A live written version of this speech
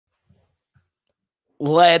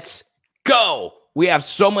Let's go. We have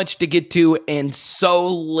so much to get to in so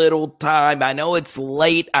little time. I know it's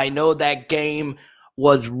late. I know that game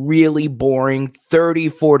was really boring.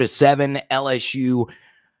 34-7 LSU.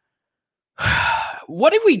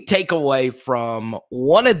 What did we take away from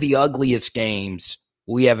one of the ugliest games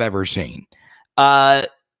we have ever seen? An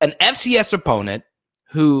FCS opponent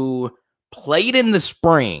who played in the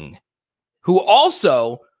spring, who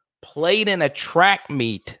also played in a track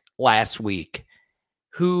meet last week,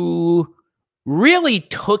 who really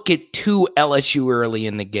took it to LSU early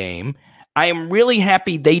in the game. I am really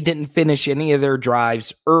happy they didn't finish any of their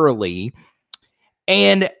drives early.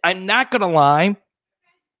 And I'm not going to lie,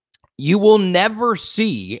 you will never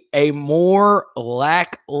see a more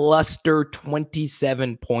lackluster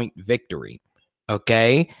 27-point victory.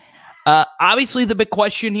 Okay? Obviously, the big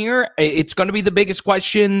question here, it's going to be the biggest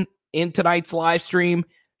question in tonight's live stream,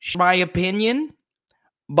 my opinion.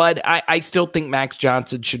 But I still think Max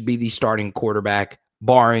Johnson should be the starting quarterback,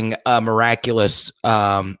 barring a miraculous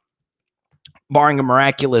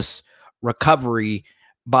recovery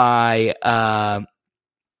by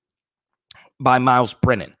Miles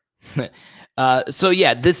Brennan. So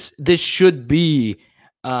yeah, this should be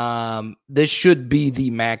the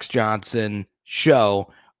Max Johnson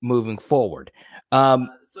show moving forward. For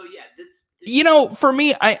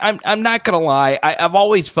me, I'm not gonna lie. I've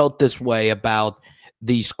always felt this way about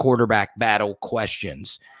these quarterback battle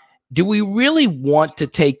questions. Do we really want to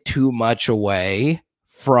take too much away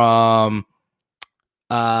from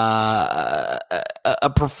a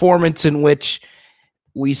performance in which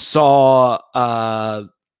we saw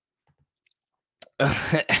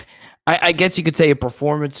I guess you could say a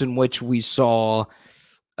performance in which we saw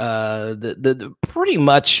the pretty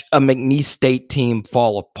much a McNeese State team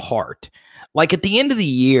fall apart? Like at the end of the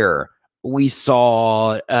year, we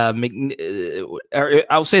saw I'll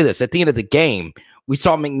say this, at the end of the game, we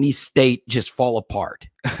saw McNeese State just fall apart.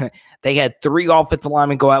 They had 3 offensive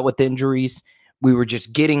linemen go out with injuries. We were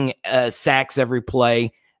just getting sacks every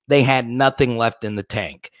play. They had nothing left in the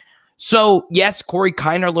tank. So, yes, Corey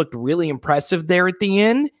Kiner looked really impressive there at the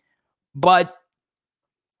end. But,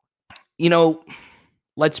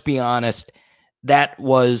 let's be honest, that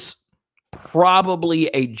was probably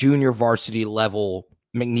a junior varsity level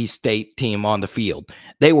McNeese State team on the field.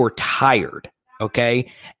 They were tired,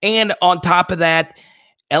 okay? And on top of that,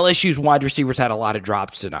 LSU's wide receivers had a lot of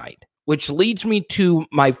drops tonight, which leads me to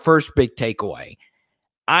my first big takeaway.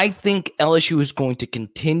 I think LSU is going to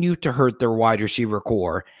continue to hurt their wide receiver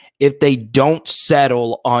core if they don't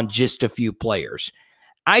settle on just a few players.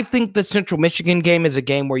 I think the Central Michigan game is a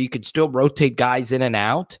game where you could still rotate guys in and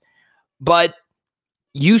out, but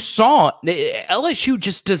you saw LSU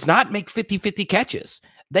just does not make 50-50 catches.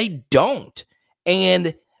 They don't.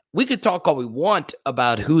 And we could talk all we want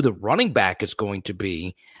about who the running back is going to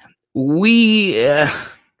be.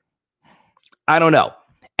 I don't know.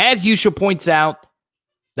 As Yusha points out,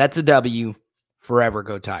 that's a W. Forever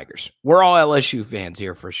go Tigers. We're all LSU fans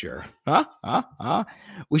here for sure.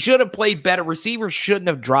 We should have played better. Receivers shouldn't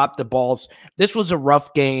have dropped the balls. This was a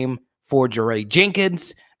rough game for Jaray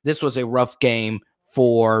Jenkins. This was a rough game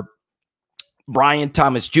for Brian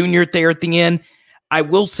Thomas Jr. there at the end. I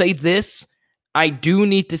will say this. I do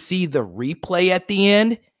need to see the replay at the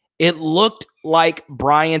end. It looked like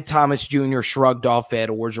Brian Thomas Jr. shrugged off Ed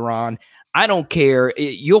Orgeron. I don't care.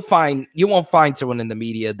 You won't find someone in the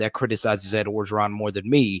media that criticizes Ed Orgeron more than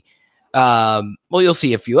me. Well, you'll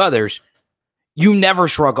see a few others. You never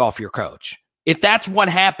shrug off your coach. If that's what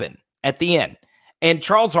happened at the end. And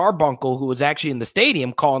Charles Harbuncle, who was actually in the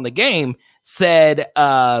stadium calling the game, said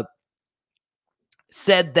that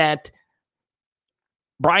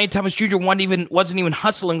Brian Thomas Jr. wasn't even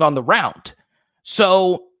hustling on the route.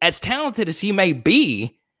 So as talented as he may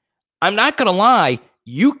be, I'm not going to lie,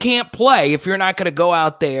 you can't play if you're not going to go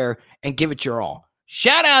out there and give it your all.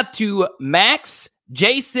 Shout out to Max,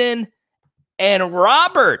 Jason, and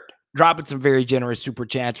Robert, dropping some very generous super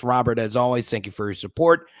chats. Robert, as always, thank you for your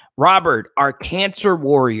support. Robert, our cancer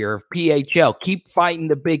warrior of PHL. Keep fighting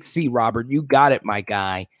the big C, Robert. You got it, my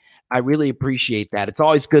guy. I really appreciate that. It's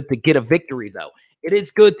always good to get a victory, though. It is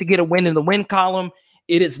good to get a win in the win column.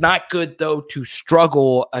 It is not good, though, to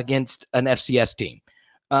struggle against an FCS team.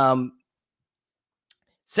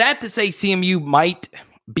 Sad to say CMU might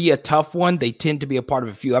be a tough one. They tend to be a part of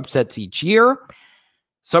a few upsets each year.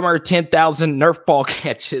 Summer 10,000 Nerf ball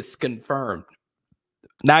catches confirmed.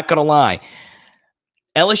 Not going to lie.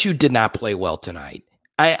 LSU did not play well tonight.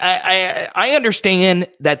 I understand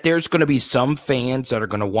that there's going to be some fans that are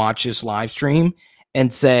going to watch this live stream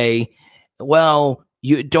and say, well,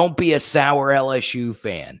 you don't be a sour LSU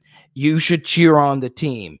fan. You should cheer on the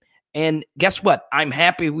team. And guess what? I'm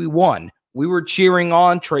happy we won. We were cheering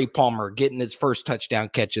on Trey Palmer getting his first touchdown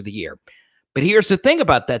catch of the year. But here's the thing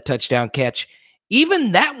about that touchdown catch.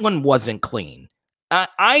 Even that one wasn't clean.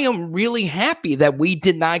 I am really happy that we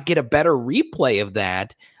did not get a better replay of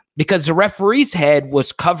that because the referee's head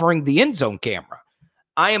was covering the end zone camera.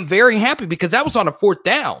 I am very happy because that was on a 4th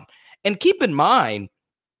down. And keep in mind,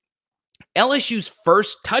 LSU's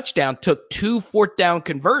first touchdown took 2 4th down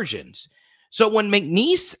conversions. So when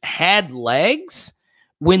McNeese had legs,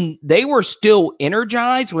 when they were still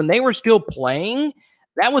energized, when they were still playing,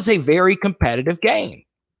 that was a very competitive game.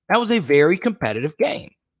 That was a very competitive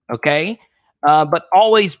game, okay? But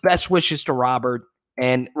always best wishes to Robert.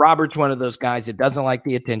 And Robert's one of those guys that doesn't like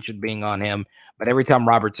the attention being on him. But every time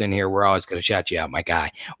Robert's in here, we're always going to shout you out, my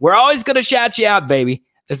guy. We're always going to shout you out, baby.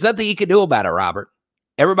 There's nothing you can do about it, Robert.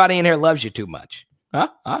 Everybody in here loves you too much.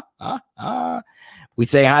 We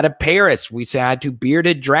say hi to Paris. We say hi to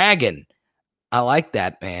Bearded Dragon. I like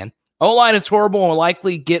that, man. O-line is horrible and will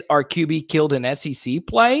likely get our QB killed in SEC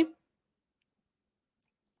play.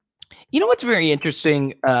 You know what's very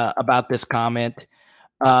interesting about this comment?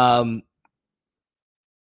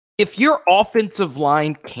 If your offensive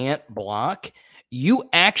line can't block, you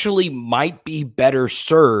actually might be better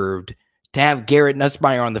served to have Garrett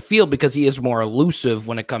Nussmeier on the field because he is more elusive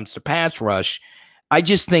when it comes to pass rush. I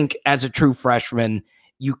just think as a true freshman,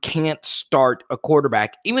 you can't start a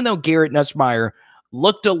quarterback. Even though Garrett Nussmeier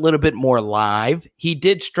looked a little bit more live, he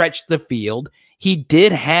did stretch the field. He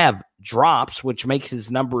did have drops, which makes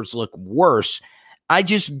his numbers look worse. I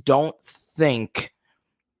just don't think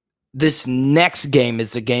this next game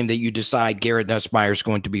is the game that you decide Garrett Nussmeier is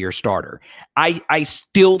going to be your starter. I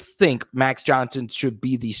still think Max Johnson should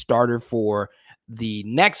be the starter for the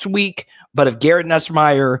next week, but if Garrett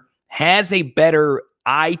Nussmeier has a better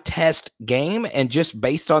eye test game, and just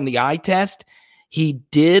based on the eye test, he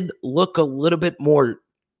did look a little bit more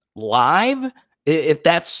live, if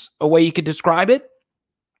that's a way you could describe it,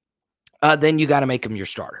 then you got to make him your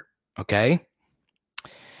starter, okay?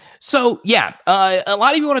 So, yeah, a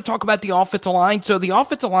lot of you want to talk about the offensive line. So the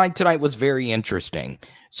offensive line tonight was very interesting.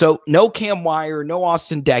 So no Cam Wire, no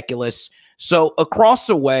Austin Deculus. So across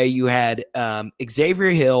the way, you had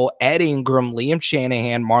Xavier Hill, Ed Ingram, Liam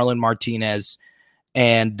Shanahan, Marlon Martinez,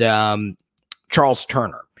 and Charles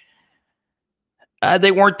Turner.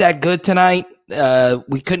 They weren't that good tonight.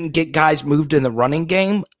 We couldn't get guys moved in the running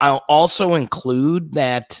game. I'll also include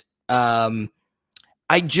that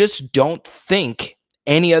I just don't think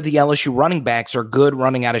any of the LSU running backs are good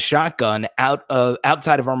running out of shotgun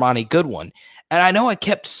outside of Armani Goodwin. And I know I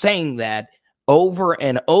kept saying that over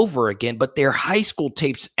and over again, but their high school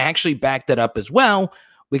tapes actually backed that up as well.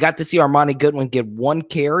 We got to see Armani Goodwin get 1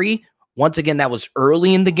 carry. Once again, that was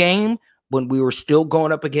early in the game when we were still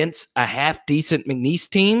going up against a half-decent McNeese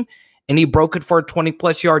team, and he broke it for a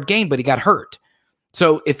 20-plus yard gain, but he got hurt.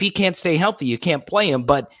 So if he can't stay healthy, you can't play him.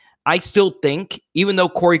 But I still think, even though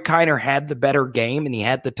Corey Kiner had the better game and he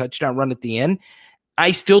had the touchdown run at the end,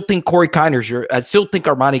 I still think I still think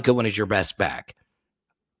Armani Goodwin is your best back.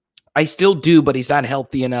 I still do, but he's not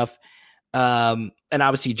healthy enough. And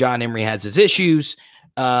obviously John Emery has his issues.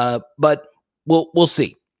 But we'll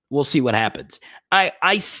see. We'll see what happens.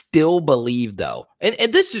 I still believe, though,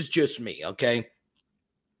 and this is just me, okay?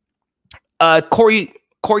 Corey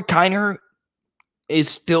Kiner is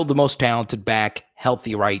still the most talented back,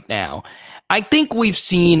 healthy right now. I think we've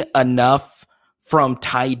seen enough from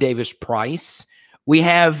Ty Davis-Price. We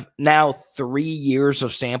have now 3 years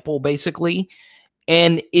of sample, basically,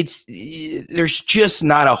 and there's just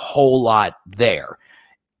not a whole lot there.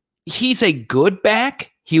 He's a good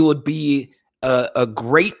back. He would be a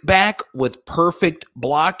great back with perfect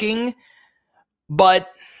blocking,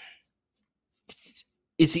 but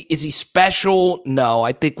is he special? No,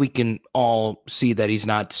 I think we can all see that he's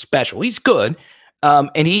not special. He's good,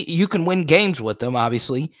 and you can win games with him,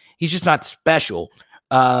 obviously. He's just not special.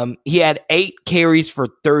 He had 8 carries for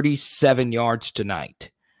 37 yards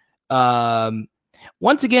tonight.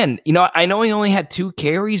 Once again, I know he only had 2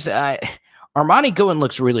 carries. Armani Goodwin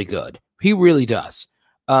looks really good. He really does.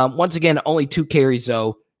 Once again, only 2 carries,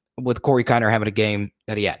 though, with Corey Kiner having a game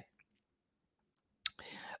that he had.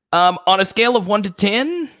 On a scale of 1 to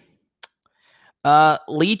 10,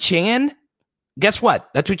 Lee Chan, guess what?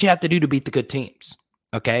 That's what you have to do to beat the good teams,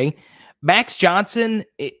 okay? Max Johnson,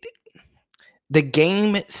 the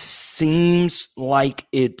game seems like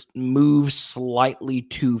it moves slightly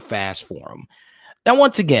too fast for him. Now,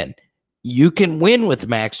 once again, you can win with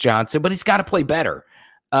Max Johnson, but he's got to play better.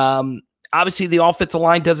 Obviously, the offensive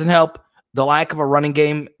line doesn't help. The lack of a running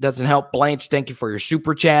game doesn't help. Blanche, thank you for your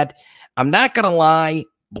super chat. I'm not going to lie.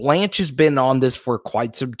 Blanche has been on this for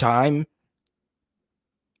quite some time.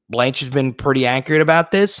 Blanche has been pretty accurate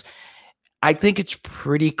about this. I think it's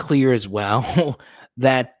pretty clear as well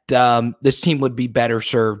that this team would be better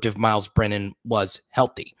served if Miles Brennan was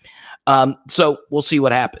healthy. So we'll see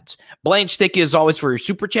what happens. Blanche, thank you as always for your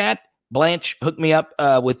super chat. Blanche, hook me up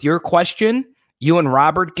with your question. You and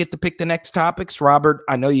Robert get to pick the next topics. Robert,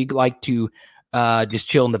 I know you'd like to just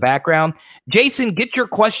chill in the background. Jason, get your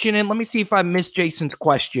question in. Let me see if I missed Jason's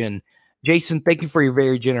question. Jason, thank you for your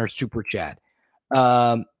very generous super chat. You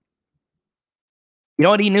know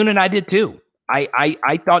what? He knew, and I did too.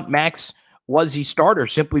 I thought Max was the starter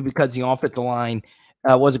simply because the offensive line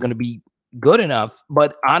wasn't going to be good enough.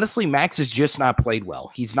 But honestly, Max has just not played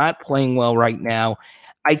well. He's not playing well right now.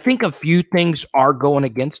 I think a few things are going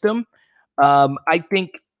against him. I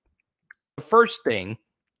think the first thing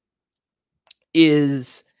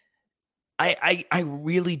is I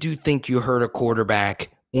really do think you hurt a quarterback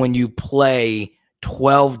when you play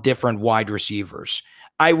 12 different wide receivers.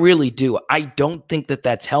 I really do. I don't think that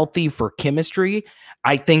that's healthy for chemistry.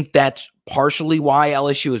 I think that's partially why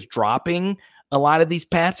LSU is dropping a lot of these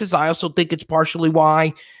passes. I also think it's partially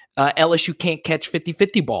why LSU can't catch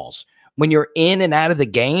 50-50 balls. When you're in and out of the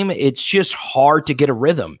game, it's just hard to get a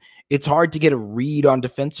rhythm. It's hard to get a read on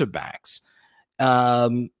defensive backs.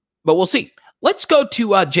 But we'll see. Let's go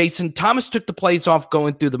to Jason. Thomas took the plays off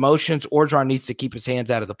going through the motions. Orgeron needs to keep his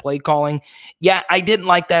hands out of the play calling. Yeah, I didn't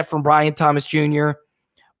like that from Brian Thomas Jr.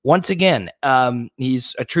 Once again,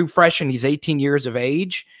 he's a true freshman. He's 18 years of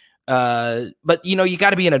age. But, you know, you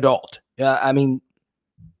got to be an adult. I mean,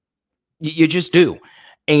 you just do.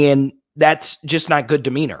 And that's just not good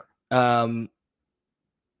demeanor. But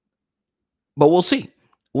we'll see.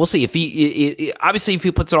 We'll see. If he obviously, if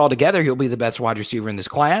he puts it all together, he'll be the best wide receiver in this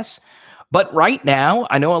class. But right now,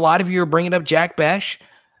 I know a lot of you are bringing up Jack Bech.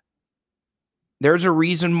 There's a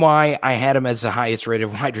reason why I had him as the highest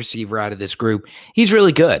rated wide receiver out of this group. He's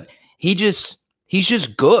really good. He's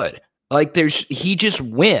just good. Like he just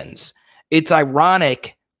wins. It's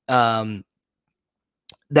ironic that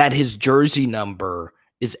his jersey number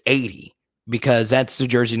is 80 because that's the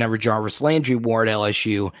jersey number Jarvis Landry wore at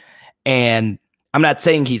LSU. And I'm not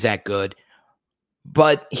saying he's that good,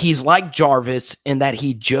 but he's like Jarvis in that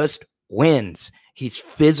he just wins. He's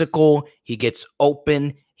physical. He gets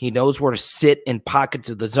open. He knows where to sit in pockets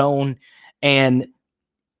of the zone. And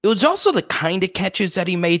it was also the kind of catches that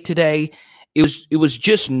he made today. It was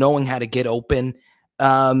just knowing how to get open.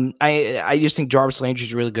 I just think Jarvis Landry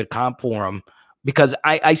is a really good comp for him because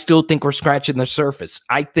I still think we're scratching the surface.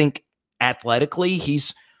 I think athletically,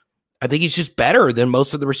 I think he's just better than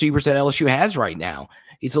most of the receivers that LSU has right now.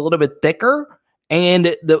 He's a little bit thicker,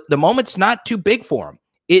 and the moment's not too big for him.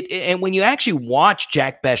 And when you actually watch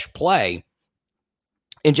Jack Bech play,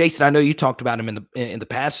 and Jason, I know you talked about him in the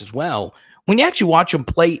past as well. When you actually watch him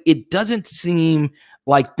play, it doesn't seem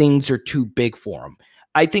like things are too big for him.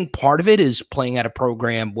 I think part of it is playing at a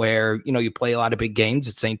program where, you know, you play a lot of big games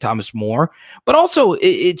at St. Thomas More, but also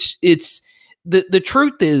it's the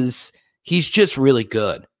truth is he's just really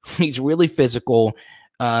good. He's really physical,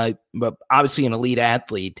 but obviously an elite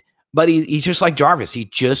athlete, but he's just like Jarvis. He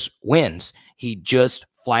just wins. He just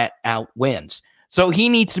flat out wins. So he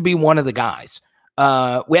needs to be one of the guys.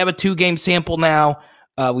 We have a 2-game sample now.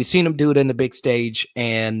 We've seen him do it in the big stage,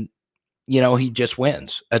 and, you know, he just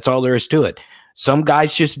wins. That's all there is to it. Some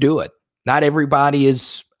guys just do it. Not everybody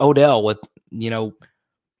is Odell with, you know,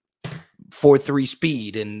 4.3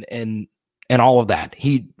 speed and all of that.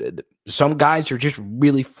 Some guys are just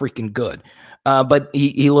really freaking good. But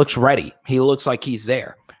he looks ready. He looks like he's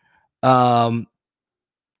there. I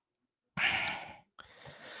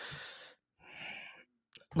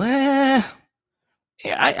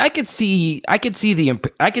could see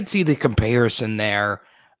the comparison there.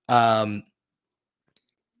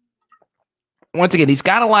 Once again, he's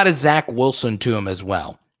got a lot of Zach Wilson to him as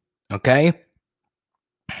well. Okay.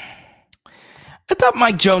 I thought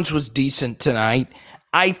Mike Jones was decent tonight.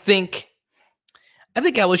 I think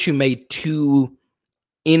LSU made 2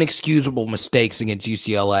 inexcusable mistakes against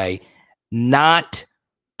UCLA, not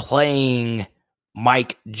playing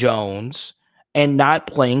Mike Jones and not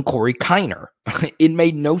playing Corey Kiner. It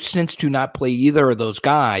made no sense to not play either of those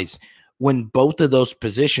guys when both of those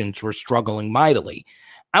positions were struggling mightily.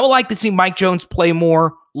 I would like to see Mike Jones play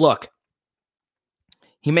more. Look,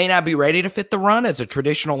 he may not be ready to fit the run as a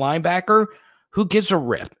traditional linebacker. Who gives a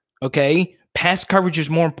rip? Okay. Pass coverage is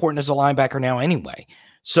more important as a linebacker now anyway.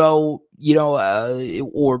 So, you know,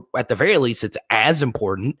 or at the very least, it's as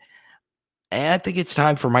important. And I think it's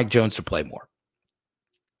time for Mike Jones to play more.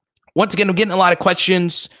 Once again, I'm getting a lot of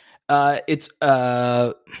questions. It's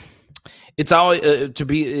It's always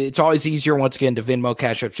it's always easier once again to Venmo,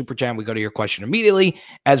 Cash App, Super Chat. We go to your question immediately,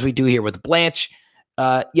 as we do here with Blanche.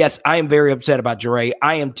 Yes, I am very upset about Jure.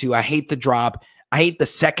 I am too. I hate the drop. I hate the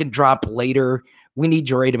second drop later. We need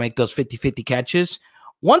Jure to make those 50-50 catches.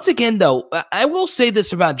 Once again, though, I will say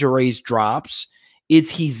this about Jure's drops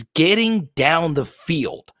is he's getting down the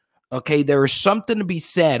field. Okay, there is something to be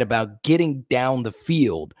said about getting down the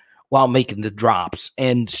field while making the drops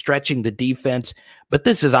and stretching the defense. But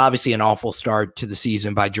this is obviously an awful start to the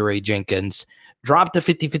season by Jure Jenkins. Dropped a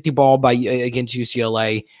 50-50 ball against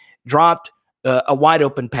UCLA. Dropped a wide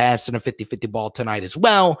open pass and a 50-50 ball tonight as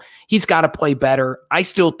well. He's got to play better. I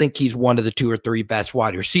still think he's one of the 2 or 3 best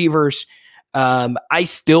wide receivers. I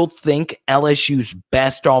still think LSU's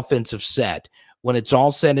best offensive set, when it's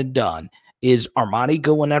all said and done, is Armani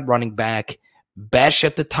Goodwin at running back, Besh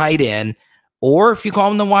at the tight end, or if you call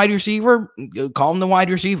him the wide receiver, call him the wide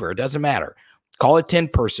receiver. It doesn't matter. Call it 10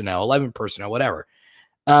 personnel, 11 personnel, whatever.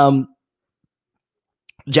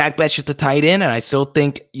 Jack Besh at the tight end, and I still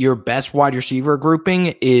think your best wide receiver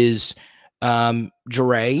grouping is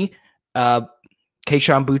Jure, Kayshon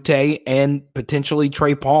Boutte, and potentially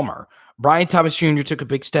Trey Palmer. Brian Thomas Jr. took a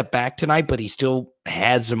big step back tonight, but he still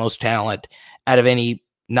has the most talent out of any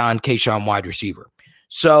non-Kayshon wide receiver.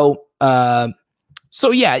 So yeah,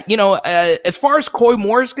 as far as Coy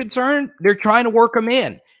Moore is concerned, they're trying to work him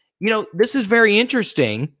in. This is very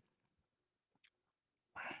interesting.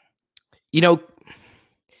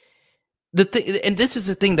 The thing, and this is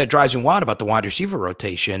the thing that drives me wild about the wide receiver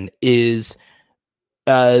rotation, is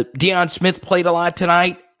Deion Smith played a lot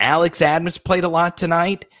tonight. Alex Adams played a lot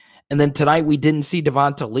tonight. And then tonight we didn't see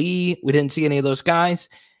Devonta Lee. We didn't see any of those guys.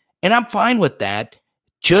 And I'm fine with that.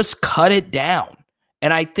 Just cut it down.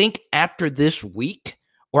 And I think after this week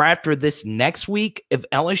or after this next week, if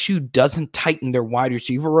LSU doesn't tighten their wide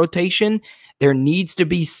receiver rotation, there needs to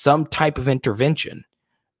be some type of intervention.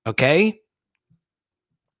 Okay?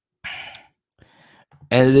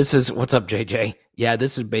 And this is, what's up, JJ? Yeah,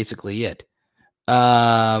 this is basically it.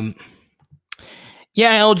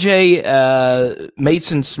 Yeah, LJ,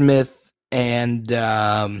 Mason Smith and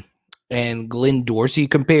Glenn Dorsey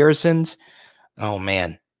comparisons. Oh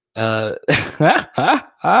man. It's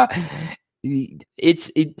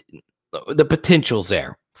the potential's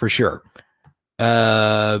there for sure.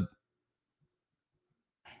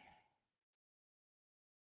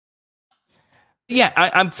 Yeah,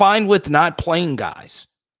 I'm fine with not playing guys.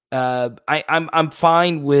 I'm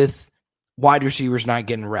fine with wide receivers not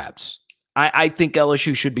getting reps. I think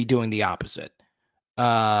LSU should be doing the opposite.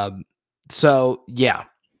 So yeah.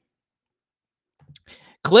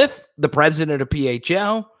 Cliff, the president of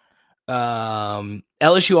PHL,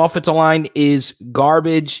 LSU offensive line is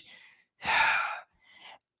garbage.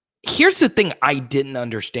 Here's the thing I didn't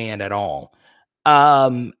understand at all.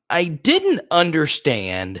 I didn't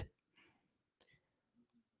understand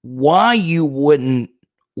why you wouldn't,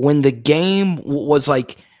 when the game was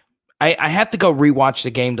like, I have to go rewatch the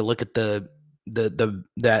game to look at the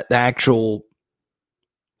actual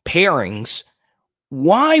pairings.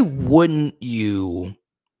 Why wouldn't you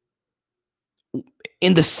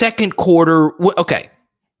in the second quarter? Okay,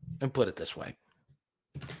 let me put it this way.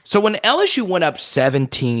 So when LSU went up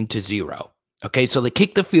 17-0, okay, so they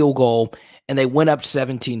kicked the field goal and they went up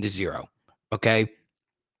 17-0, okay?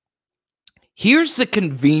 Here's the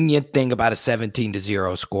convenient thing about a 17-0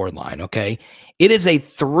 scoreline, okay? It is a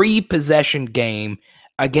 3-possession game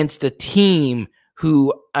against a team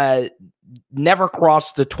who never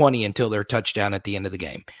crossed the 20 until their touchdown at the end of the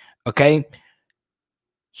game, okay?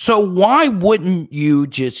 So why wouldn't you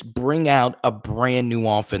just bring out a brand new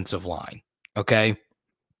offensive line, okay?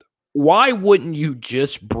 Why wouldn't you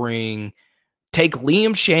just take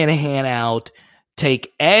Liam Shanahan out,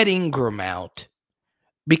 take Ed Ingram out?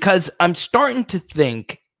 Because I'm starting to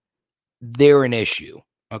think they're an issue,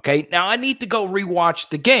 okay? Now, I need to go rewatch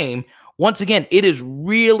the game. Once again, it is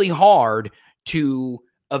really hard to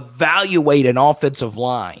evaluate an offensive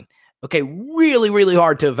line, okay? Really, really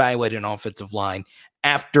hard to evaluate an offensive line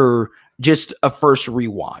after just a first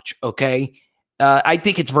rewatch, okay? I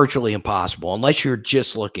think it's virtually impossible unless you're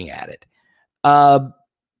just looking at it. I'm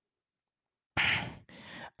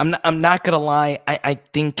not gonna lie. I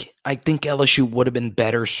think LSU would have been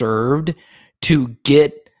better served to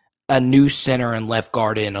get a new center and left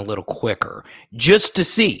guard in a little quicker, just to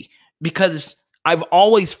see, because I've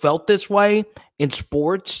always felt this way in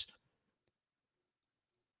sports.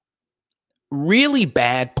 Really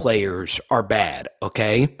bad players are bad,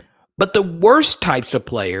 okay? But the worst types of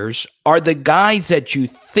players are the guys that you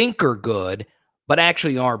think are good, but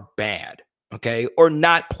actually are bad, okay? Or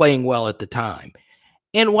not playing well at the time.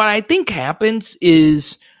 And what I think happens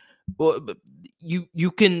is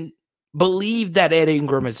you can believe that Ed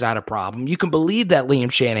Ingram is not a problem. You can believe that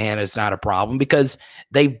Liam Shanahan is not a problem because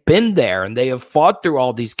they've been there and they have fought through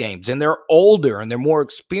all these games and they're older and they're more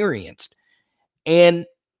experienced. And,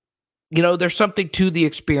 there's something to the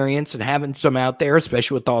experience and having some out there,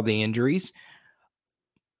 especially with all the injuries.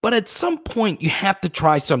 But at some point, you have to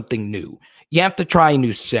try something new. You have to try a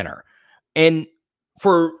new center. And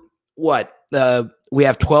for what? We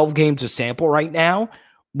have 12 games of sample right now.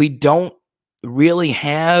 We don't really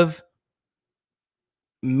have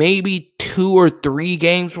maybe 2 or 3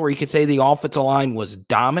 games where you could say the offensive line was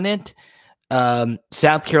dominant.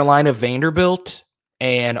 South Carolina, Vanderbilt,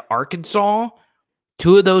 and Arkansas.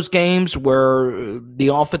 2 of those games where the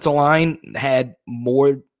offensive line had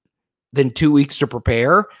more than 2 weeks to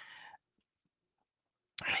prepare.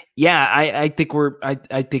 Yeah, I think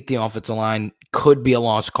I think the offensive line could be a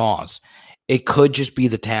lost cause. It could just be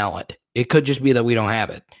the talent. It could just be that we don't have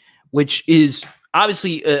it, which is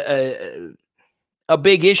obviously a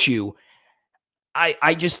big issue.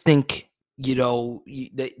 I just think,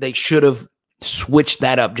 they should have switched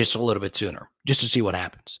that up just a little bit sooner, just to see what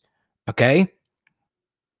happens. Okay.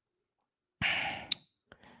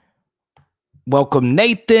 Welcome,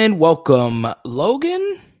 Nathan. Welcome,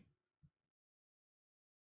 Logan.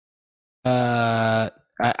 I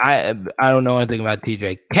don't know anything about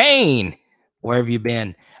TJ. Kane, where have you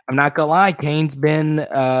been? I'm not gonna lie, Kane's been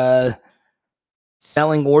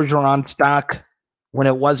selling Orgeron stock when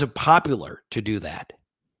it wasn't popular to do that.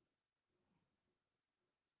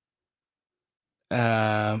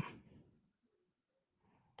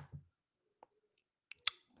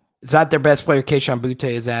 It's not their best player. Keishon Butte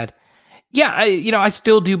is that. Yeah, I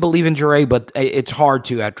still do believe in Jure, but it's hard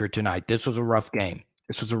to after tonight. This was a rough game.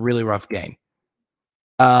 This was a really rough game.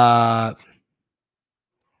 Yeah,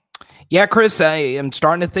 Chris, I am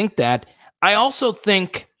starting to think that. I also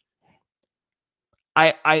think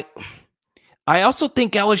I also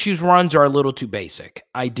think LSU's runs are a little too basic.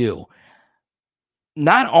 I do.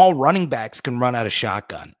 Not all running backs can run out of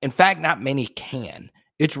shotgun. In fact, not many can.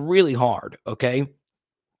 It's really hard, okay?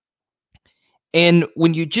 And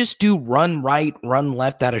when you just do run right, run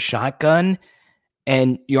left out of shotgun,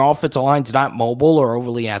 and your offensive line's not mobile or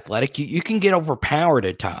overly athletic, you can get overpowered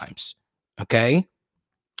at times, okay?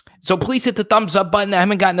 So please hit the thumbs up button. I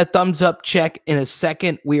haven't gotten a thumbs up check in a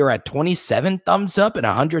second. We are at 27 thumbs up and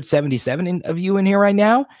 177 of you in here right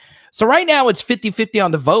now. So right now it's 50-50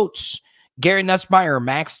 on the votes. Garrett Nussmeier or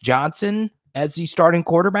Max Johnson as the starting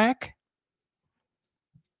quarterback.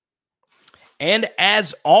 And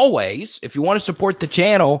as always, if you want to support the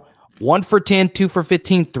channel, 1 for 10, 2 for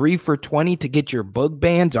 15, 3 for 20 to get your bug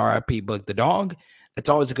bands, RIP Bug the Dog. That's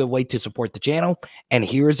always a good way to support the channel. And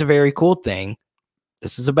here's a very cool thing.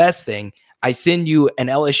 This is the best thing. I send you an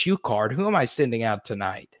LSU card. Who am I sending out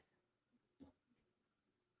tonight?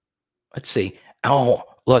 Let's see. Oh,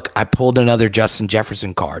 look, I pulled another Justin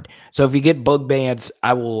Jefferson card. So if you get bug bands,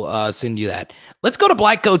 I will send you that. Let's go to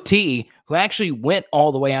Black Goatee, who actually went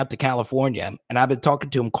all the way out to California, and I've been talking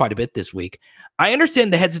to him quite a bit this week. I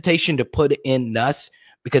understand the hesitation to put in Nuss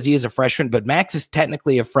because he is a freshman, but Max is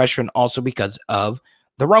technically a freshman also because of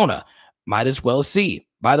the Rona. Might as well see.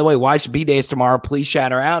 By the way, wife's B-Day is tomorrow. Please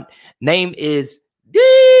shout her out. Name is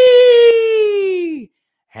D.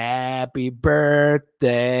 Happy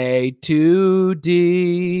birthday to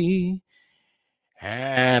D.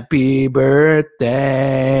 Happy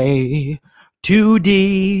birthday to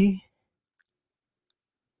D.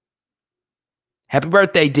 Happy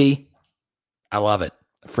birthday, D. I love it.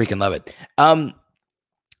 I freaking love it.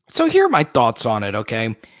 So here are my thoughts on it,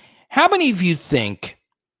 okay? How many of you think,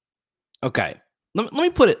 okay, let me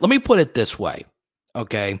put it this way,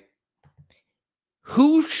 okay?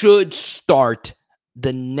 Who should start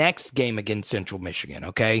the next game against Central Michigan,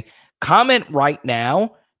 okay? Comment right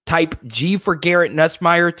now. Type G for Garrett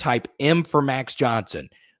Nussmeier. Type M for Max Johnson.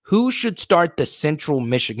 Who should start the Central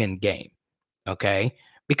Michigan game, okay?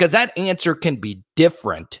 Because that answer can be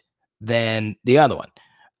different than the other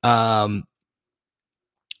one.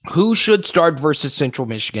 Who should start versus Central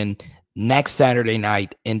Michigan next Saturday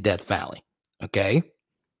night in Death Valley? Okay.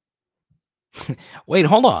 Wait,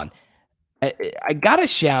 hold on. I got to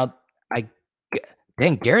shout.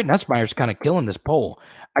 Dang, Garrett Nussmeier's kind of killing this poll.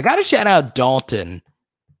 I got to shout out Dalton.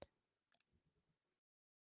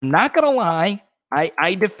 I'm not going to lie.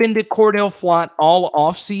 I defended Cordell Flott all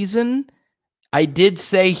offseason. I did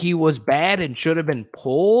say he was bad and should have been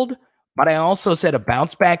pulled, but I also said a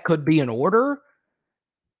bounce back could be in order.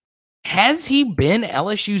 Has he been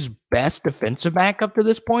LSU's best defensive back up to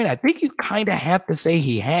this point? I think you kind of have to say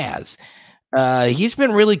he has. He's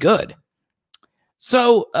been really good.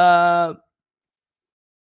 So,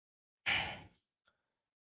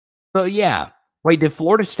 So, yeah. Wait, did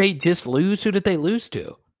Florida State just lose? Who did they lose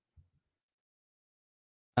to?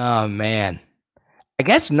 Oh, man. I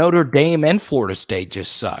guess Notre Dame and Florida State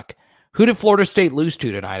just suck. Who did Florida State lose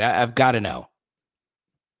to tonight? I've got to know.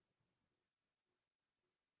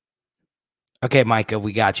 Okay, Micah,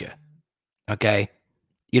 we got you. Okay.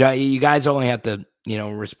 You guys only have to,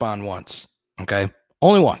 respond once. Okay.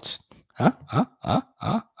 Only once. An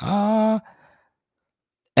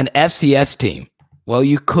FCS team. Well,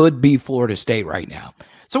 you could be Florida State right now.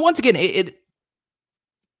 So once again,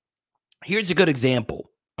 here's a good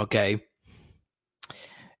example. Okay.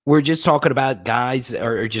 We're just talking about guys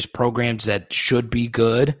or just programs that should be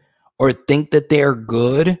good or think that they're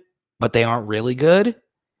good, but they aren't really good.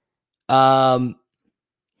 Florida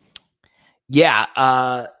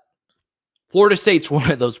State's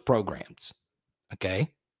one of those programs.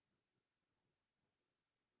 Okay.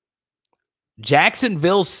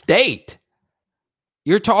 Jacksonville State.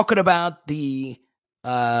 You're talking about the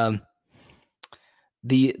home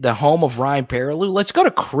of Ryan Perrilloux. Let's go to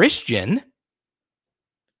Christian.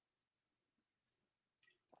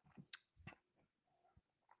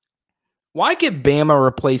 Why can Bama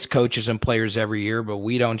replace coaches and players every year, but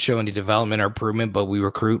we don't show any development or improvement, but we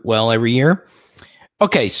recruit well every year?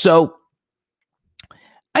 Okay, so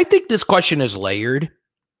I think this question is layered.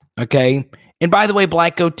 Okay. And by the way,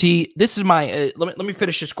 Black Goatee, this is my let me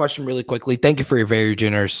finish this question really quickly. Thank you for your very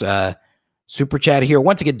generous super chat here.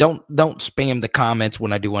 Once again, don't spam the comments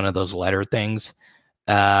when I do one of those letter things.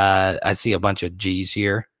 I see a bunch of G's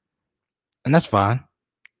here, and that's fine.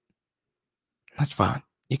 That's fine.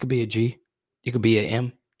 You could be a G, you could be a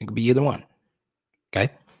M, you could be either one.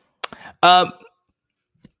 Okay.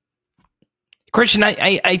 Christian,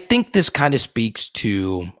 I think this kind of speaks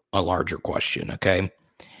to a larger question. Okay.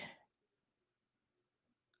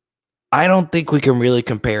 I don't think we can really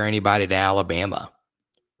compare anybody to Alabama,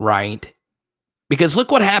 right? Because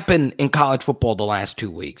look what happened in college football the last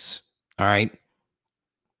 2 weeks, all right?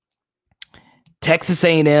 Texas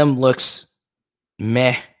A&M looks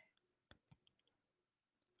meh.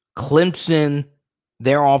 Clemson,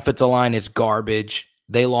 their offensive line is garbage.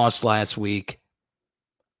 They lost last week.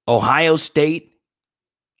 Ohio State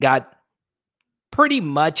got pretty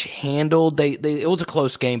much handled. It was a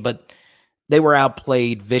close game, but they were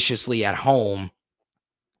outplayed viciously at home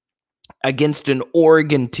against an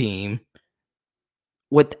Oregon team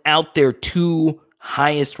without their two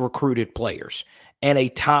highest recruited players and a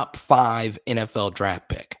top 5 NFL draft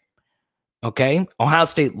pick. Okay? Ohio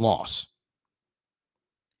State lost.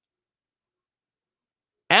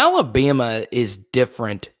 Alabama is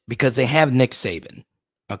different because they have Nick Saban.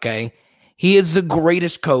 Okay? He is the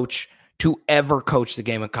greatest coach to ever coach the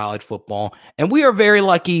game of college football, and we are very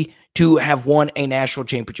lucky to have won a national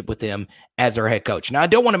championship with him as our head coach. Now, I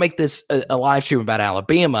don't want to make this a live stream about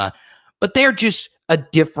Alabama, but they're just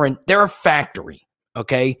they're a factory,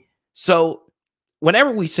 okay? So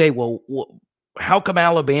whenever we say, well, how come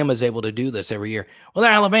Alabama is able to do this every year? Well,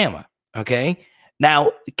 they're Alabama, okay?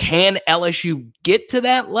 Now, can LSU get to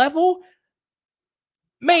that level?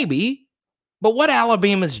 Maybe. But what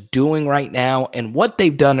Alabama's doing right now and what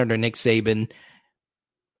they've done under Nick Saban,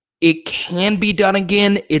 it can be done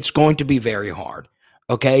again. It's going to be very hard,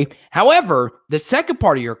 okay? However, the second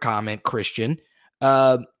part of your comment, Christian,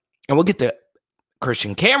 and we'll get to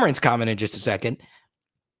Christian Cameron's comment in just a second.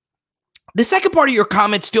 The second part of your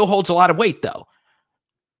comment still holds a lot of weight, though.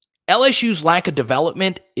 LSU's lack of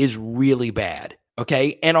development is really bad,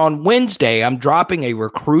 okay? And on Wednesday, I'm dropping a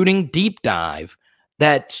recruiting deep dive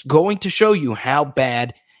that's going to show you how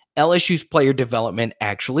bad LSU's player development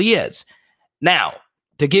actually is. Now,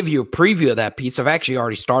 to give you a preview of that piece, I've actually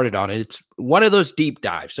already started on it. It's one of those deep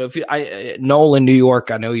dives. So if Noel in New York,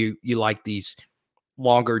 I know you like these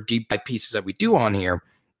longer deep dive pieces that we do on here,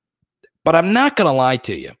 but I'm not going to lie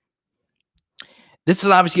to you. This is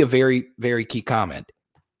obviously a very, very key comment.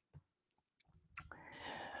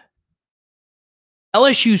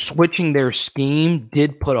 LSU switching their scheme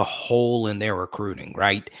did put a hole in their recruiting,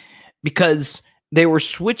 right? Because they were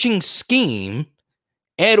switching scheme.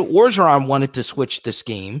 Ed Orgeron wanted to switch the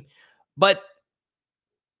scheme, but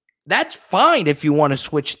that's fine if you want to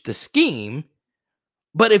switch the scheme.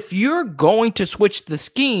 But if you're going to switch the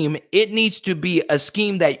scheme, it needs to be a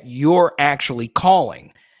scheme that you're actually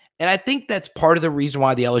calling. And I think that's part of the reason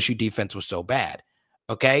why the LSU defense was so bad.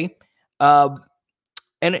 Okay?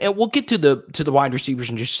 And we'll get to the wide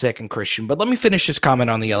receivers in just a second, Christian, but let me finish this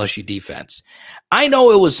comment on the LSU defense. I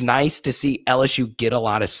know it was nice to see LSU get a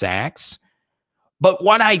lot of sacks, but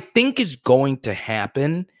what I think is going to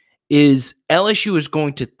happen is LSU is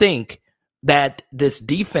going to think that this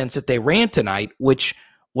defense that they ran tonight, which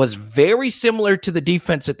was very similar to the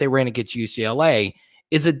defense that they ran against UCLA,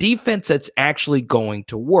 is a defense that's actually going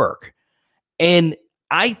to work. And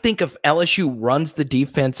I think if LSU runs the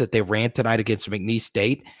defense that they ran tonight against McNeese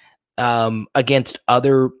State, against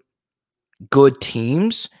other good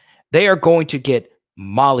teams, they are going to get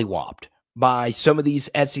mollywopped by some of these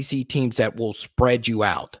SEC teams that will spread you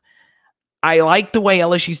out. I like the way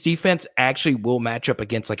LSU's defense actually will match up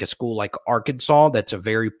against like a school like Arkansas that's a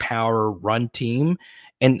very power run team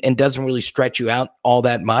and doesn't really stretch you out all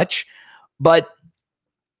that much. But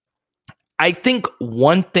I think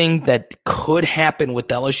one thing that could happen with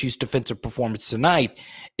LSU's defensive performance tonight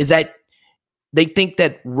is that they think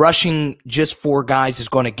that rushing just 4 guys is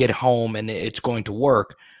going to get home and it's going to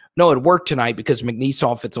work. No, it worked tonight because McNeese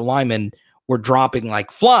offensive linemen were dropping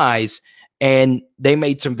like flies, and they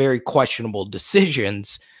made some very questionable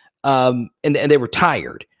decisions, and they were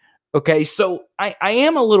tired. Okay, so I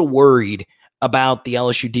am a little worried about the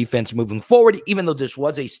LSU defense moving forward. Even though this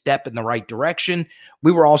was a step in the right direction,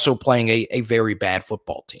 we were also playing a very bad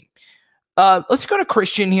football team. Let's go to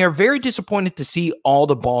Christian here. Very disappointed to see all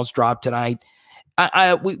the balls drop tonight.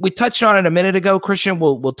 We touched on it a minute ago, Christian.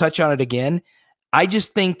 We'll touch on it again. I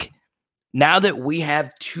just think now that we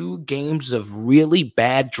have 2 games of really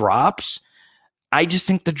bad drops, I just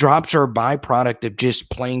think the drops are a byproduct of just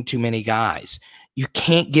playing too many guys. You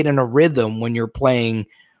can't get in a rhythm when you're playing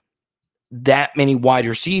that many wide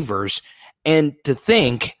receivers. And to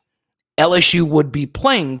think LSU would be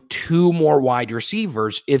playing 2 more wide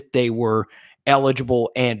receivers if they were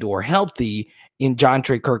eligible and or healthy in John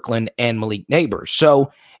Trey Kirkland and Malik Neighbors.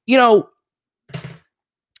 So,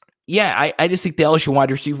 yeah, I just think the LSU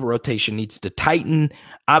wide receiver rotation needs to tighten.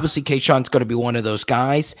 Obviously, Kayshawn's going to be one of those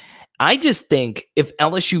guys. I just think if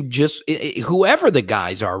LSU just, whoever the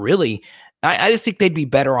guys are, really, I just think they'd be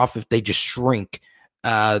better off if they just shrink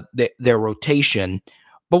their rotation.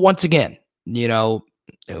 But once again,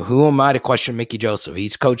 who am I to question Mickey Joseph?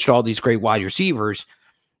 He's coached all these great wide receivers,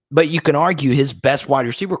 but you can argue his best wide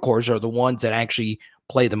receiver cores are the ones that actually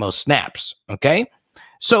play the most snaps, okay?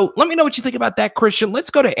 So let me know what you think about that, Christian.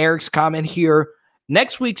 Let's go to Eric's comment here.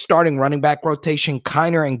 Next week, starting running back rotation,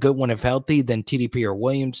 Kiner and Goodwin if healthy, then TDP or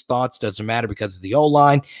Williams. Thoughts? Doesn't matter because of the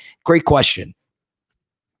O-line. Great question.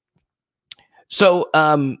 So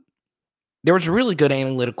there was a really good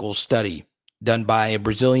analytical study done by a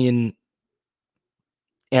Brazilian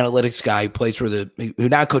analytics guy who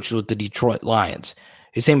now coaches with the Detroit Lions.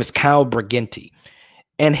 His name is Kyle Briganti.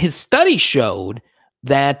 And his study showed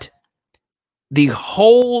that the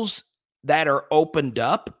holes that are opened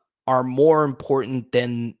up are more important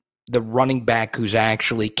than the running back who's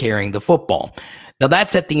actually carrying the football. Now,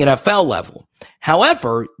 that's at the NFL level.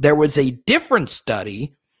 However, there was a different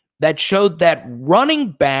study that showed that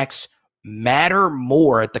running backs matter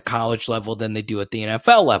more at the college level than they do at the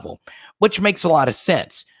NFL level, which makes a lot of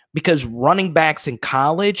sense because running backs in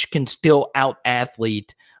college can still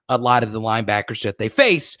out-athlete a lot of the linebackers that they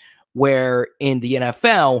face, where in the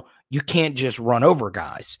NFL, you can't just run over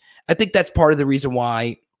guys. I think that's part of the reason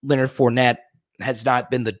why Leonard Fournette has not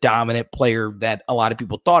been the dominant player that a lot of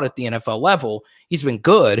people thought at the NFL level. He's been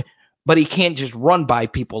good, but he can't just run by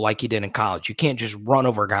people like he did in college. You can't just run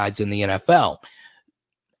over guys in the NFL.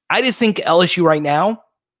 I just think LSU right now,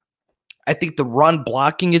 I think the run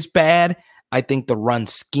blocking is bad. I think the run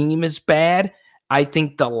scheme is bad. I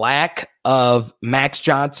think the lack of Max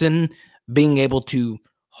Johnson being able to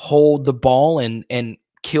hold the ball and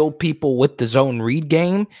kill people with the zone read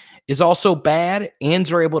game is also bad.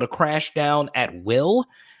 Ends are able to crash down at will.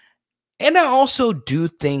 And I also do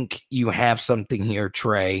think you have something here,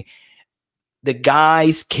 Trey. The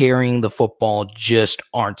guys carrying the football just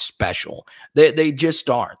aren't special. They just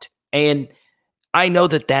aren't. And I know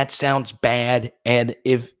that sounds bad. And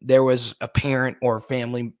if there was a parent or a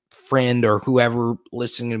family friend or whoever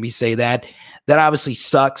listening to me say that obviously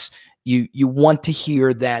sucks. You want to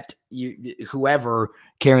hear that whoever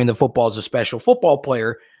carrying the football is a special football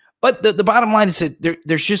player. But the bottom line is that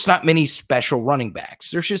there's just not many special running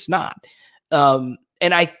backs. There's just not. And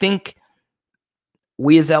I think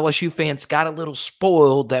we as LSU fans got a little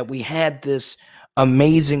spoiled that we had this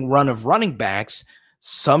amazing run of running backs.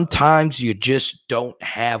 Sometimes you just don't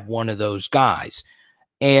have one of those guys.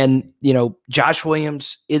 And, Josh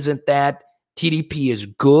Williams isn't that. TDP is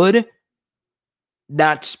good,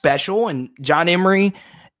 not special. And John Emery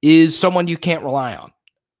is someone you can't rely on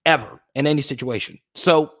ever in any situation.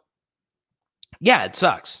 So, yeah, it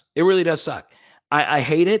sucks. It really does suck. I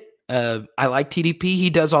hate it. I like TDP. He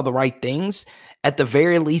does all the right things. At the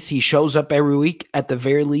very least, he shows up every week. At the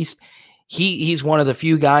very least, he's one of the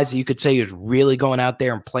few guys that you could say is really going out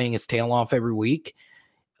there and playing his tail off every week.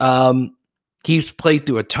 He's played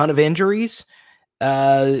through a ton of injuries.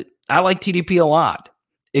 I like TDP a lot.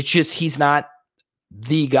 It's just he's not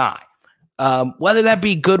the guy. Whether that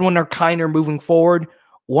be Goodwin or Kiner moving forward,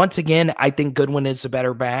 once again, I think Goodwin is the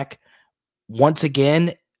better back. Once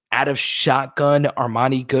again, out of shotgun,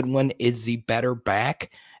 Armani Goodwin is the better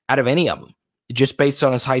back out of any of them, just based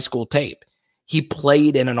on his high school tape. He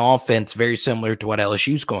played in an offense very similar to what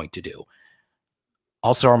LSU's going to do.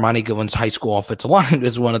 Also, Armani Goodwin's high school offensive line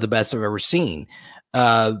is one of the best I've ever seen.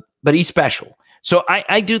 But he's special. So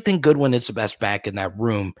I do think Goodwin is the best back in that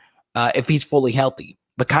room if he's fully healthy.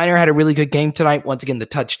 But Kiner had a really good game tonight. Once again, the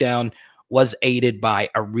touchdown was aided by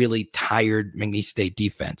a really tired McNeese State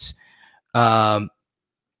defense.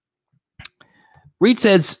 Reed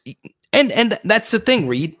says, and that's the thing,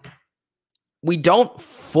 Reed. We don't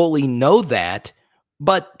fully know that,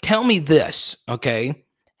 but tell me this, okay?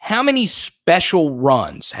 How many special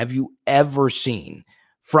runs have you ever seen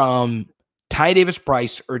from Ty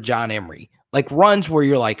Davis-Price or John Emery? Like runs where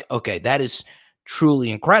you're like, okay, that is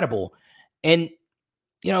truly incredible. And,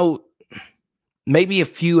 you know, maybe a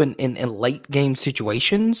few in late game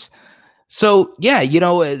situations. So, yeah, you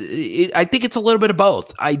know, I think it's a little bit of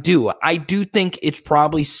both. I do think it's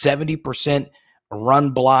probably 70%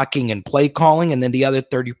 run blocking and play calling, and then the other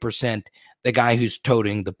 30%, the guy who's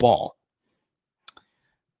toting the ball.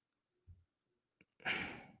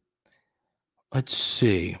 Let's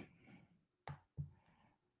see.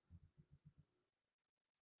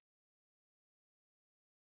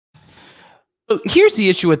 So here's the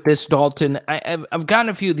issue with this, Dalton. I've gotten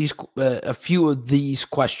a few of these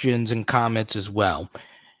questions and comments as well.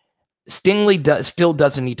 Stingley still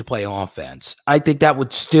doesn't need to play offense. I think that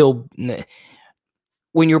would still,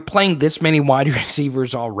 when you're playing this many wide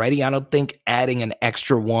receivers already, I don't think adding an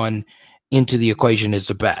extra one into the equation is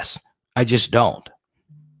the best. I just don't.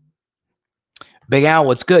 Big Al,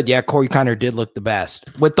 what's good? Yeah, Corey Kiner did look the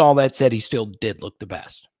best. With all that said, he still did look the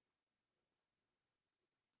best.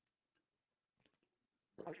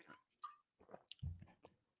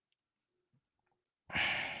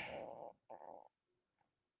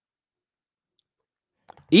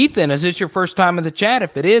 Ethan, is this your first time in the chat?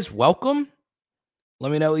 If it is, welcome.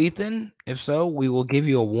 Let me know, Ethan. If so, we will give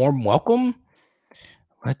you a warm welcome.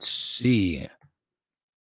 Let's see.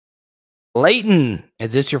 Leighton,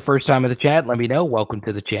 is this your first time in the chat? Let me know. Welcome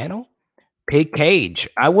to the channel. Pig Cage.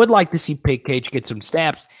 I would like to see Pig Cage get some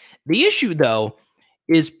snaps. The issue, though,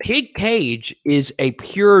 is Pig Cage is a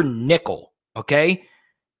pure nickel, okay?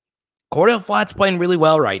 Cordell Flott's playing really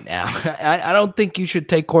well right now. I don't think you should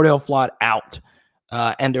take Cordell Flott out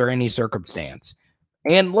under any circumstance.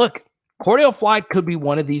 And look, Cordell Flott could be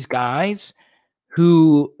one of these guys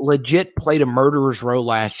who legit played a murderer's row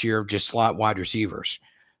last year of just slot wide receivers.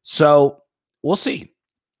 So we'll see.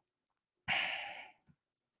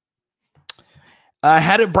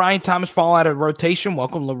 How did Brian Thomas fall out of rotation?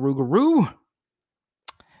 Welcome, LaRugaroo.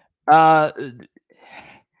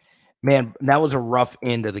 Man, that was a rough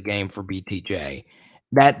end of the game for BTJ.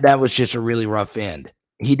 That was just a really rough end.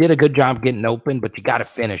 He did a good job getting open, but you got to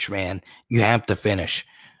finish, man. You have to finish.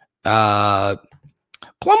 Plum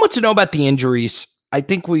wants to know about the injuries. I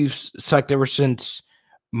think we've sucked ever since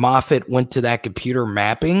Moffitt went to that computer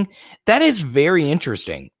mapping. That is very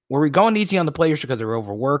interesting. Were we going easy on the players because they're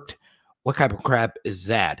overworked? What type of crap is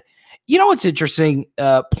that? You know what's interesting,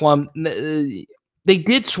 Plum? They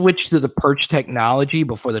did switch to the perch technology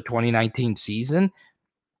before the 2019 season.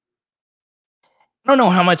 I don't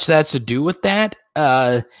know how much that's to do with that.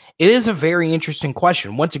 It is a very interesting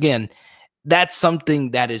question. Once again, that's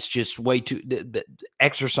something that is just way too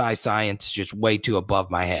exercise science is just way too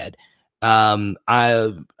above my head.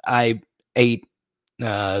 I ate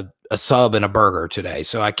a sub and a burger today,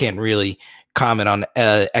 so I can't really comment on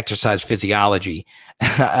exercise physiology.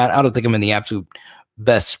 I don't think I'm in the absolute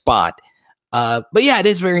best spot. But yeah, it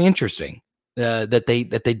is very interesting that they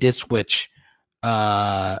did switch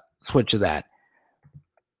to that.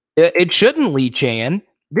 It shouldn't, Lee Chan.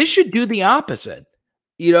 This should do the opposite.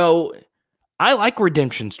 You know, I like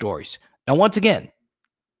redemption stories. Now, once again,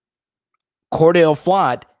 Cordell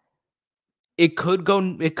Flott, it could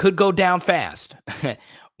go down fast.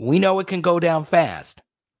 We know it can go down fast.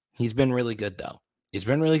 He's been really good, though. He's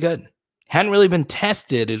been really good. Hadn't really been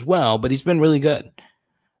tested as well, but he's been really good.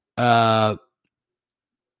 This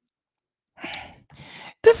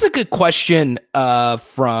is a good question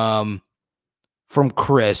from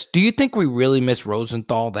Chris. Do you think we really miss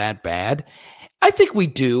Rosenthal that bad? I think we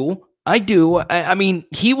do. I do. I mean,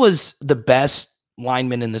 he was the best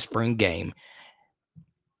lineman in the spring game.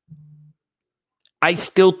 I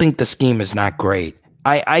still think the scheme is not great.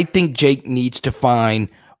 I think Jake needs to find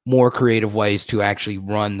more creative ways to actually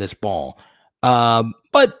run this ball.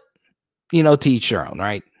 But, to each their own,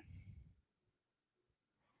 right?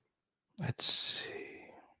 Let's see.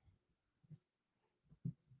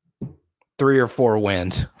 3 or 4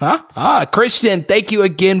 wins. Huh? Christian, thank you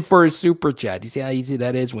again for a super chat. You see how easy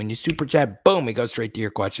that is? When you super chat, boom, it goes straight to your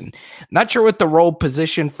question. Not sure what the role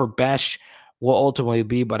position for Besh will ultimately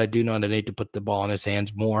be, but I do know they need to put the ball in his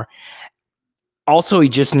hands more. Also, he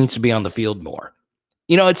just needs to be on the field more.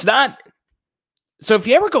 It's not. So if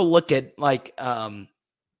you ever go look at like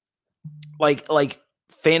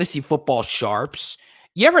fantasy football sharps,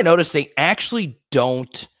 you ever notice they actually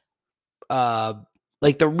don't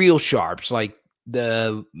like the real sharps, like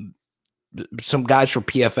some guys from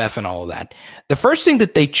PFF and all of that. The first thing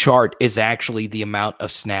that they chart is actually the amount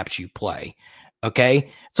of snaps you play.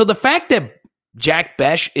 Okay. So the fact that Jack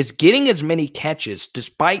Besh is getting as many catches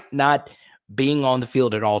despite not being on the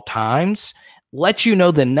field at all times lets you know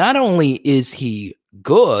that not only is he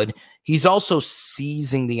good, he's also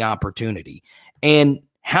seizing the opportunity. And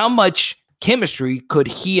how much chemistry could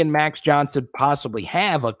he and Max Johnson possibly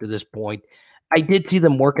have up to this point? I did see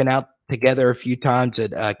them working out together a few times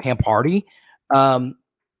at Camp Hardy. But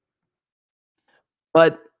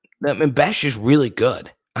Besh is really good.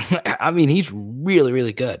 I mean, he's really,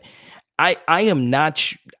 really good. I am not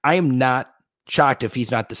shocked if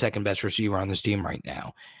he's not the second best receiver on this team right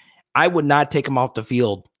now. I would not take him off the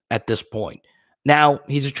field at this point. Now,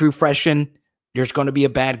 he's a true freshman. There's going to be a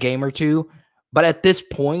bad game or two. But at this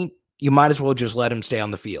point, you might as well just let him stay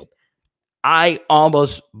on the field. I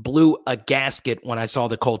almost blew a gasket when I saw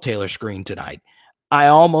the Cole Taylor screen tonight. I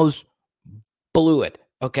almost blew it,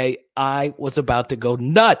 okay? I was about to go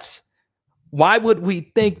nuts. Why would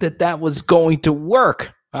we think that that was going to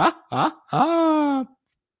work?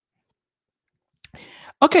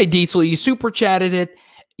 Okay, Diesel, you super chatted it.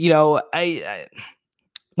 I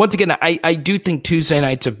once again, I do think Tuesday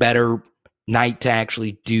night's a better night to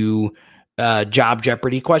actually do Job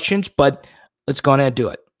Jeopardy questions, but let's go ahead and do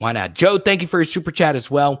it. Why not? Joe, thank you for your super chat as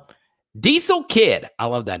well. Diesel Kid, I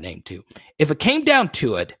love that name too. If it came down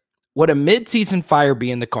to it, would a midseason fire be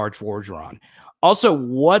in the cards for Orgeron? Also,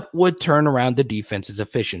 what would turn around the defense's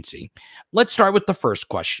efficiency? Let's start with the first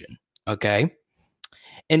question, okay?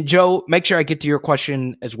 And Joe, make sure I get to your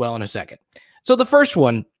question as well in a second. So the first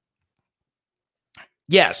one,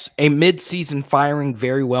 yes, a midseason firing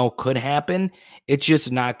very well could happen. It's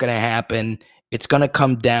just not going to happen. It's going to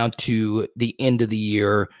come down to the end of the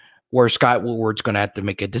year where Scott Woodward's going to have to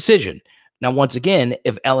make a decision. Now, once again,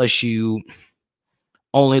 if LSU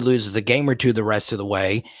only loses a game or two the rest of the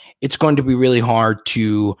way, it's going to be really hard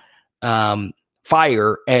to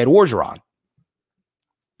fire Ed Orgeron.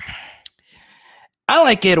 I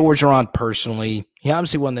like Ed Orgeron personally. He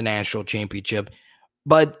obviously won the national championship,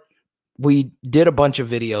 but we did a bunch of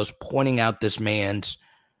videos pointing out this man's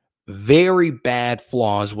very bad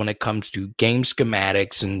flaws when it comes to game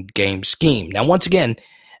schematics and game scheme. Now, once again,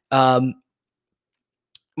 what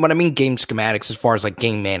I mean game schematics as far as like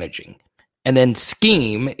game managing. And then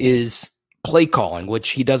scheme is play calling,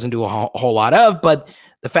 which he doesn't do a whole lot of, but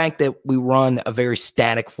the fact that we run a very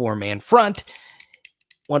static 4-man front,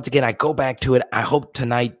 once again, I go back to it. I hope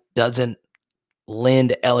tonight doesn't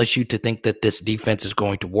lend LSU to think that this defense is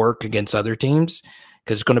going to work against other teams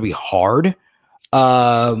because it's going to be hard.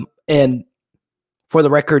 And for the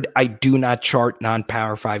record, I do not chart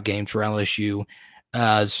non-Power 5 games for LSU.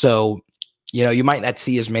 So, you might not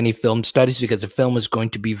see as many film studies because the film is going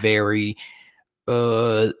to be very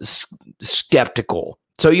skeptical.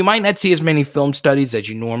 So you might not see as many film studies as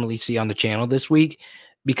you normally see on the channel this week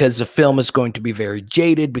because the film is going to be very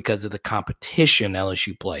jaded because of the competition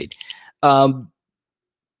LSU played. But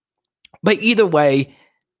either way,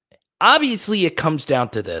 obviously it comes down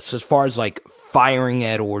to this as far as like firing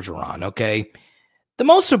Ed Orgeron, okay? The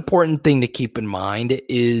most important thing to keep in mind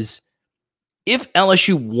is if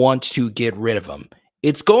LSU wants to get rid of him,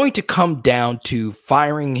 it's going to come down to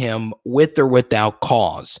firing him with or without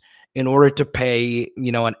cause in order to pay,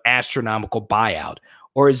 an astronomical buyout.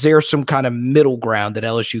 Or is there some kind of middle ground that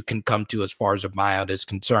LSU can come to as far as a buyout is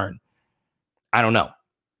concerned? I don't know.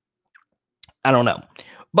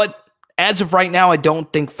 But as of right now, I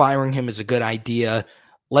don't think firing him is a good idea.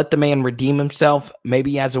 Let the man redeem himself.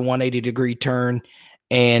 Maybe he has a 180-degree turn,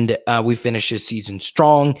 and we finish this season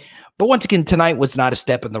strong. But once again, tonight was not a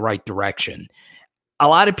step in the right direction. A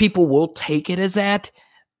lot of people will take it as that.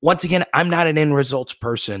 Once again, I'm not an end results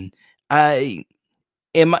person. Am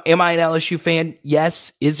I an LSU fan?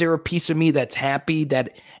 Yes. Is there a piece of me that's happy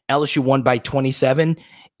that LSU won by 27?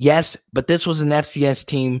 Yes, but this was an FCS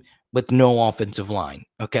team with no offensive line,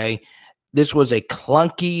 okay? This was a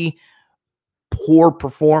clunky, poor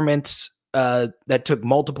performance that took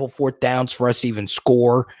multiple fourth downs for us to even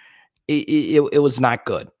score. It was not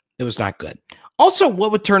good. It was not good. Also,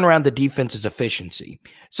 what would turn around the defense's efficiency?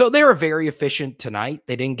 So they were very efficient tonight.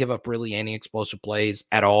 They didn't give up really any explosive plays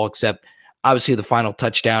at all, except obviously the final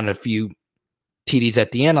touchdown and a few TDs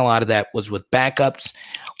at the end. A lot of that was with backups.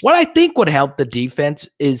 What I think would help the defense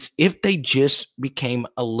is if they just became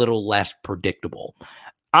a little less predictable.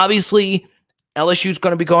 Obviously, LSU is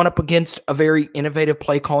going to be going up against a very innovative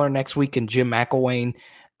play caller next week in Jim McElwain.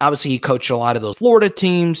 Obviously, he coached a lot of those Florida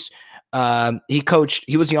teams. He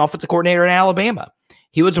was the offensive coordinator in Alabama.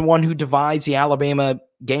 He was the one who devised the Alabama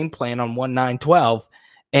game plan on 1-9-12,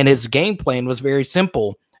 and his game plan was very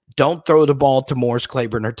simple. Don't throw the ball to Morris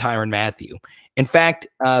Claiborne or Tyrann Mathieu. In fact,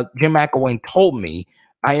 Jim McElwain told me,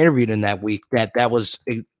 I interviewed him that week, that was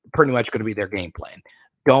pretty much going to be their game plan.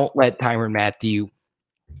 Don't let Tyrann Mathieu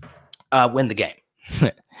win the game.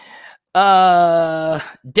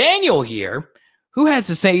 Daniel here, who has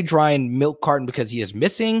the Sage Ryan milk carton because he is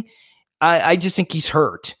missing. I just think he's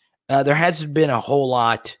hurt. There hasn't been a whole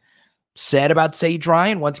lot said about Sage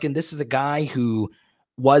Ryan. Once again, this is a guy who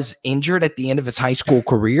was injured at the end of his high school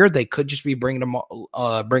career. They could just be bringing him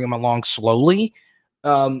along slowly.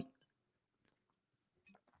 It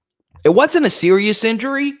wasn't a serious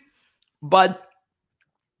injury, but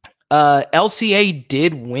LCA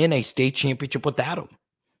did win a state championship without him.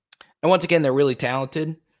 And once again, they're really talented.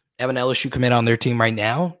 They have an LSU commit on their team right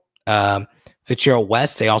now. Fitzgerald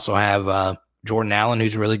West. They also have Jordan Allen,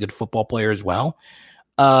 who's a really good football player as well.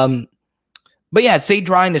 But yeah, Sage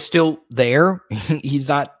Ryan is still there. He's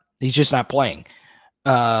just not playing.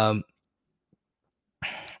 Nuss,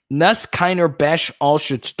 Kiner, Besh all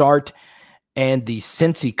should start, and the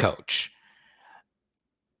Cincy coach.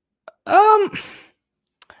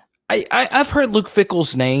 I've heard Luke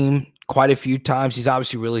Fickell's name quite a few times. He's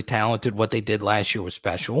obviously really talented. What they did last year was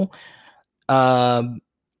special.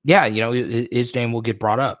 Yeah, his name will get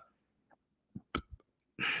brought up.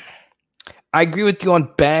 I agree with you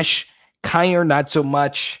on Besh. Kiner, not so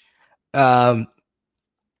much. Once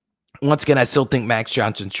again, I still think Max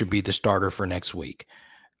Johnson should be the starter for next week.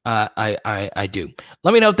 I do.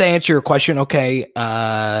 Let me know if they answer your question. Okay,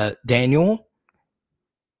 Daniel.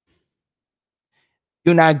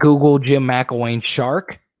 Do not Google Jim McElwain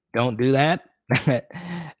shark. Don't do that.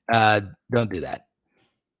 Don't do that.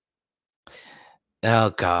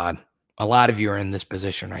 Oh, God. A lot of you are in this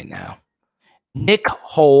position right now. Nick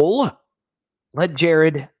Hole. Let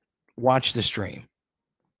Jared watch the stream.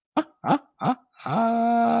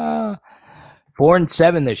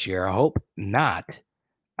 4-7 this year. I hope not.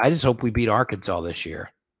 I just hope we beat Arkansas this year.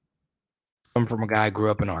 I'm from a guy who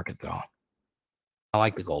grew up in Arkansas. I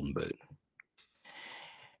like the Golden Boot.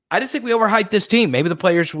 I just think we overhyped this team. Maybe the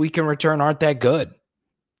players we can return aren't that good.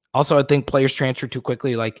 Also, I think players transfer too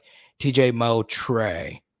quickly, like TJ, Mo,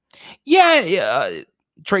 Trey. Yeah,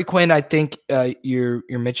 Trey Quinn, I think you're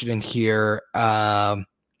mentioning here. Mo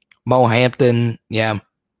Hampton, yeah.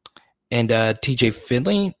 And TJ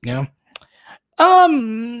Finley, yeah.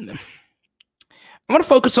 I'm going to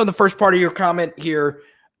focus on the first part of your comment here.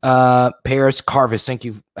 Paris Carvis, thank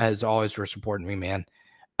you as always for supporting me, man.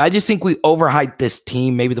 I just think we overhyped this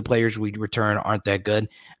team. Maybe the players we return aren't that good.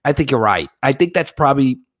 I think you're right. I think that's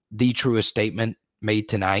probably the truest statement made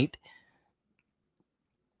tonight.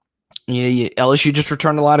 Yeah, LSU just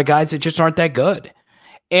returned a lot of guys that just aren't that good.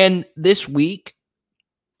 And this week,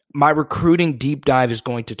 my recruiting deep dive is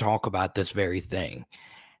going to talk about this very thing.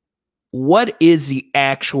 What is the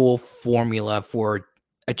actual formula for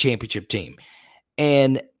a championship team?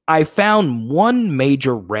 And I found one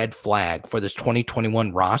major red flag for this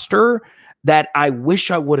 2021 roster that I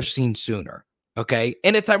wish I would have seen sooner. Okay.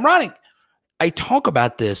 And it's ironic. I talk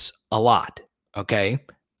about this a lot. Okay.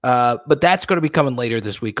 But that's going to be coming later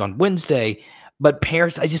this week on Wednesday. But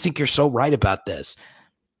Paris, I just think you're so right about this.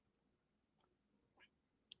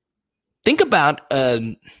 Think about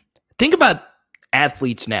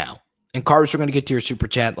athletes now. And Carlos, we're going to get to your super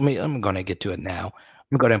chat. I'm going to get to it now.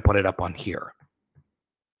 I'm going to go ahead and put it up on here.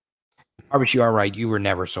 Carlos, you are right. You were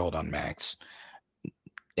never sold on Max.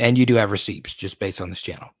 And you do have receipts just based on this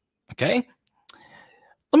channel. Okay?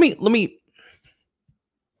 Let me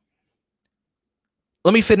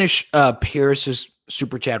finish Paris's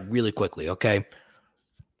super chat really quickly, okay?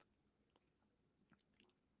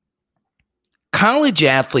 College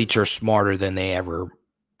athletes are smarter than they ever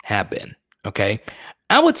have been, okay?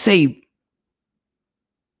 I would say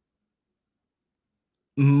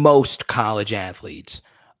most college athletes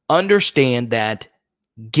understand that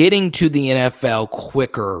getting to the NFL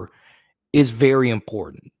quicker is very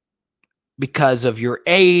important because of your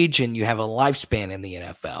age and you have a lifespan in the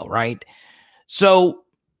NFL, right? So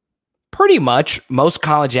Pretty much most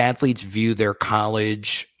college athletes view their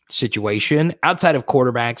college situation, outside of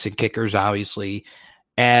quarterbacks and kickers, obviously,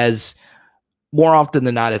 as more often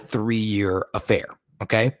than not a 3-year affair.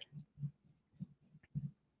 Okay.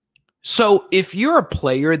 So if you're a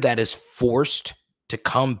player that is forced to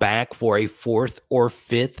come back for a 4th or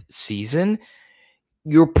 5th season,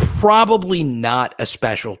 you're probably not a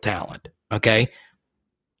special talent. Okay.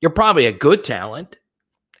 You're probably a good talent.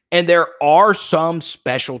 And there are some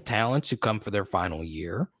special talents who come for their final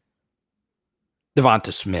year.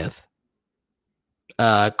 Devonta Smith,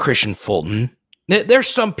 Christian Fulton. There's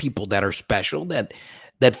some people that are special that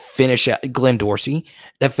finish out, Glenn Dorsey,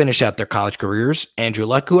 that finish out their college careers, Andrew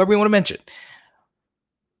Luck, whoever you want to mention.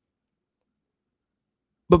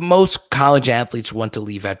 But most college athletes want to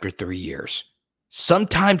leave after 3 years.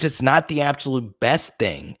 Sometimes it's not the absolute best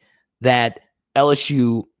thing that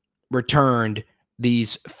LSU returned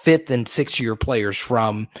these 5th and 6th year players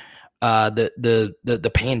from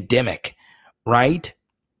the pandemic, right?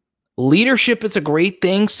 Leadership is a great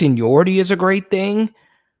thing. Seniority is a great thing.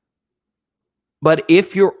 But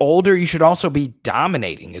if you're older, you should also be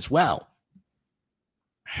dominating as well.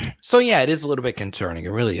 So, yeah, it is a little bit concerning. It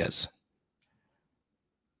really is.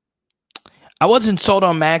 I wasn't sold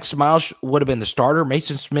on Max. Miles would have been the starter.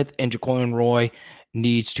 Mason Smith and Jaquelin Roy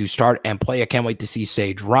needs to start and play. I can't wait to see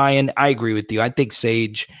Sage Ryan. I agree with you. I think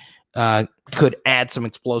Sage could add some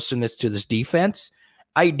explosiveness to this defense.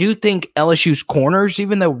 I do think LSU's corners,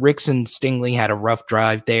 even though Ricks and Stingley had a rough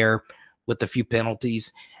drive there with a few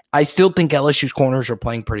penalties, I still think LSU's corners are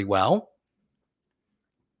playing pretty well.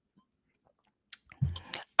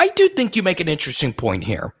 I do think you make an interesting point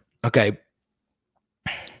here. Okay.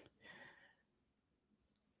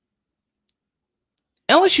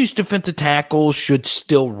 LSU's defensive tackles should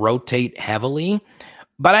still rotate heavily,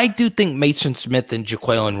 but I do think Mason Smith and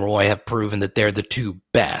Jaquelin Roy have proven that they're the 2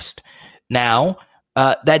 best. Now,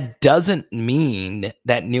 that doesn't mean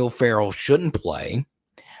that Neil Farrell shouldn't play.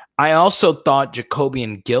 I also thought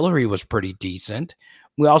Jacobian Guillory was pretty decent.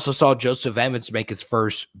 We also saw Joseph Evans make his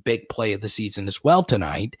first big play of the season as well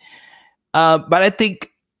tonight. But I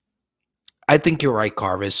think you're right,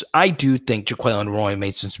 Carvis. I do think Jaquelin Roy and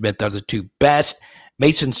Mason Smith are the 2 best.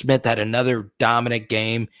 Mason Smith had another dominant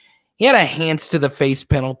game. He had a hands to the face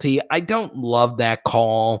penalty. I don't love that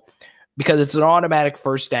call because it's an automatic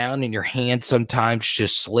first down and your hand sometimes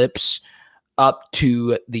just slips up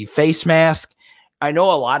to the face mask. I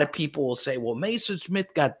know a lot of people will say, well, Mason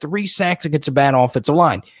Smith got 3 sacks against a bad offensive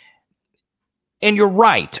line. And you're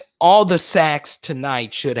right. All the sacks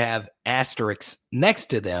tonight should have asterisks next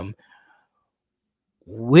to them.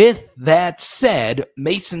 With that said,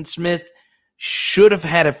 Mason Smith should have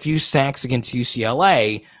had a few sacks against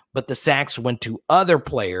UCLA, but the sacks went to other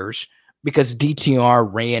players because DTR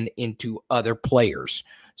ran into other players.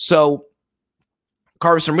 So,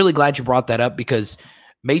 Carvis, I'm really glad you brought that up because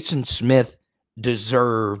Mason Smith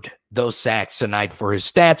deserved those sacks tonight for his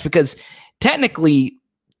stats because technically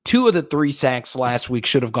 2 of the 3 sacks last week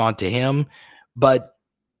should have gone to him, but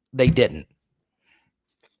they didn't.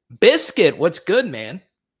 Biscuit, what's good, man?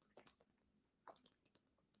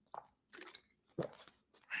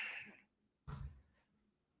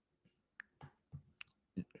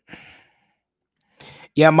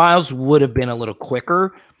 Yeah, Miles would have been a little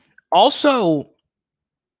quicker. Also,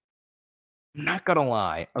 I'm not going to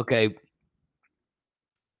lie, okay,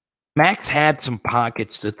 Max had some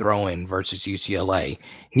pockets to throw in versus UCLA.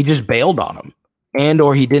 He just bailed on them, and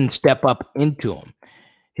or he didn't step up into them.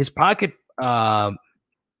 His pocket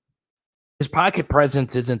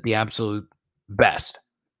presence isn't the absolute best,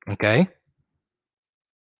 okay?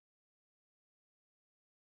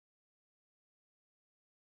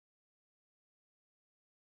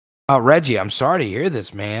 Reggie, I'm sorry to hear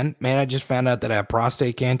this, man. Man, I just found out that I have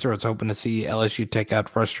prostate cancer. I was hoping to see LSU take out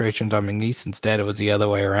frustrations on McNeese. Instead, it was the other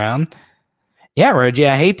way around. Yeah, Reggie,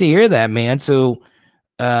 I hate to hear that, man. So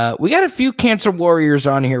we got a few cancer warriors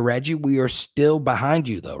on here, Reggie. We are still behind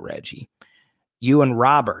you, though, Reggie. You and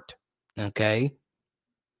Robert, okay?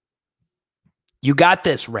 You got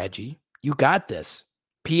this, Reggie. You got this.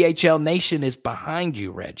 PHL Nation is behind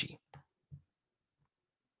you, Reggie.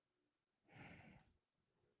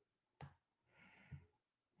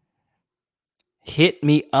 Hit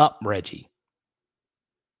me up, Reggie.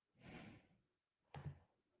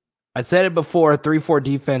 I said it before, 3-4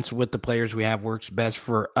 defense with the players we have works best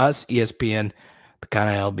for us, ESPN, the kind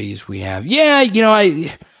of LBs we have. Yeah, you know,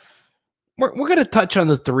 we're going to touch on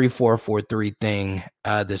the 3-4-4-3 thing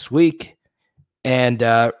this week. And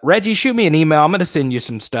Reggie, shoot me an email. I'm going to send you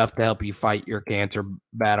some stuff to help you fight your cancer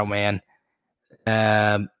battle, man.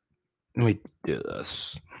 Let me do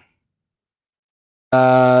this.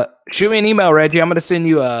 Shoot me an email, Reggie. I'm going to send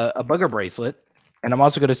you a booger bracelet, and I'm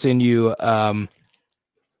also going to send you a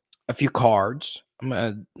few cards.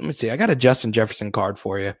 Let me see. I got a Justin Jefferson card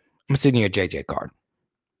for you. I'm going to send you a JJ card.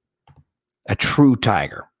 A true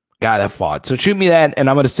Tiger. Guy that fought. So shoot me that, and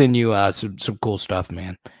I'm going to send you some cool stuff,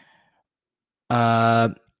 man.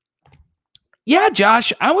 Yeah,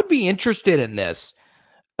 Josh, I would be interested in this.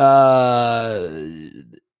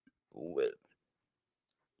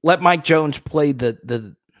 Let Mike Jones play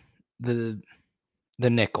the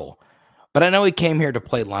nickel. But I know he came here to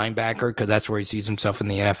play linebacker because that's where he sees himself in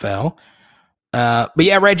the NFL. But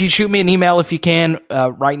yeah, Reggie, shoot me an email if you can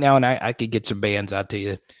right now, and I could get some bands out to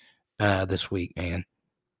you this week, man.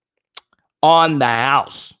 On the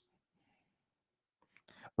house.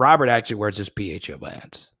 Robert actually wears his PHO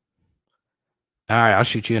bands. All right, I'll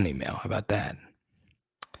shoot you an email. How about that?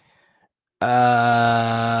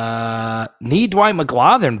 Need Dwight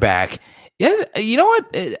McGlothern back. Yeah, you know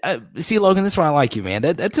what? See, Logan, this one I like you, man.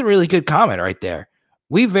 That's a really good comment right there.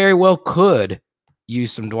 We very well could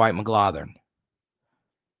use some Dwight McGlothern.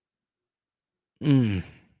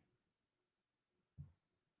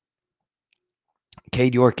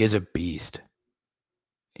 Cade York is a beast.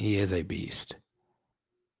 He is a beast.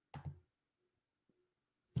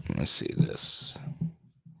 Let's see this.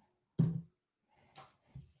 Make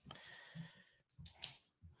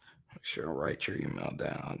sure I write your email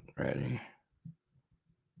down. Ready?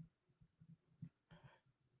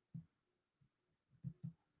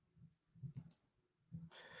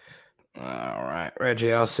 All right,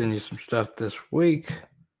 Reggie, I'll send you some stuff this week.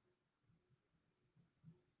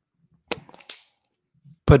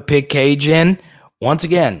 Put Pig Cage in. Once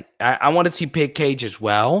again, I want to see Pig Cage as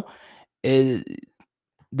well.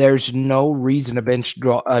 There's no reason to bench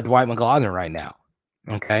Dwight McGlothern right now.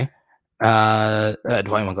 Okay? Dwight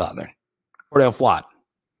McGlothern. Cordell Flott.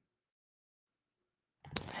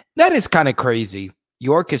 That is kind of crazy.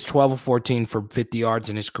 York is 12 of 14 for 50 yards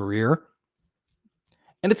in his career.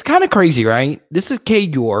 And it's kind of crazy, right? This is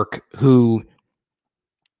Cade York, who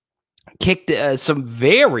kicked some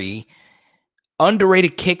very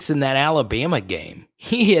underrated kicks in that Alabama game.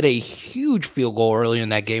 He hit a huge field goal early in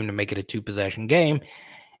that game to make it a two-possession game.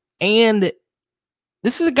 And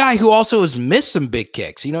this is a guy who also has missed some big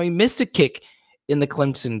kicks. You know, he missed a kick in the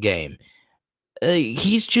Clemson game.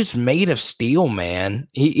 He's just made of steel, man.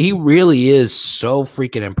 He really is so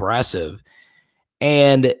freaking impressive.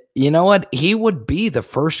 And you know what? He would be the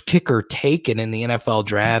first kicker taken in the NFL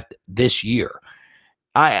draft this year.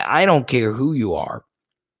 I don't care who you are.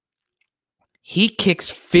 He kicks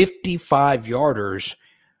 55-yarders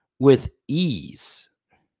with ease.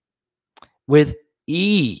 With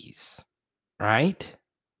ease, right?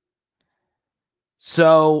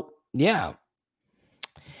 So, yeah.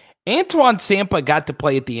 Antoine Sampa got to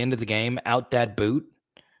play at the end of the game out that boot.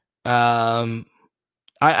 I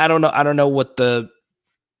don't know. I don't know what the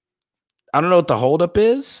holdup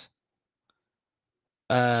is.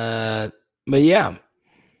 But yeah.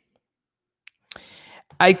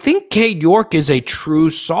 I think Cade York is a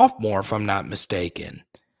true sophomore, if I'm not mistaken.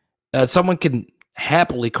 Someone can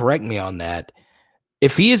happily correct me on that.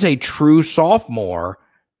 If he is a true sophomore,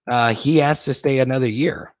 he has to stay another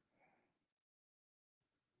year.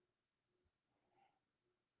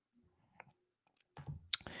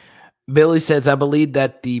 Billy says, I believe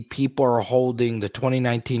that the people are holding the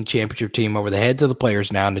 2019 championship team over the heads of the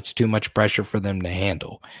players now, and it's too much pressure for them to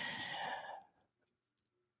handle.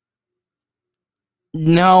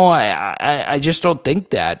 No, I just don't think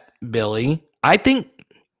that, Billy. I think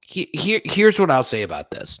here's what I'll say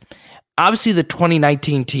about this. Obviously, the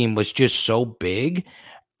 2019 team was just so big.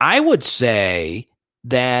 I would say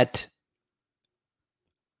that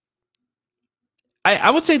I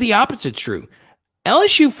would say the opposite's true.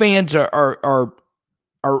 LSU fans are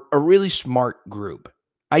a really smart group.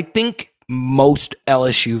 I think most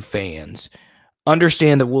LSU fans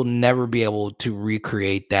understand that we'll never be able to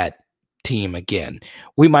recreate that team again.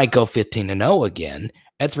 We might go 15-0 again.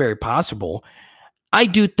 That's very possible. I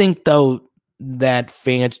do think, though, that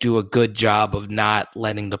fans do a good job of not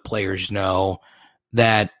letting the players know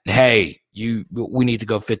that, hey, we need to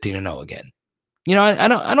go 15-0 again. You know,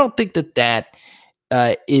 I don't think that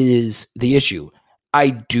is the issue. I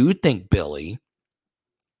do think, Billy,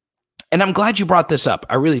 and I'm glad you brought this up.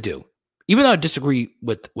 I really do. Even though I disagree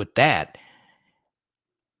with that,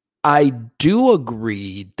 I do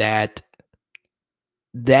agree that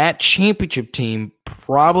championship team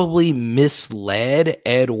probably misled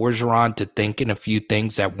Ed Orgeron to thinking a few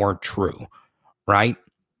things that weren't true, right?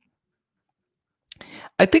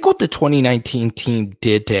 I think what the 2019 team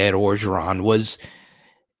did to Ed Orgeron was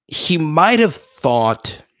he might have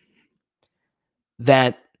thought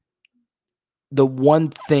that the one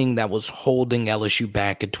thing that was holding LSU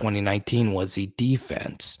back in 2019 was the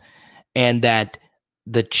defense, and that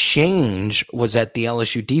the change was that the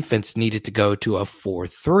LSU defense needed to go to a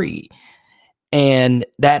 4-3, and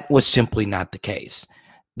that was simply not the case.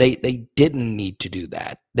 They didn't need to do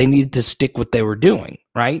that. They needed to stick what they were doing,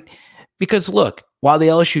 right? Because look, while the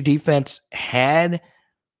LSU defense had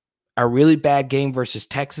a really bad game versus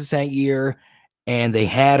Texas that year, and they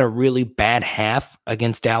had a really bad half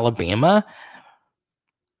against Alabama,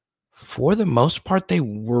 for the most part, they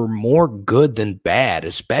were more good than bad,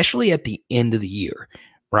 especially at the end of the year,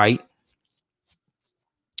 right?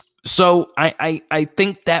 So I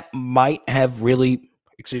think that might have really,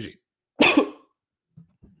 excuse me.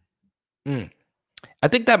 I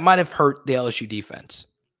think that might have hurt the LSU defense.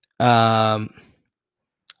 I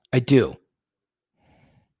do.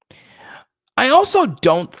 I also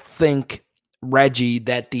don't think, Reggie,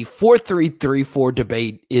 that the 4-3-3-4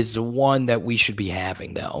 debate is the one that we should be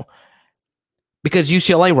having, though. Because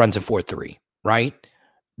UCLA runs a 4-3, right?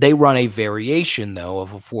 They run a variation, though,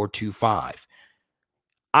 of a 4-2-5.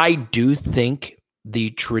 I do think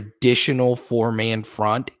the traditional four-man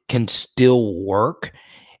front can still work.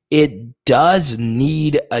 It does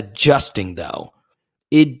need adjusting, though.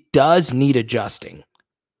 It does need adjusting.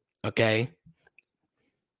 Okay?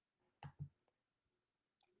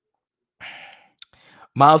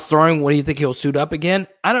 Miles throwing, what do you think he'll suit up again?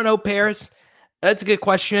 I don't know, Paris. That's a good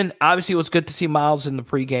question. Obviously, it was good to see Miles in the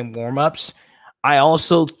pregame warmups. I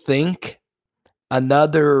also think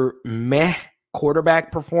another meh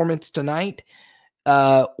quarterback performance tonight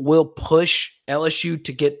will push LSU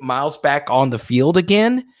to get Miles back on the field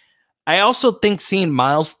again. I also think seeing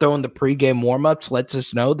Miles throw in the pregame warmups lets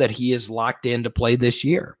us know that he is locked in to play this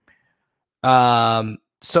year.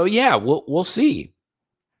 So yeah, we'll see.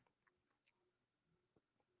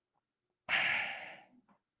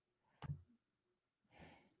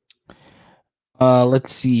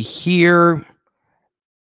 Let's see here.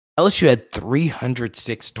 LSU had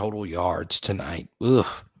 306 total yards tonight. Ugh.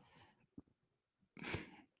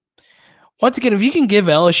 Once again, if you can give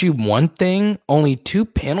LSU one thing, only 2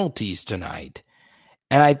 penalties tonight.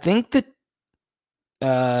 And I think that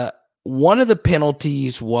one of the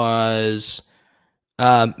penalties was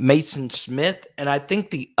Mason Smith, and I think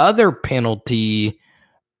the other penalty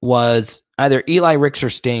was either Eli Ricks or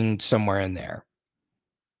Sting, somewhere in there.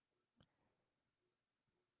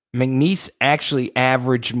 McNeese actually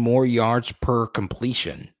averaged more yards per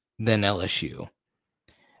completion than LSU.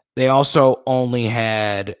 They also only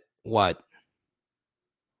had,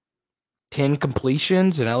 10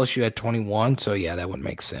 completions, and LSU had 21, so yeah, that would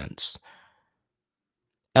make sense.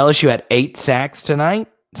 LSU had 8 sacks tonight,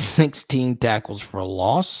 16 tackles for a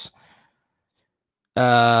loss.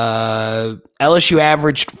 LSU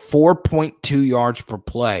averaged 4.2 yards per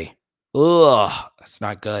play. Ugh, that's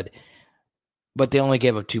not good. But they only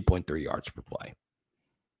gave up 2.3 yards per play.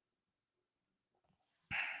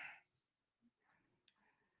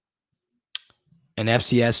 An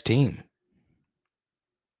FCS team.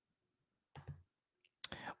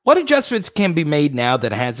 What adjustments can be made now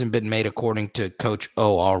that hasn't been made according to Coach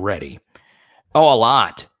O already? Oh, a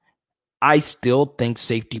lot. I still think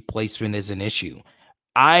safety placement is an issue.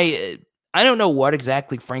 I don't know what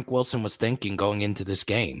exactly Frank Wilson was thinking going into this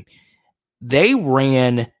game. They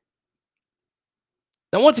ran.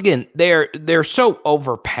 And once again, they're so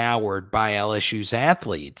overpowered by LSU's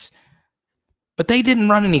athletes, but they didn't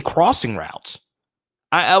run any crossing routes.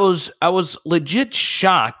 I was legit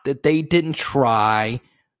shocked that they didn't try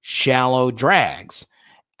shallow drags.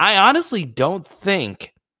 I honestly don't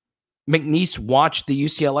think McNeese watched the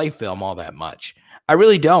UCLA film all that much. I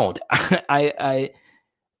really don't.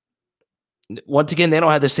 Once again, they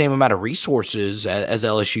don't have the same amount of resources as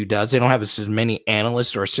LSU does. They don't have as many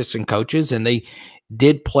analysts or assistant coaches, and they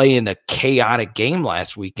did play in a chaotic game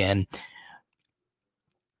last weekend.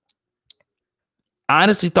 I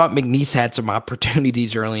honestly thought McNeese had some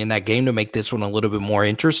opportunities early in that game to make this one a little bit more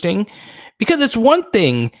interesting, because it's one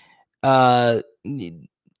thing. The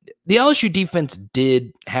LSU defense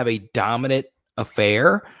did have a dominant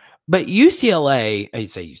affair, but UCLA, I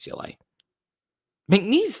say UCLA,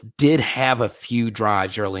 McNeese did have a few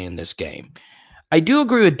drives early in this game. I do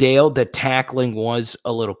agree with Dale that tackling was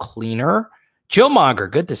a little cleaner. Chillmonger,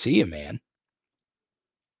 good to see you, man.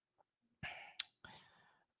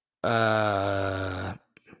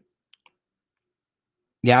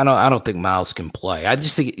 Yeah, I don't think Miles can play. I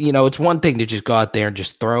just think, it's one thing to just go out there and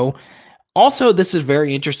just throw. Also, this is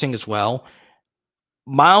very interesting as well.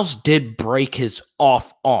 Miles did break his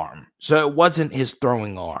off arm, so it wasn't his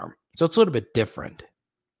throwing arm. So it's a little bit different.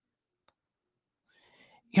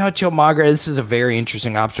 You know, Chillmonger, this is a very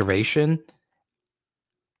interesting observation.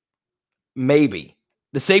 Maybe.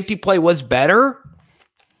 The safety play was better.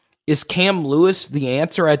 Is Cam Lewis the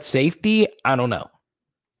answer at safety? I don't know.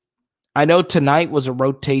 I know tonight was a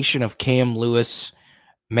rotation of Cam Lewis,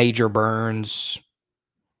 Major Burns,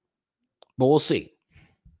 but we'll see.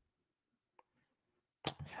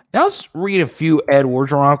 Now let's read a few Ed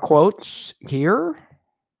Orgeron quotes here.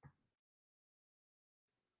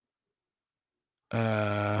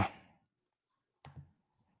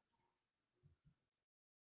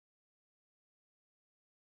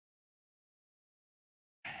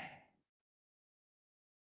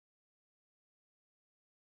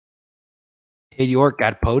 Cade York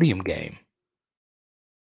got podium game.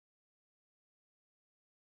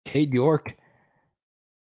 Cade York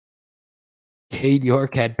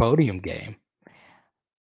had podium game.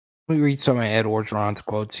 Let me read some of Ed Orgeron's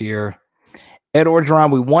quotes here. Ed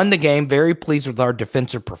Orgeron, we won the game. Very pleased with our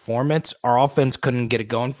defensive performance. Our offense couldn't get it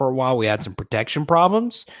going for a while. We had some protection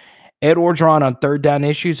problems. Ed Orgeron on third down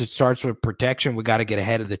issues. It starts with protection. We got to get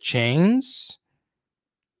ahead of the chains.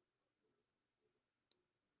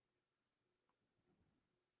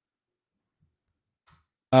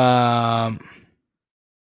 Ed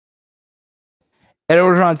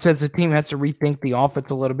Orgeron says the team has to rethink the offense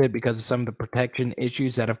a little bit because of some of the protection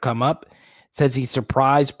issues that have come up. Says he's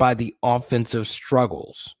surprised by the offensive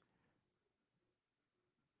struggles.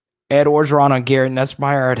 Ed Orgeron on Garrett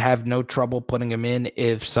Nussmeier, I'd have no trouble putting him in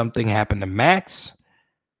if something happened to Max.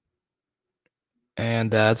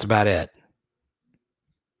 And that's about it.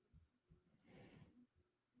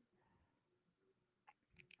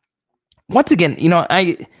 Once again, you know,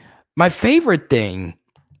 my favorite thing,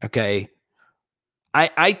 okay,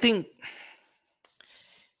 I think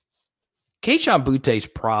Kayshon Boutte is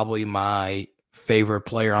probably my favorite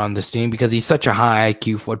player on this team because he's such a high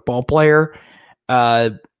IQ football player.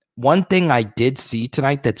 One thing I did see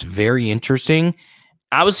tonight that's very interesting,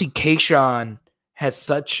 obviously Kayshon has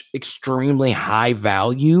such extremely high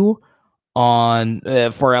value on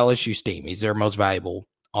for LSU's team. He's their most valuable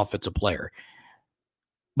offensive player.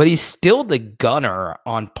 But he's still the gunner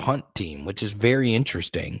on punt team, which is very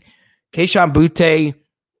interesting. Kayshon Boutte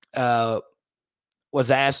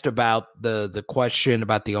was asked about the question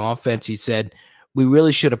about the offense. He said, we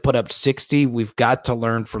really should have put up 60. We've got to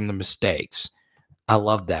learn from the mistakes. I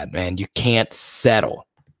love that, man. You can't settle.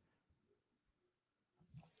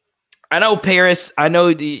 I know, Paris, I know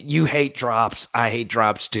you hate drops. I hate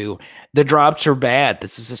drops too. The drops are bad.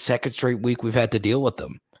 This is the second straight week we've had to deal with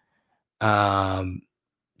them.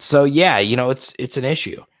 So yeah, you know, it's an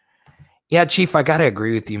issue. Yeah, Chief, I gotta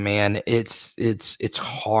agree with you, man. It's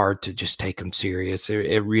hard to just take them serious.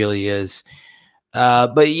 It really is.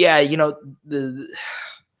 But yeah, you know, the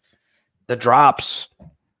drops.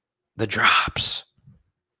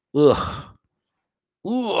 Ugh.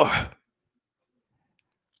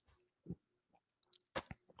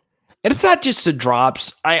 And it's not just the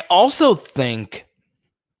drops. I also think,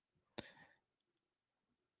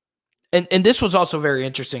 and this was also very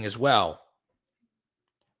interesting as well.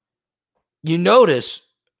 You notice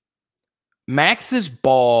Max's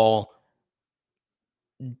ball,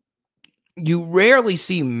 you rarely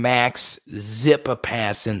see Max zip a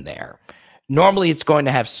pass in there. Normally, it's going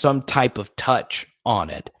to have some type of touch on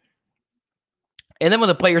it. And then when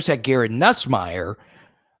the players had Garrett Nussmeier,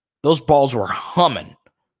 those balls were humming,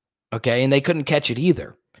 okay? And they couldn't catch it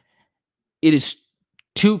either. It is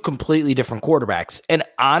two completely different quarterbacks. And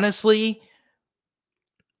honestly,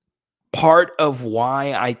 part of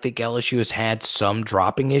why I think LSU has had some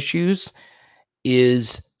dropping issues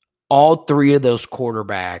is all three of those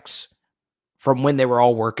quarterbacks from when they were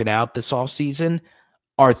all working out this offseason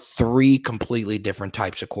are three completely different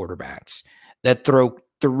types of quarterbacks that throw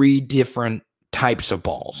three different types of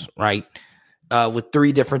balls, right? With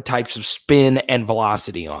three different types of spin and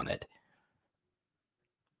velocity on it.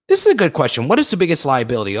 This is a good question. What is the biggest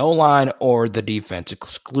liability, O-line or the defense,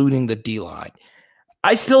 excluding the D-line?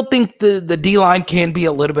 I still think the D-line can be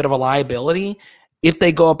a little bit of a liability if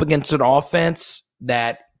they go up against an offense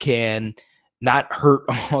that can not hurt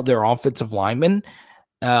all their offensive linemen.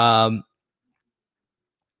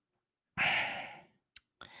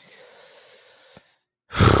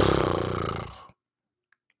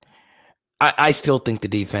 I still think the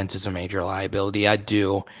defense is a major liability. I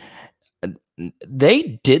do.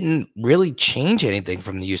 They didn't really change anything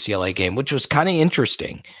from the UCLA game, which was kind of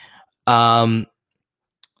interesting. And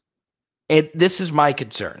this is my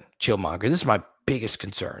concern, Chillmonger. This is my biggest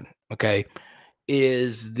concern, okay,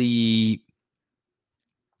 is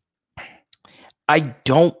I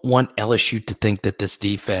don't want LSU to think that this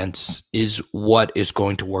defense is what is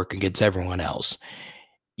going to work against everyone else.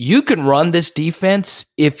 you can run this defense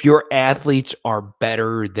if your athletes are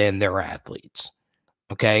better than their athletes.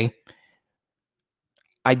 Okay?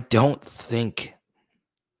 I don't think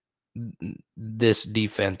this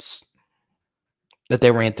defense that they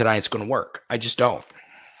ran tonight is going to work. I just don't.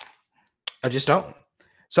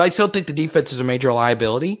 So I still think the defense is a major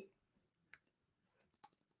liability.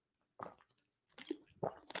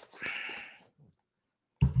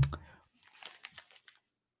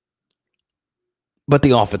 But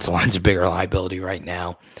the offensive line's a bigger liability right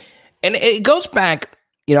now. And it goes back,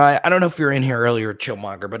 I don't know if you're in here earlier,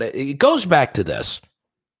 Chillmonger, but it goes back to this.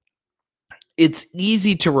 It's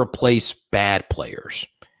easy to replace bad players,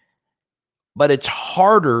 but it's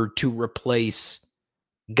harder to replace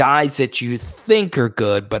guys that you think are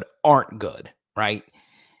good but aren't good, right?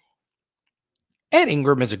 Ed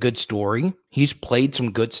Ingram is a good story. He's played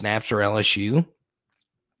some good snaps for LSU.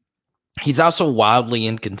 He's also wildly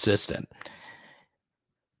inconsistent.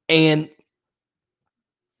 And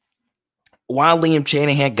while Liam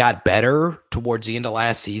Shanahan got better towards the end of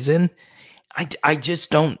last season, I just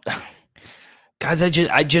don't, guys,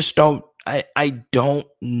 I don't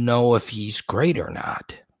know if he's great or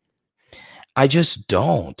not. I just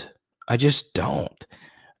don't.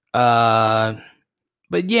 But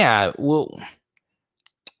yeah, we'll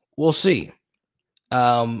see.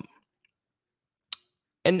 And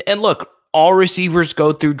look, all receivers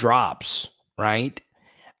go through drops, right?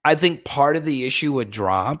 I think part of the issue with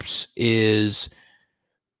drops is,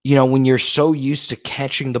 when you're so used to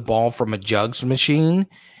catching the ball from a jugs machine,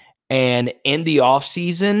 and in the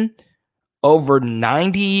offseason, over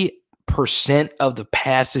 90% of the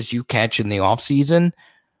passes you catch in the offseason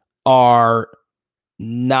are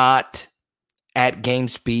not at game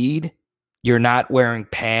speed. You're not wearing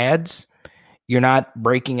pads. You're not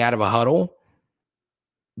breaking out of a huddle.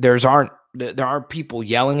 There aren't people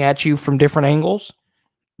yelling at you from different angles.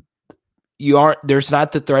 There's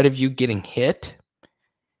not the threat of you getting hit.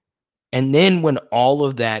 And then when all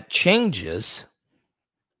of that changes,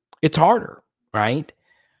 it's harder, right?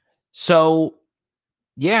 So,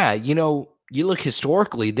 yeah, you look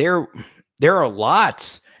historically, there are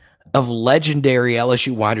lots of legendary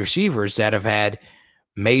LSU wide receivers that have had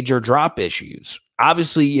major drop issues.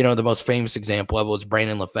 Obviously, the most famous example of it was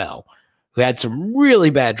Brandon LaFell, who had some really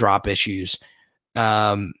bad drop issues,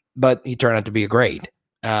 but he turned out to be a great.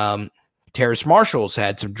 Terrace Marshall's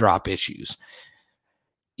had some drop issues.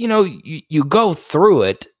 You go through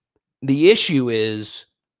it. The issue is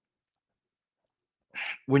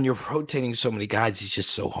when you're rotating so many guys, it's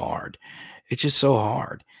just so hard. It's just so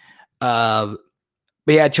hard. But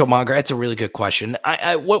yeah, Chillmonger, that's a really good question.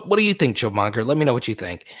 What do you think, Chillmonger? Let me know what you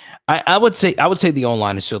think. I would say the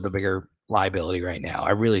O-line is still the bigger liability right now.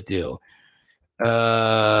 I really do.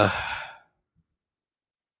 At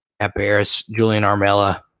Barris, Julian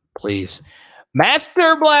Armella, please.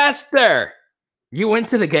 Master Blaster. You went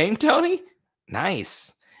to the game, Tony?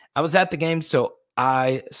 Nice. I was at the game, so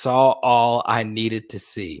I saw all I needed to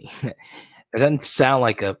see. It doesn't sound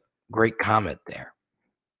like a great comment there.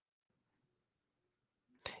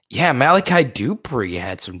 Yeah, Malachi Dupree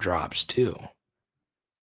had some drops too.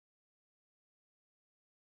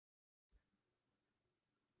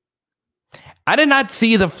 I did not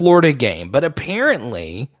see the Florida game, but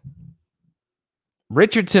apparently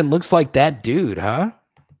Richardson looks like that dude, huh?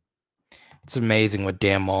 It's amazing what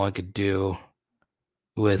Dan Mullen could do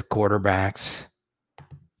with quarterbacks.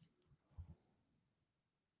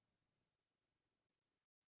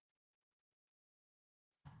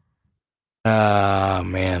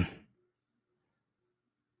 Man.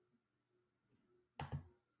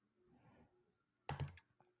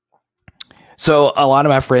 So a lot of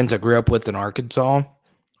my friends I grew up with in Arkansas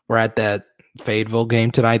were at that Fayetteville game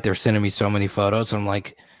tonight. They're sending me so many photos. I'm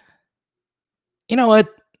like, you know what?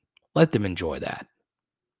 Let them enjoy that.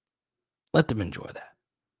 Let them enjoy that.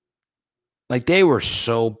 Like, they were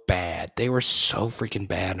so bad. They were so freaking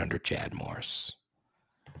bad under Chad Morris.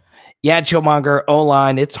 Yeah, Chillmonger,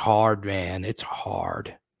 O-line, it's hard, man. It's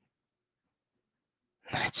hard.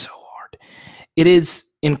 It's so hard. It is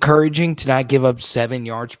encouraging to not give up 7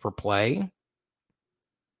 yards per play,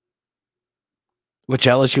 which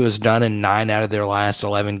LSU has done in 9 out of their last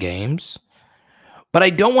 11 games. But I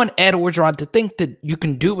don't want Ed Orgeron to think that you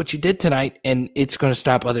can do what you did tonight and it's going to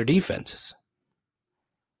stop other defenses.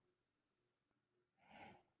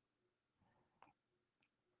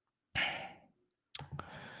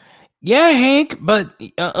 Yeah, Hank, but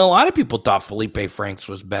a lot of people thought Felipe Franks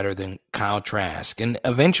was better than Kyle Trask, and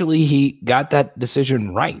eventually he got that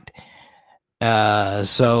decision right.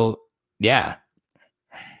 So, yeah.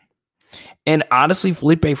 And honestly,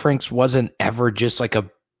 Felipe Franks wasn't ever just like a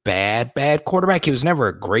bad quarterback. He was never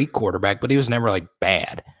a great quarterback, but he was never like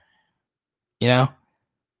bad. You know?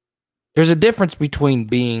 There's a difference between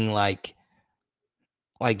being like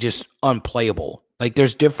just unplayable. Like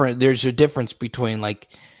there's a difference between like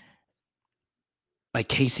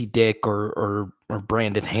Casey Dick or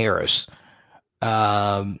Brandon Harris.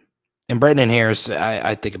 And Brandon Harris,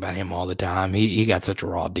 I think about him all the time. He got such a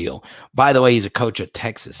raw deal. By the way, he's a coach at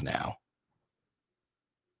Texas now.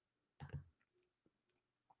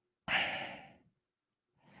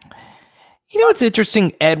 You know what's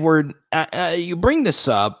interesting, Edward? You bring this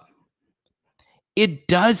up. It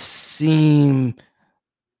does seem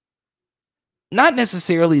not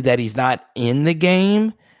necessarily that he's not in the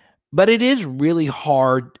game, but it is really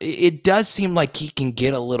hard. It does seem like he can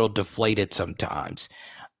get a little deflated sometimes.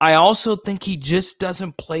 I also think he just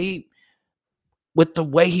doesn't play with the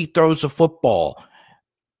way he throws the football.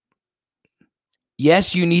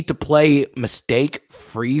 Yes, you need to play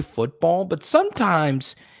mistake-free football, but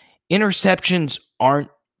sometimes interceptions aren't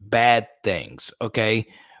bad things, okay?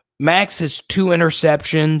 Max has 2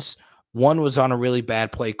 interceptions. One was on a really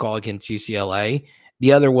bad play call against UCLA.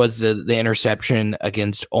 The other was the interception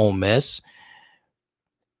against Ole Miss.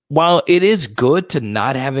 While it is good to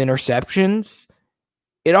not have interceptions,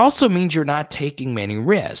 it also means you're not taking many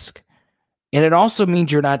risks. And it also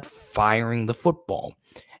means you're not firing the football.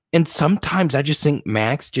 And sometimes I just think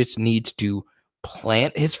Max just needs to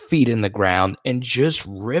plant his feet in the ground and just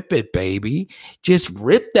rip it, baby. Just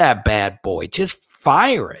rip that bad boy. Just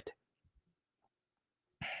fire it.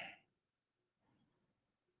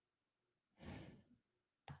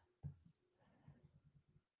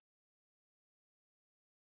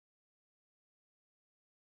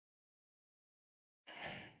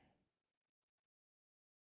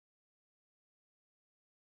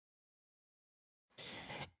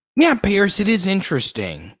 Yeah, Pierce, it is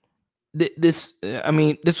interesting. This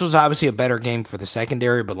was obviously a better game for the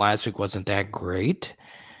secondary, but last week wasn't that great.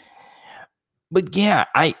 But yeah,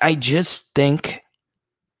 I just think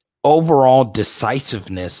overall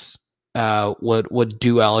decisiveness would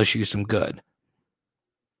do LSU some good.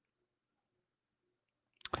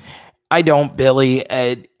 I don't, Billy.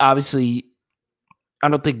 Obviously, I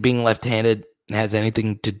don't think being left-handed has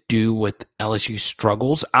anything to do with LSU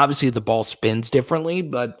struggles. Obviously, the ball spins differently,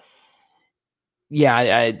 but yeah,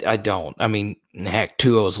 I don't. I mean, heck,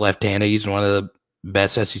 Tua is left-handed. He's one of the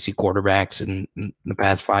best SEC quarterbacks in the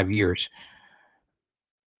past 5 years.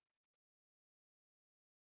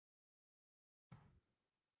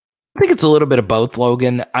 I think it's a little bit of both,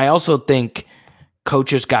 Logan. I also think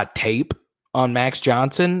coaches got tape on Max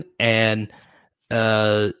Johnson, and he's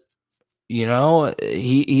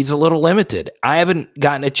a little limited. I haven't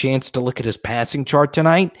gotten a chance to look at his passing chart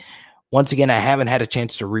tonight. Once again, I haven't had a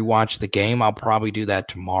chance to rewatch the game. I'll probably do that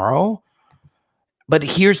tomorrow. But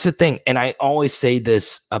here's the thing, and I always say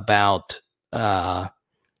this about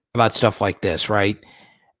stuff like this, right?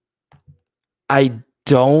 I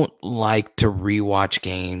don't like to rewatch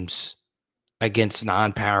games against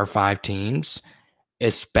non-Power 5 teams,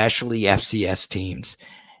 especially FCS teams.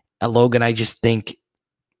 Logan, I just think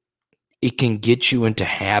it can get you into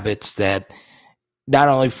habits that not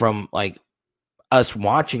only from like us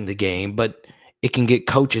watching the game, but it can get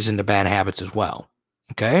coaches into bad habits as well.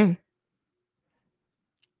 Okay?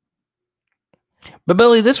 But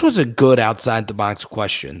Billy, this was a good outside the box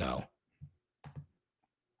question, though.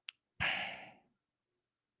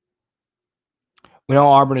 We know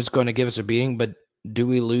Auburn is going to give us a beating, but do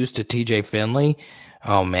we lose to TJ Finley?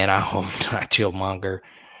 Oh, man, I hope not, Chillmonger.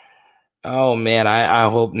 Oh, man, I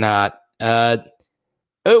hope not.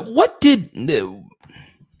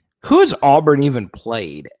 Who has Auburn even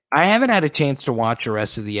played? I haven't had a chance to watch the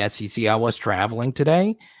rest of the SEC. I was traveling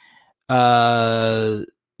today.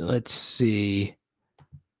 Let's see.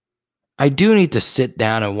 I do need to sit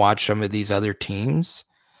down and watch some of these other teams.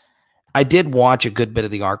 I did watch a good bit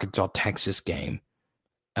of the Arkansas-Texas game.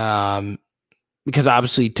 Because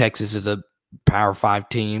obviously Texas is a Power 5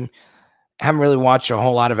 team. I haven't really watched a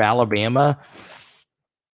whole lot of Alabama.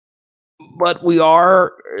 But we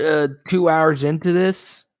are 2 hours into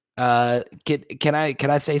this. Can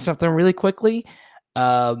I say something really quickly?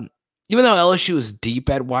 Even though LSU is deep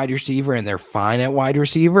at wide receiver and they're fine at wide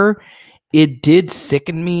receiver, it did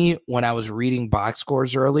sicken me when I was reading box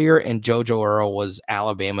scores earlier, and JoJo Earle was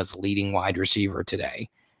Alabama's leading wide receiver today.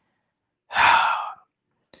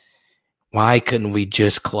 Why couldn't we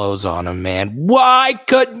just close on him, man? Why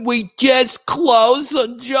couldn't we just close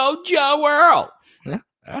on JoJo Earle?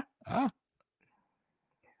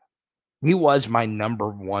 He was my number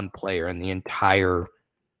 1 player in the entire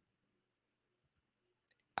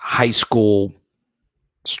high school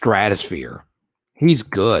stratosphere. He's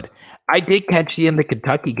good. I did catch the end of the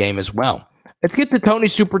Kentucky game as well. Let's get to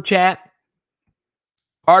Tony's super chat.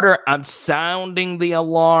 Carter, I'm sounding the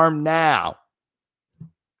alarm now.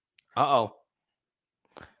 Uh-oh.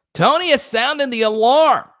 Tony is sounding the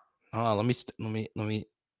alarm. Oh, let me see.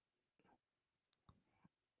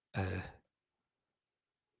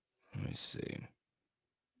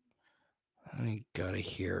 Let me go to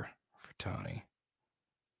here for Tony.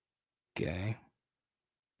 Okay.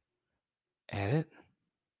 Edit.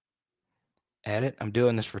 I'm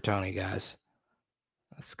doing this for Tony, guys.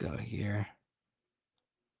 Let's go here.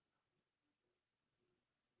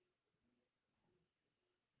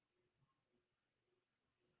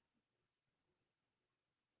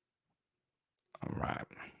 All right.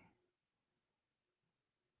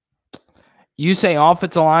 You say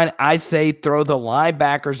offensive line. I say throw the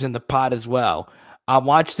linebackers in the pot as well. I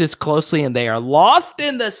watched this closely, and they are lost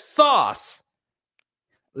in the sauce.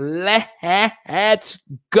 Let's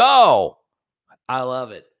go. I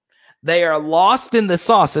love it. They are lost in the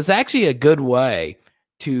sauce. It's actually a good way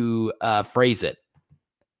to phrase it.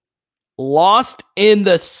 Lost in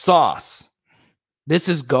the sauce. This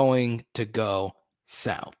is going to go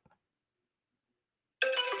south.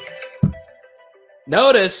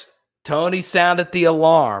 Notice Tony sounded the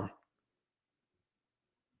alarm.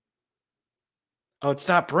 Oh, it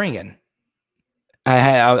stopped ringing.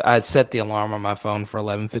 I set the alarm on my phone for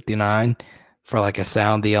 11:59 for like a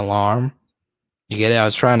sound the alarm. You get it? I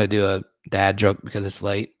was trying to do a dad joke because it's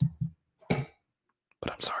late. But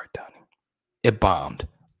I'm sorry, Tony. It bombed.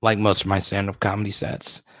 Like most of my stand-up comedy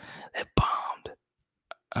sets. It bombed.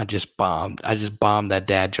 I just bombed that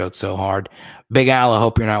dad joke so hard. Big Al, I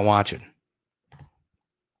hope you're not watching.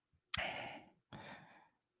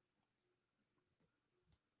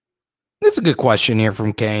 This is a good question here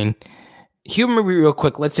from Kane. Humor me real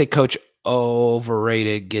quick. Let's say Coach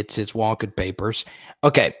overrated gets his walking papers.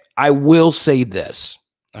 Okay, I will say this.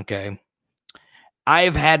 Okay, I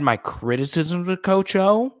have had my criticisms of Coach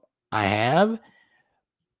O. I have.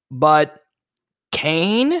 But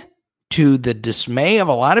Kane, to the dismay of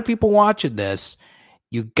a lot of people watching this,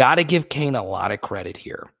 you got to give Kane a lot of credit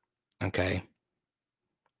here. Okay.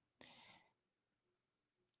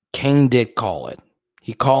 Kane did call it.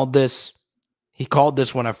 He called this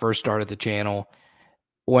when I first started the channel.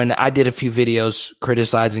 When I did a few videos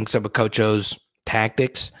criticizing some of Coach O's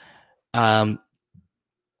tactics, Kane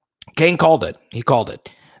called it. He called it.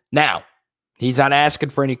 Now, he's not asking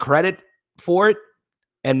for any credit for it,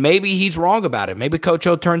 and maybe he's wrong about it. Maybe Coach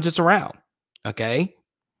O turns this around, okay?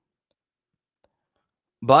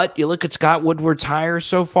 But you look at Scott Woodward's hire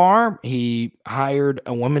so far. He hired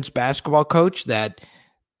a women's basketball coach that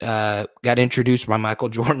got introduced by Michael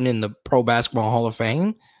Jordan in the Pro Basketball Hall of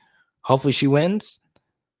Fame. Hopefully she wins.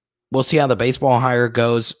 We'll see how the baseball hire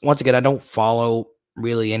goes. Once again, I don't follow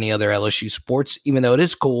really any other LSU sports, even though it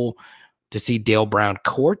is cool to see Dale Brown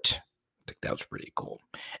court. I think that was pretty cool.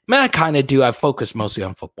 I mean, I kind of do. I focus mostly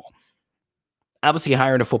on football. Obviously,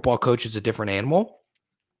 hiring a football coach is a different animal,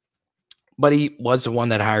 but he was the one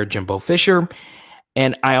that hired Jimbo Fisher.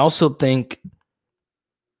 And I also think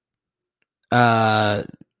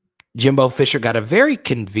Jimbo Fisher got a very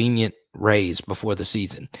convenient raise before the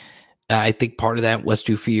season. I think part of that was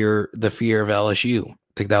the fear of LSU. I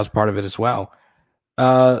think that was part of it as well.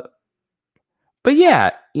 But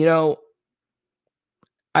yeah, you know,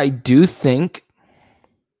 I do think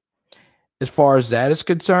as far as that is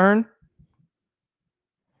concerned,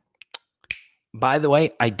 by the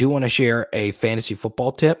way, I do want to share a fantasy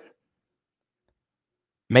football tip.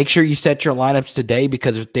 Make sure you set your lineups today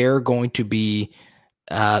because they're going to be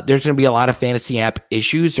there's going to be a lot of fantasy app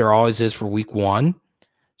issues. There always is for week 1.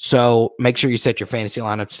 So make sure you set your fantasy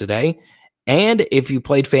lineups today. And if you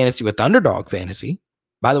played fantasy with Underdog Fantasy,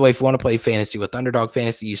 by the way, if you want to play fantasy with Underdog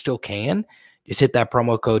Fantasy, you still can. Just hit that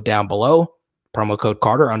promo code down below. Promo code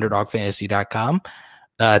Carter, underdogfantasy.com.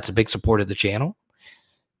 It's a big support of the channel.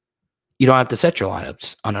 You don't have to set your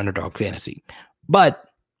lineups on Underdog Fantasy. But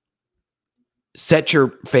set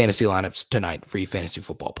your fantasy lineups tonight for you fantasy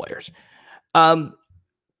football players. But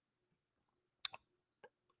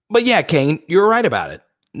yeah, Kane, you're right about it.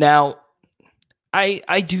 Now,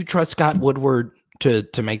 I do trust Scott Woodward to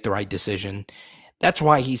make the right decision. That's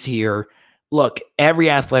why he's here. Look, every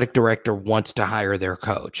athletic director wants to hire their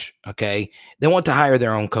coach, okay? They want to hire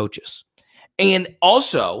their own coaches. And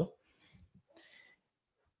also,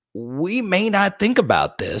 we may not think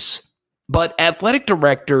about this, but athletic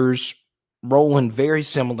directors roll in very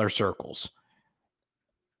similar circles.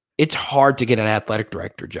 It's hard to get an athletic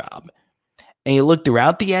director job. And you look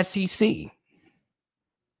throughout the SEC,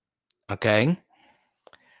 okay?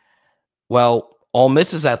 Well, Ole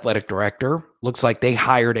Miss's athletic director looks like they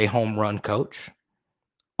hired a home run coach.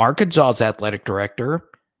 Arkansas's athletic director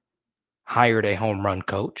hired a home run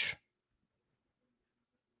coach.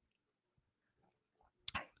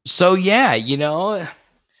 So, yeah, you know,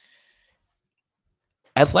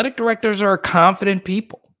 athletic directors are confident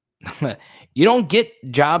people. You don't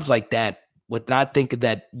get jobs like that with not thinking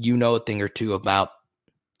that you know a thing or two about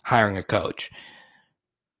hiring a coach.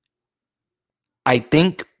 I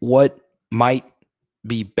think what might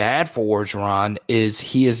be bad for Orgeron is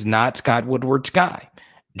he is not Scott Woodward's guy.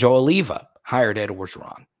 Joe Oliva hired Ed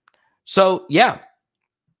Orgeron. So, yeah.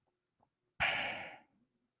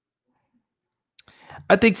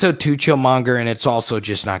 I think so too, Chillmonger, and it's also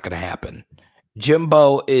just not going to happen.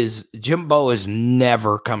 Jimbo is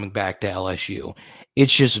never coming back to LSU.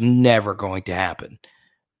 It's just never going to happen.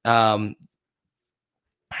 I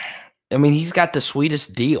mean, he's got the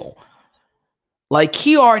sweetest deal. Like,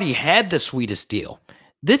 he already had the sweetest deal.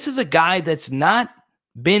 This is a guy that's not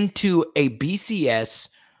been to a BCS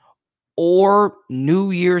or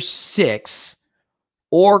New Year's Six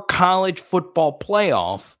or college football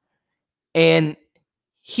playoff, and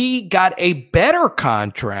he got a better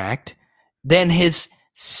contract than his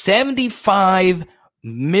 $75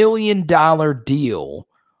 million deal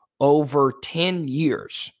over 10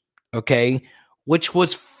 years, okay, which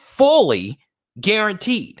was fully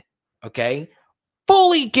guaranteed, okay,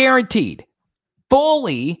 fully guaranteed, no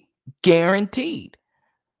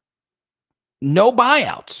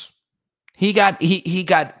buyouts. He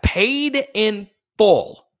got paid in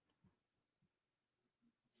full.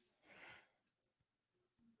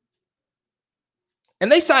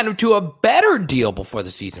 And they signed him to a better deal before the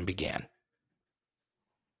season began.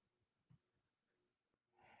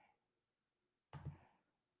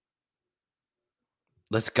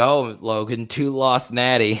 Let's go, Logan. 2 lost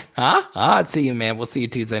natty. Huh? I'll see you, man. We'll see you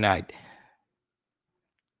Tuesday night.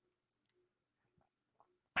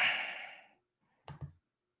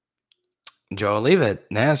 Joe, leave it.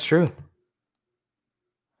 Nah, that's true.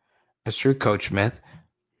 That's true, Coach Smith.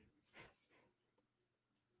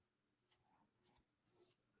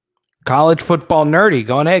 College football nerdy.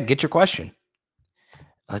 Go ahead. Get your question.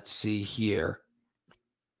 Let's see here.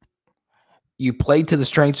 You played to the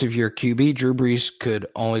strengths of your QB. Drew Brees could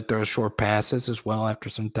only throw short passes as well after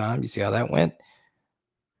some time. You see how that went?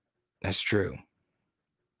 That's true.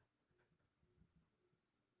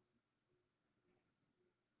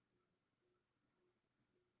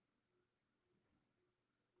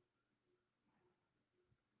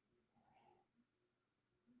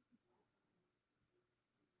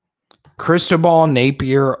 Cristobal,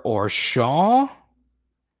 Napier, or Shaw?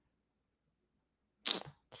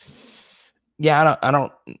 Yeah, I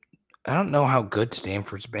don't know how good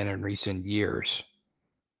Stanford's been in recent years.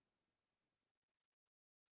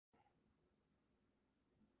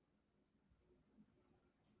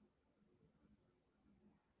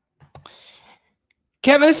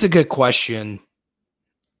 Kevin, this is a good question.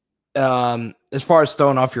 As far as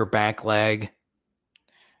throwing off your back leg,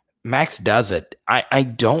 Max does it. I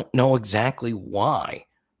don't know exactly why.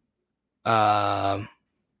 I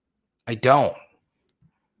don't.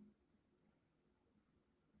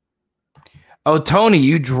 Oh, Tony,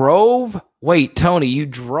 you drove? Wait, Tony, you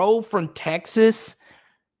drove from Texas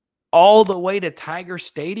all the way to Tiger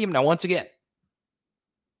Stadium? Now, once again,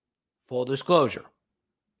 full disclosure.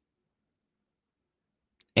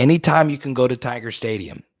 Anytime you can go to Tiger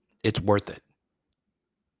Stadium, it's worth it.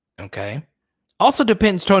 Okay? Also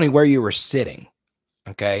depends, Tony, where you were sitting.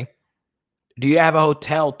 Okay? Do you have a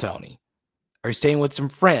hotel, Tony? Are you staying with some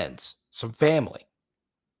friends, some family?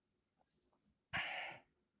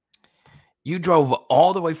 You drove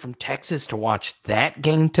all the way from Texas to watch that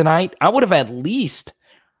game tonight? I would have at least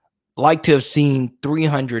liked to have seen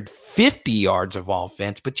 350 yards of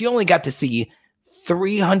offense, but you only got to see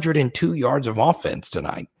 302 yards of offense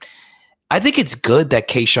tonight. I think it's good that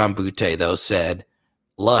Kayshon Boutte, though, said,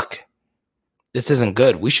 look, this isn't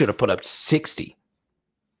good. We should have put up 60.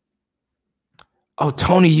 Oh,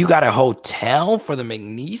 Tony, you got a hotel for the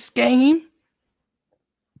McNeese game?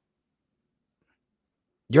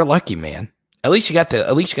 You're lucky, man. At least you got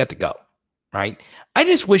to go, right? I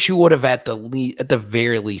just wish you would have at the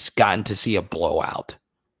very least gotten to see a blowout.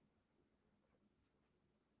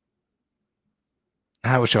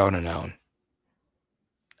 I wish I would have known.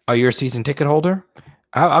 Oh, you're a season ticket holder?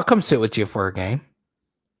 I'll come sit with you for a game.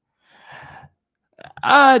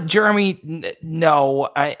 Jeremy, no,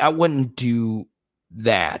 I wouldn't do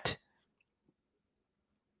that.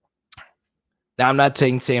 Now, I'm not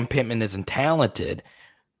saying Sam Pittman isn't talented.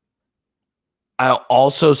 I'll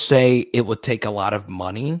also say it would take a lot of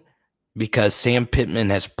money because Sam Pittman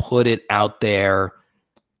has put it out there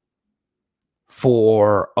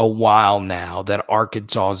for a while now that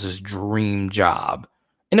Arkansas is his dream job.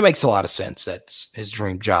 And it makes a lot of sense. That's his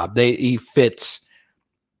dream job. He fits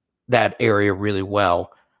that area really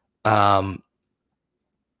well. I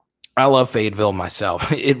love Fayetteville myself.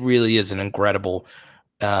 It really is an incredible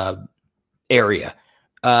area.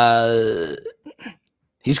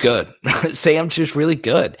 He's good. Sam's just really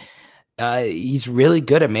good. He's really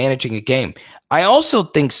good at managing a game. I also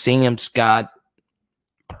think Sam's got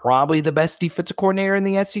probably the best defensive coordinator in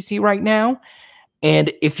the SEC right now.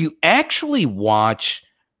 And if you actually watch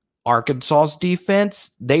Arkansas's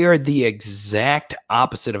defense, they are the exact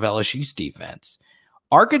opposite of LSU's defense.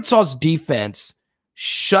 Arkansas's defense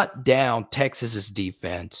shut down Texas's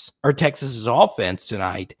defense or Texas's offense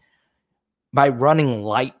tonight by running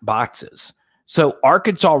light boxes. So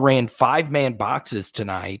Arkansas ran 5-man boxes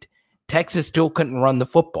tonight. Texas still couldn't run the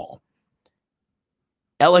football.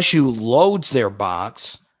 LSU loads their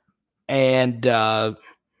box and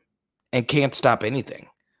can't stop anything.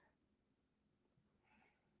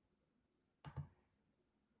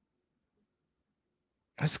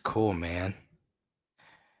 That's cool, man.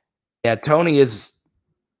 Yeah, Tony is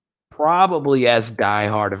probably as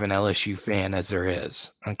diehard of an LSU fan as there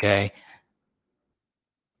is. Okay.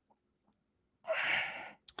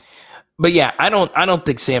 But yeah, I don't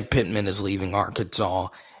think Sam Pittman is leaving Arkansas.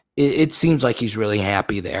 It seems like he's really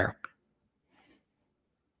happy there.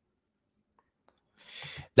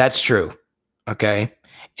 That's true. Okay.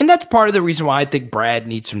 And that's part of the reason why I think Brad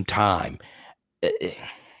needs some time.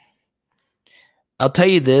 I'll tell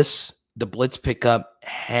you this, the blitz pickup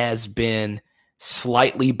has been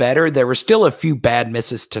slightly better. There were still a few bad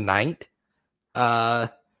misses tonight.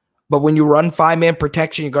 But when you run 5-man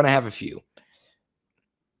protection, you're going to have a few.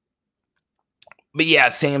 But yeah,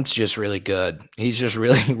 Sam's just really good. He's just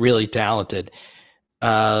really, really talented.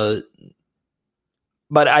 But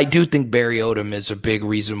I do think Barry Odom is a big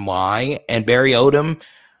reason why. And Barry Odom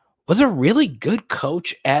was a really good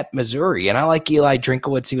coach at Missouri. And I like Eli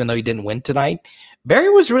Drinkowitz, even though he didn't win tonight. Barry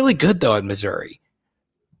was really good, though, at Missouri.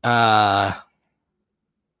 Yeah,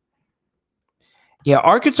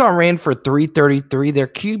 Arkansas ran for 333. Their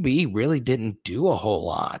QB really didn't do a whole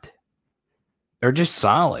lot. They're just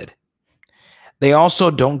solid. They also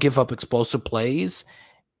don't give up explosive plays,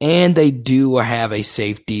 and they do have a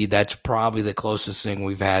safety that's probably the closest thing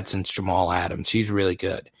we've had since Jamal Adams. He's really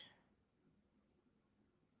good.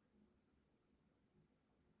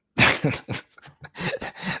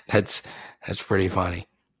 That's pretty funny.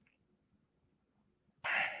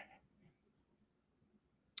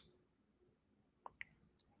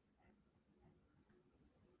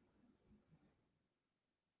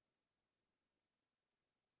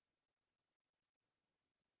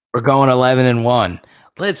 We're going 11-1.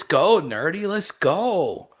 Let's go, nerdy. Let's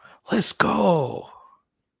go. Let's go.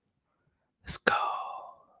 Let's go.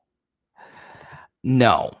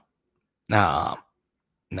 No. No.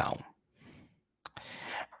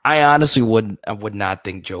 I honestly would not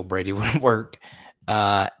think Joe Brady would work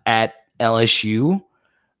at LSU.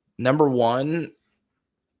 Number one,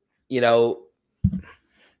 if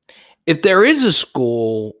there is a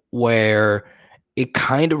school where it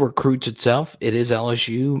kind of recruits itself, it is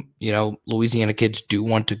LSU. Louisiana kids do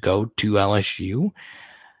want to go to LSU.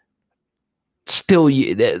 Still,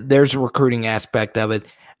 there's a recruiting aspect of it.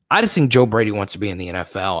 I just think Joe Brady wants to be in the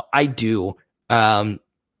NFL. I do. Because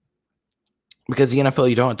the NFL,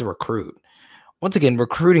 you don't have to recruit. Once again,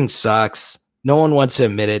 recruiting sucks. No one wants to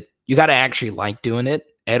admit it. You got to actually like doing it.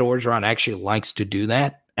 Ed Orgeron actually likes to do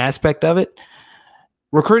that aspect of it.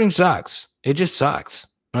 Recruiting sucks. It just sucks.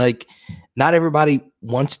 Like, not everybody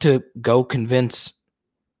wants to go convince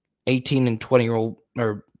 18 and 20-year-old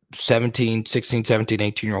or 16, 17,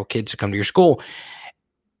 18-year-old kids to come to your school.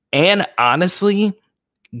 And honestly,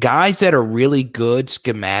 guys that are really good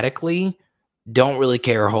schematically don't really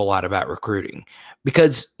care a whole lot about recruiting.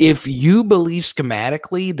 Because if you believe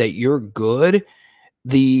schematically that you're good,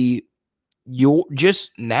 you're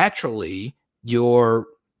just naturally your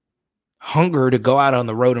hunger to go out on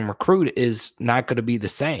the road and recruit is not going to be the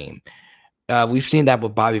same. We've seen that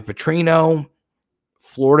with Bobby Petrino.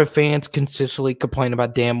 Florida fans consistently complain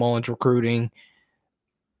about Dan Mullen's recruiting.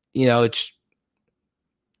 It's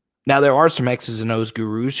now there are some X's and O's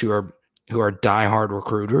gurus who are diehard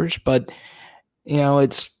recruiters, but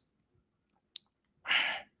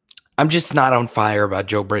I'm just not on fire about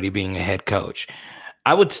Joe Brady being a head coach.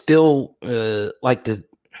 I would still like to.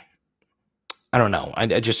 I don't know.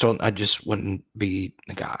 I just wouldn't be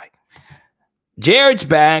the guy. Jared's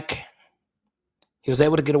back. He was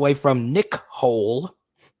able to get away from Nick Hole.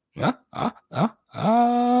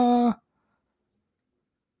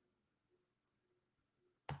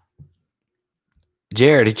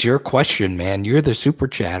 Jared, it's your question, man. You're the super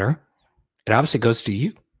chatter. It obviously goes to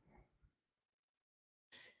you.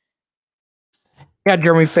 Yeah,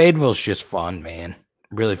 Jeremy Fayetteville's just fun, man.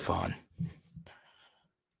 Really fun.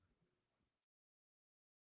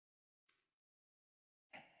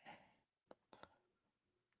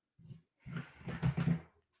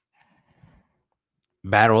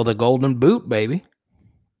 Battle of the Golden Boot, baby.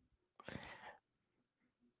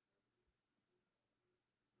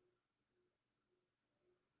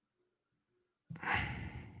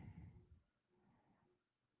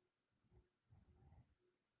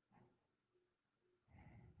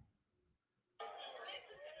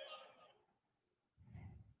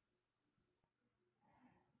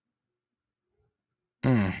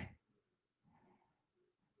 Mm.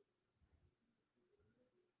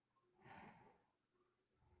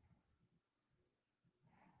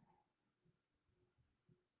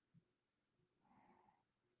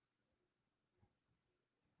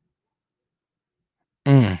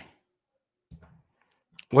 Mm.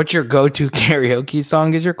 What's your go-to karaoke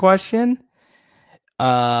song is your question?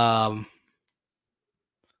 Let's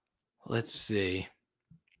see.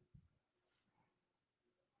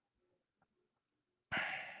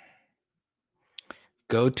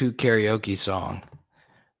 Go-to karaoke song.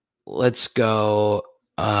 Let's go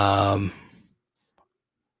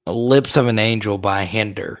Lips of an Angel by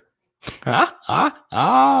Hinder.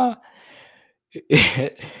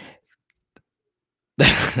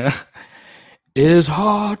 It's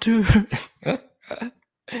hard to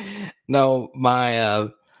No, my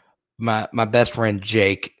best friend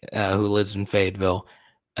Jake, who lives in Fayetteville,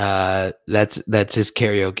 that's his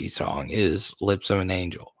karaoke song is Lips of an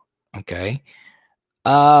Angel. Okay.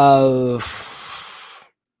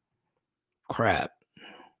 Crap.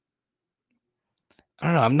 I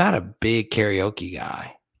don't know. I'm not a big karaoke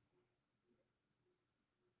guy.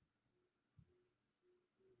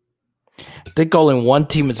 I think only one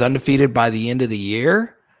team is undefeated by the end of the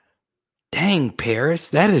year. Dang, Paris.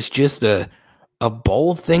 That is just a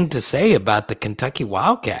bold thing to say about the Kentucky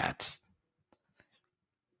Wildcats.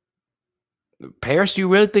 Paris, do you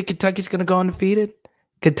really think Kentucky's going to go undefeated?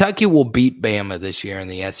 Kentucky will beat Bama this year in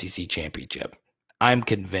the SEC championship. I'm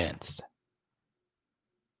convinced.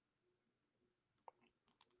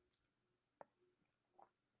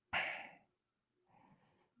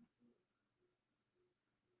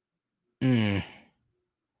 Mm.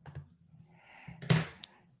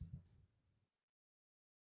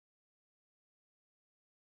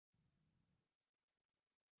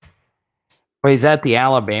 Wait, is that the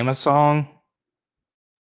Alabama song?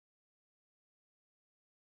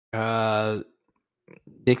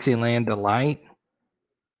 Dixieland Delight?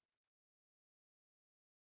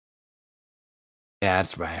 Yeah,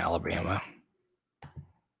 it's by Alabama.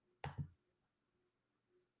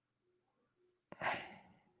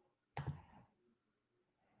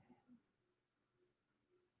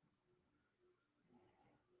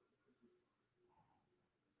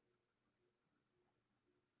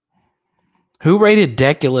 Who rated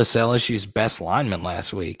Deculus LSU's best lineman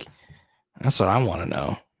last week? That's what I want to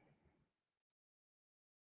know.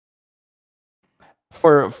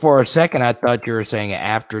 For a second, I thought you were saying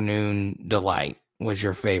Afternoon Delight was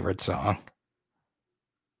your favorite song.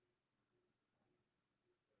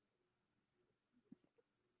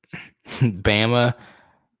 Bama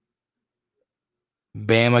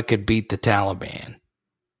could beat the Taliban.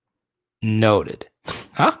 Noted.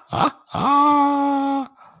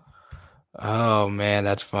 Oh, man,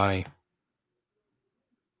 that's funny.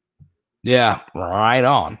 Yeah, right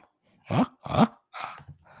on. Let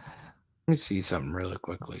me see something really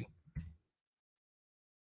quickly.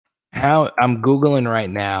 I'm Googling right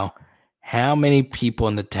now. How many people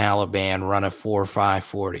in the Taliban run a 4.5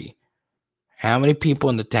 40? How many people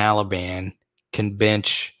in the Taliban can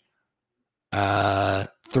bench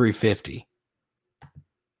 350?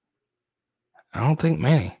 I don't think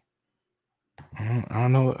many. I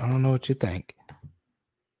don't know. I don't know what you think.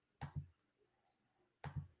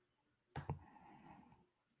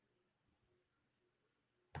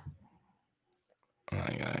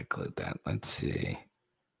 I gotta include that. Let's see.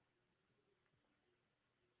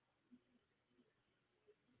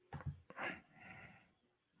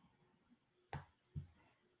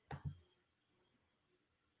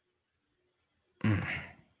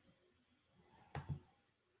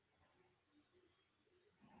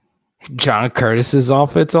 John Curtis's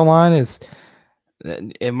offensive line is.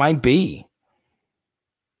 It might be.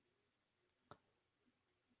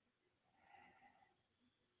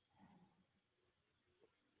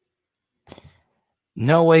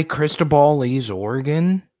 No way Cristobal leaves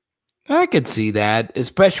Oregon. I could see that,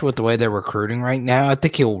 especially with the way they're recruiting right now. I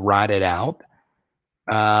think he'll ride it out.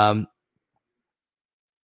 Um,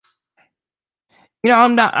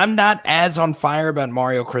 I'm not as on fire about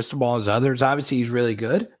Mario Cristobal as others. Obviously, he's really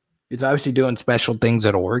good. He's obviously doing special things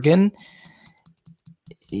at Oregon.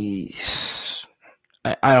 I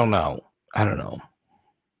don't know. I don't know.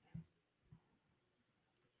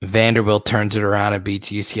 Vanderbilt turns it around and beats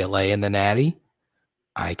UCLA in the Natty.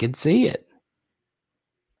 I could see it.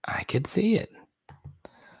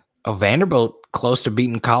 Oh, Vanderbilt close to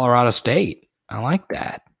beating Colorado State. I like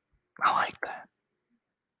that.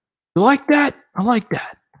 You like that? I like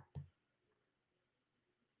that.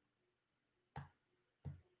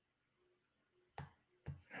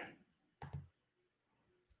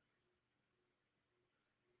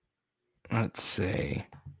 Let's see.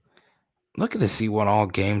 Looking to see what all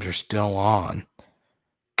games are still on.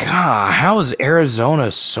 God, how is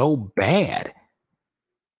Arizona so bad?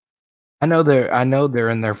 I know they're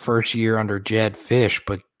in their first year under Jed Fish,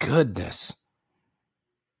 but goodness.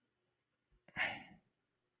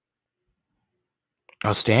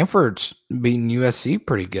 Oh, Stanford's beating USC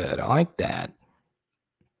pretty good. I like that.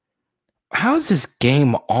 How is this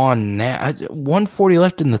game on now? 140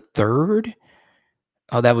 left in the third?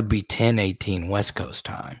 Oh, that would be 10:18 West Coast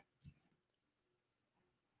time.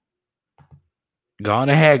 Gone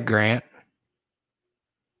ahead, Grant.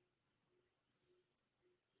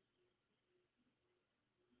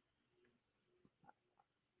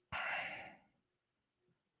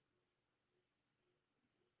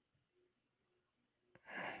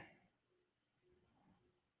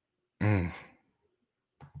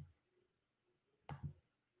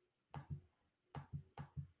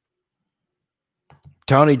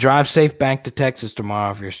 Tony, drive safe back to Texas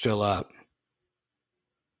tomorrow if you're still up.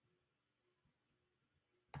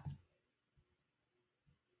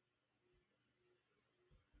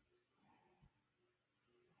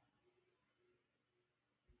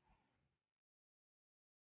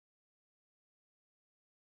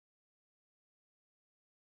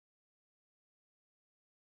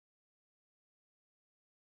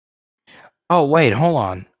 Oh, wait,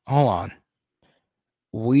 hold on.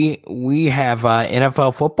 We have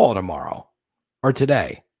NFL football tomorrow or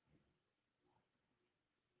today.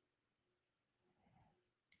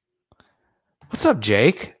 What's up,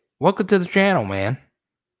 Jake? Welcome to the channel, man.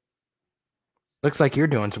 Looks like you're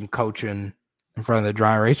doing some coaching in front of the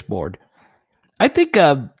dry erase board. I think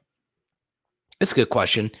it's a good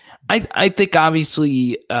question. I think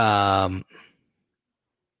obviously the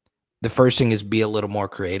first thing is be a little more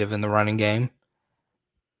creative in the running game.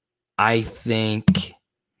 I think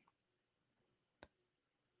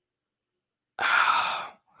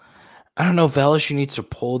I don't know if LSU needs to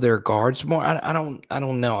pull their guards more. I don't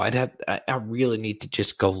know. I really need to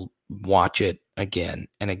just go watch it again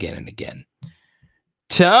and again and again.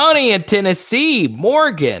 Tony in Tennessee,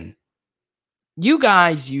 Morgan. You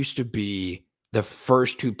guys used to be the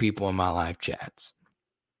first two people in my live chats.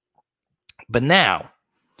 But now,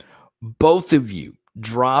 both of you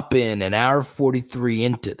drop in an hour 43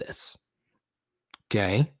 into this.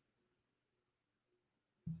 Okay?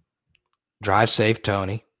 Drive safe,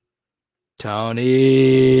 Tony.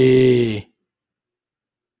 Tony.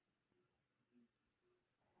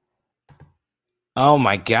 Oh,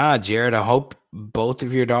 my God, Jared. I hope both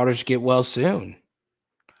of your daughters get well soon.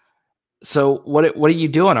 So what are you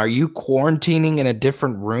doing? Are you quarantining in a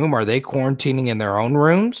different room? Are they quarantining in their own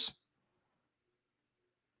rooms?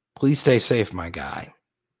 Please stay safe, my guy.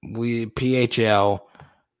 We PHL,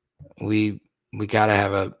 we got to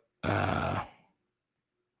have a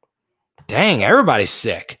dang, everybody's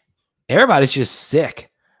sick. Everybody's just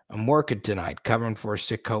sick. I'm working tonight, covering for a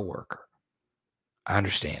sick coworker. I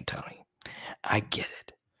understand, Tony. I get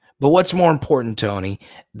it. But what's more important, Tony,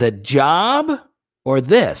 the job or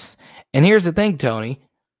this? And here's the thing, Tony.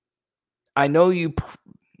 I know you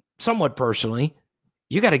somewhat personally.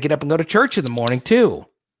 You got to get up and go to church in the morning, too.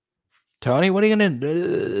 Tony, what are you going to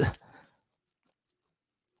do?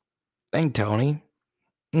 Thank Tony.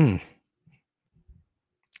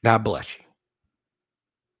 God bless you.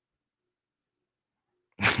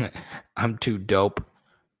 I'm too dope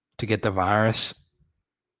to get the virus.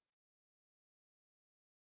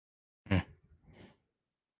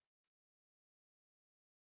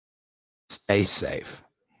 Stay safe.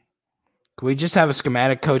 Can we just have a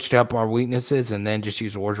schematic coach to help our weaknesses and then just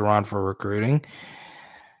use Orgeron for recruiting?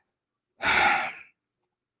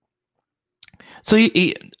 So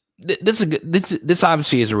this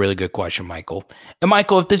obviously is a really good question, Michael. And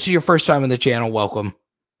Michael, if this is your first time in the channel, welcome.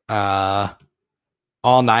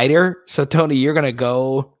 All-nighter. So Tony, you're gonna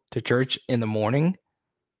go to church in the morning.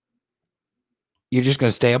 You're just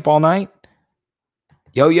gonna stay up all night?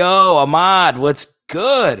 Yo, Ahmad, what's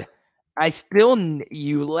good?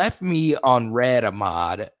 you left me on red,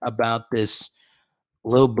 Ahmad, about this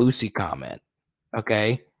Lil Boosie comment.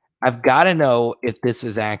 Okay. I've got to know if this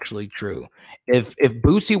is actually true. If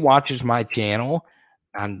Boosie watches my channel,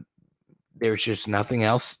 there's just nothing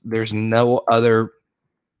else. There's no other.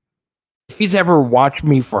 If he's ever watched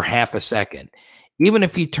me for half a second, even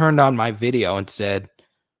if he turned on my video and said,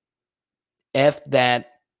 F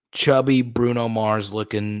that chubby Bruno Mars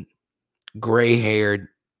looking gray haired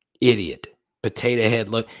idiot, potato head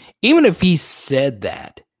look, even if he said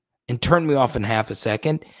that and turned me off in half a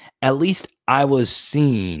second, at least I was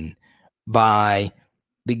seen by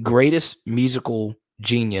the greatest musical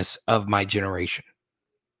genius of my generation.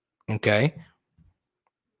 Okay.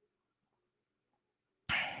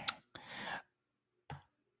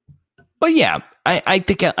 But yeah, I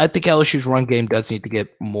think LSU's run game does need to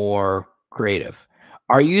get more creative.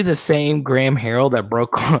 Are you the same Graham Harrell that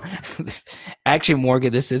broke? Actually,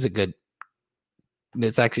 Morgan, this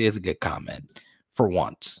actually is a good comment for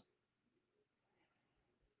once.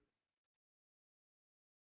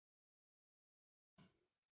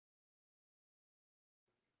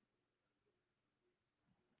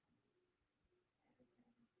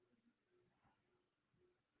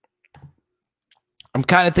 I'm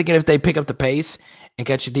kind of thinking if they pick up the pace and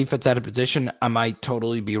catch the defense out of position, I might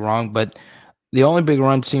totally be wrong. But the only big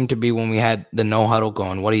run seemed to be when we had the no huddle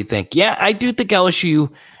going. What do you think? Yeah, I do think LSU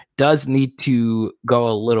does need to go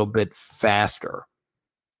a little bit faster.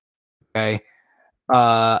 Okay.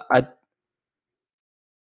 I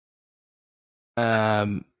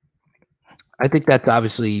think that's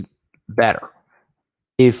obviously better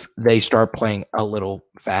if they start playing a little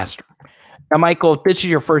faster. Now, Michael, if this is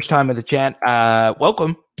your first time in the chat,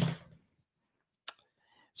 welcome.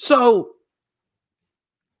 So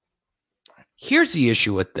here's the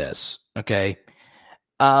issue with this, okay?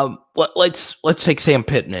 Let's take Sam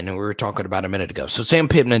Pittman, who we were talking about a minute ago. So Sam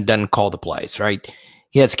Pittman doesn't call the plays, right?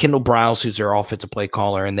 He has Kendall Browse, who's their offensive play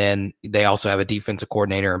caller, and then they also have a defensive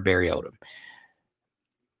coordinator and Barry Odom.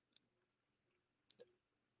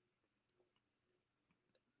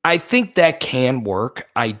 I think that can work.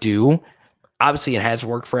 I do. Obviously, it has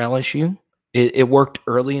worked for LSU. It worked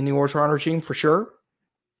early in the Orgeron regime for sure.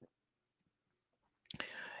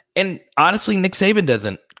 And honestly, Nick Saban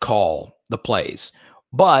doesn't call the plays,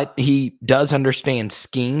 but he does understand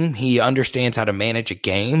scheme. He understands how to manage a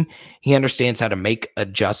game. He understands how to make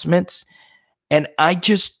adjustments. And I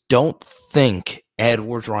just don't think Ed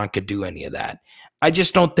Orgeron could do any of that. I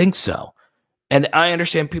just don't think so. And I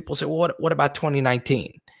understand people say, well, what about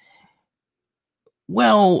 2019?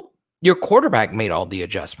 Well, your quarterback made all the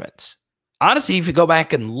adjustments. Honestly, if you go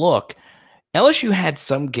back and look, LSU had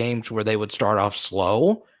some games where they would start off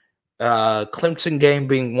slow, Clemson game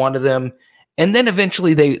being one of them, and then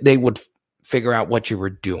eventually they would figure out what you were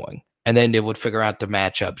doing, and then they would figure out the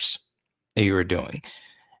matchups that you were doing,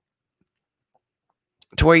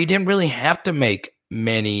 to where you didn't really have to make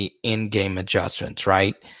many in-game adjustments,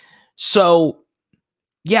 right? So,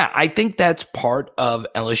 yeah, I think that's part of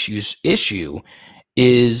LSU's issue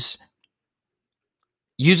is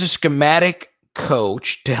use a schematic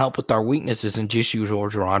coach to help with our weaknesses and just use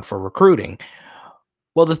Orgeron for recruiting.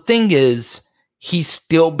 Well, the thing is, he's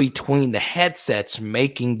still between the headsets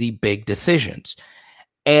making the big decisions.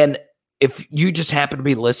 And if you just happen to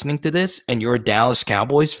be listening to this and you're a Dallas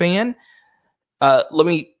Cowboys fan, let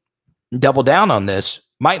me double down on this.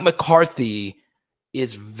 Mike McCarthy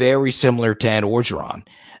is very similar to Ed Orgeron.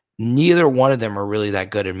 Neither one of them are really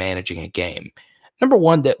that good at managing a game. Number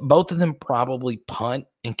one, that both of them probably punt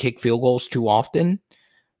and kick field goals too often.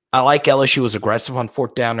 I like LSU was aggressive on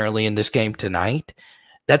fourth down early in this game tonight.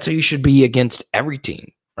 That's how you should be against every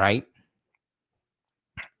team, right?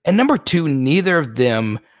 And number two, neither of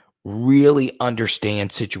them really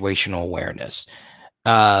understand situational awareness.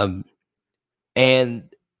 And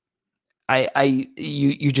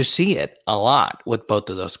you just see it a lot with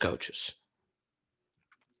both of those coaches.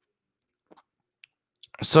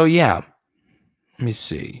 So yeah, let me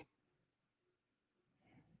see.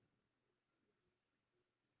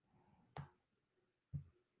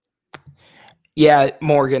 Yeah,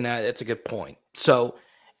 Morgan, that's a good point. So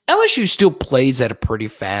LSU still plays at a pretty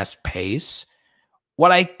fast pace.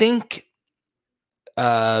 What I think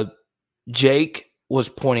Jake was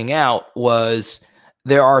pointing out was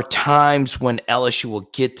there are times when LSU will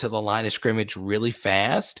get to the line of scrimmage really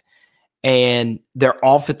fast, and their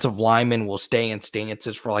offensive linemen will stay in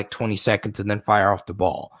stances for like 20 seconds and then fire off the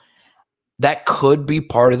ball. That could be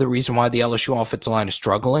part of the reason why the LSU offensive line is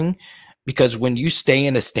struggling, because when you stay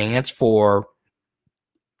in a stance for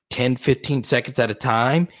 10, 15 seconds at a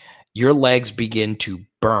time, your legs begin to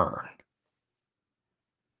burn.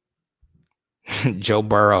 Joe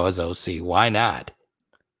Burrow as OC. Why not?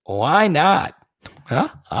 Why not?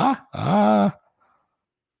 I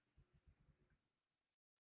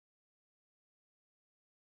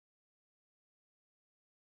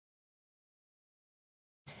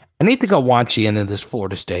need to go watch the end of this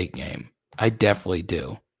Florida State game. I definitely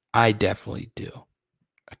do. I definitely do.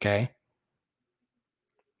 Okay.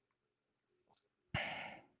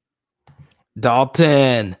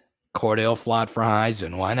 Dalton. Cordell Flott for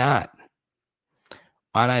Heisen. Why not?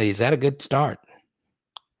 Why not? He's had a good start.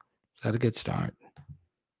 He's had a good start.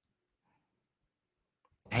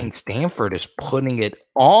 Dang, Stanford is putting it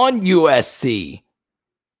on USC.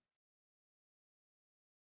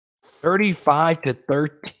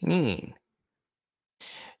 35-13.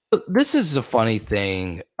 This is the funny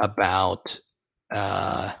thing about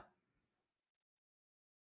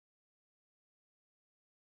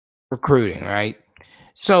recruiting, right?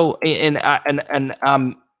 So, I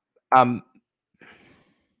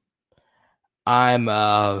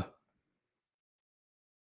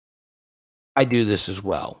do this as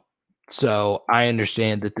well. So I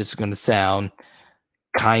understand that this is going to sound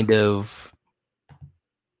kind of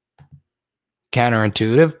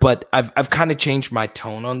counterintuitive, but I've kind of changed my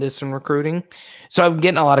tone on this in recruiting. So I'm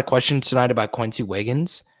getting a lot of questions tonight about Quincy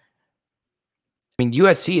Wiggins. I mean,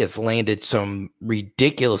 USC has landed some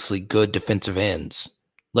ridiculously good defensive ends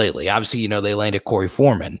lately. Obviously, they landed Corey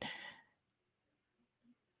Foreman.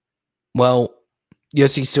 Well,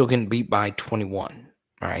 USC still getting beat by 21,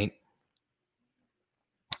 right?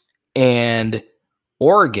 And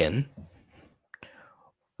Oregon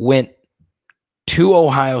went to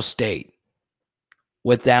Ohio State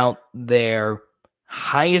without their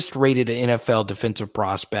highest rated NFL defensive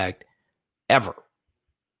prospect ever,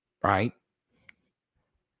 right?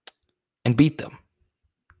 And beat them.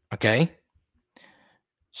 Okay?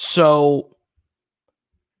 So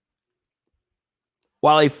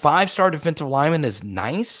while a 5-star defensive lineman is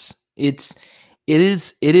nice, it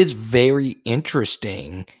is very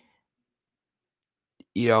interesting,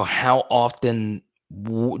 how often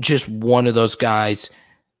just one of those guys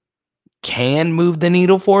can move the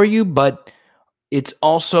needle for you, but it's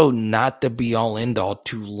also not the be-all, end-all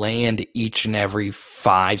to land each and every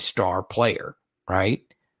 5-star player, right?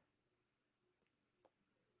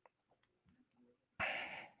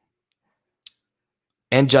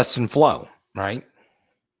 And Justin Flo, right?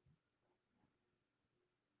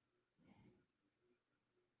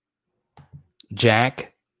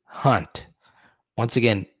 Jack Hunt. Once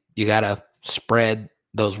again, you got to spread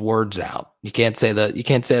those words out. You can't say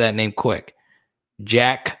that name quick.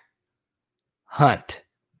 Jack Hunt.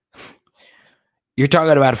 You're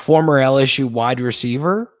talking about a former LSU wide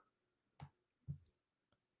receiver,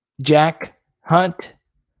 Jack Hunt,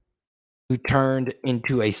 who turned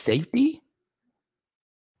into a safety.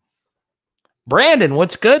 Brandon,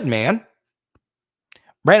 what's good, man?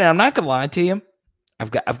 Brandon, I'm not gonna lie to you.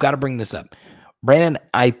 I've got to bring this up. Brandon,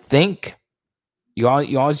 I think you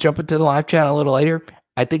always jump into the live chat a little later.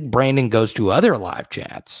 I think Brandon goes to other live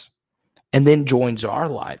chats and then joins our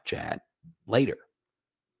live chat later.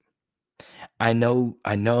 I know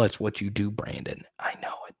it's what you do, Brandon. I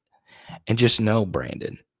know it. And just know,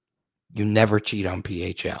 Brandon, you never cheat on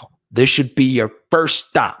PHL. This should be your first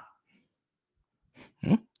stop.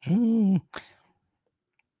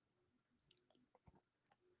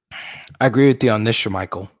 I agree with you on this,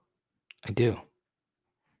 Michael. I do.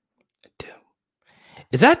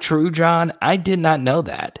 Is that true, John? I did not know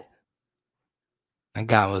that. That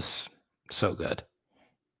guy was so good.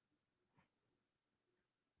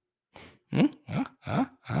 Let's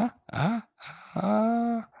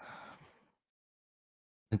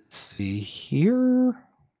see here.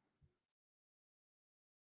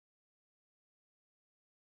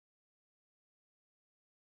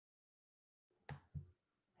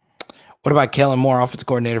 What about Kellen Moore, offensive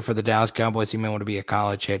coordinator for the Dallas Cowboys? He may want to be a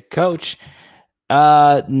college head coach.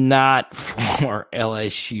 Not for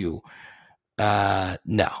LSU.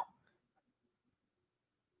 No.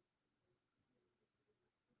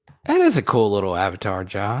 That is a cool little avatar,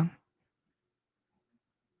 John.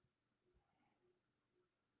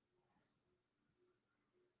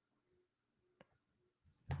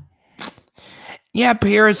 Yeah,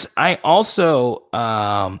 Pierce. I also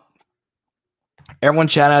everyone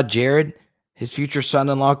shout out Jared. His future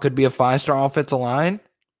son-in-law could be a 5-star offensive line.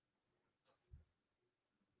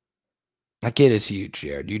 That kid is huge,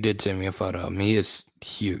 Jared. You did send me a photo of him. He is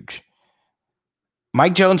huge.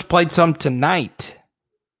 Mike Jones played some tonight.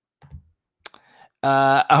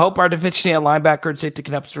 I hope our deficiency at linebacker and safety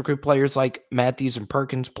can help us recruit players like Matthews and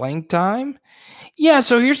Perkins playing time. Yeah,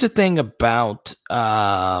 so here's the thing about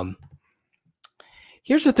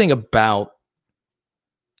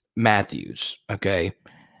Matthews, okay?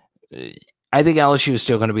 I think LSU is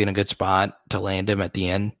still going to be in a good spot to land him at the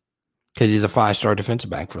end because he's a 5-star defensive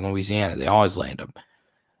back from Louisiana. They always land him.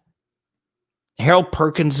 Harold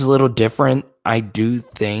Perkins is a little different. I do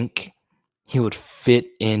think he would fit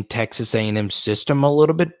in Texas A&M's system a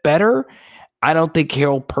little bit better. I don't think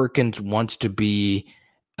Harold Perkins wants to be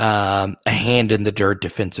a hand-in-the-dirt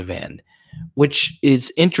defensive end, which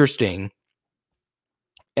is interesting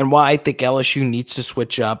and why I think LSU needs to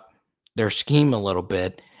switch up their scheme a little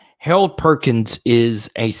bit. Harold Perkins is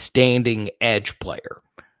a standing edge player,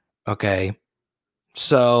 okay?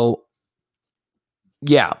 So,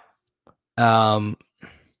 yeah.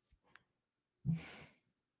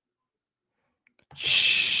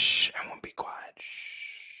 Shh, I won't be quiet.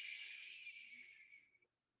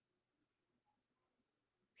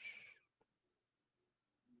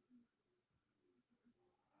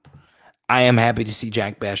 I am happy to see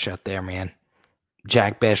Jack Bash out there, man.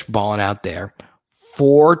 Jack Bash balling out there.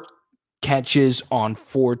 4 catches on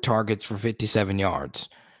 4 targets for 57 yards.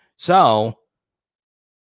 So,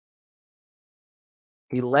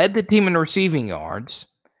 he led the team in receiving yards.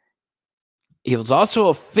 He was also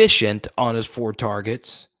efficient on his 4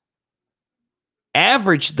 targets.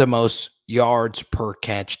 Averaged the most yards per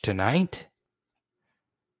catch tonight.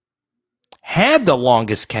 Had the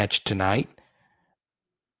longest catch tonight.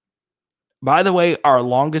 By the way, our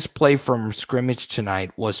longest play from scrimmage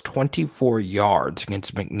tonight was 24 yards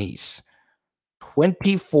against McNeese.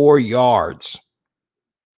 24 yards.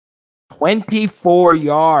 24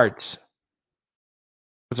 yards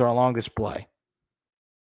was our longest play.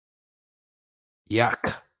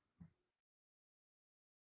 Yuck.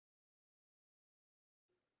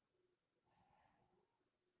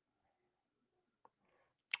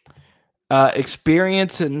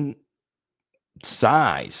 Experience and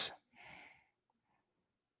size.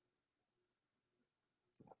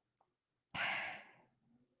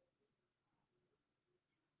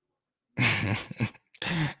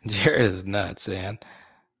 Jared is nuts, man.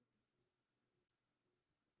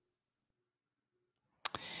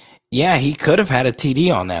 Yeah, he could have had a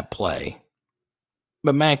TD on that play.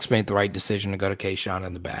 But Max made the right decision to go to Kayshawn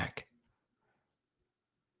in the back.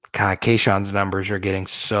 God, Kayshawn's numbers are getting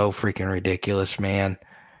so freaking ridiculous, man.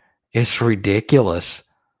 It's ridiculous.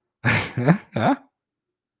 I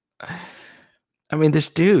mean, this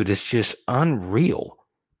dude is just unreal.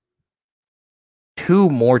 2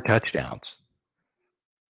 more touchdowns.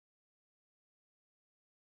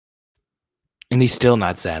 And he's still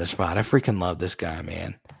not satisfied. I freaking love this guy,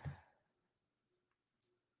 man.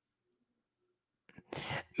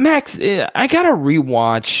 Max, I got to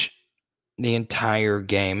rewatch the entire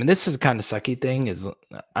game. And this is kind of sucky thing is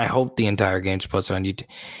I hope the entire game's posted on YouTube.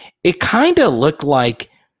 It kind of looked like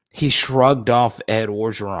he shrugged off Ed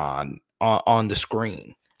Orgeron on the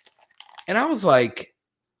screen. And I was like,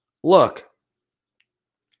 look,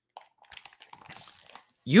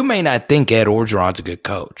 you may not think Ed Orgeron's a good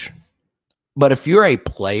coach, but if you're a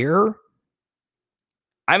player,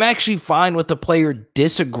 I'm actually fine with the player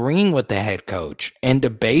disagreeing with the head coach and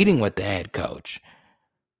debating with the head coach.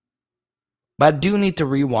 But I do need to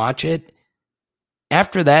rewatch it.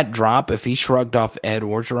 After that drop, if he shrugged off Ed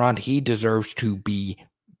Orgeron, he deserves to be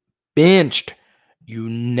benched. You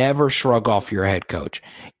never shrug off your head coach.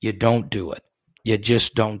 You don't do it. You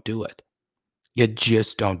just don't do it. You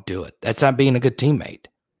just don't do it. That's not being a good teammate.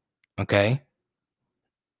 Okay?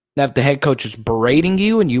 Now, if the head coach is berating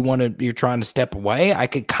you and you're trying to step away, I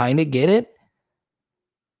could kind of get it.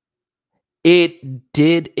 It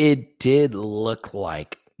did look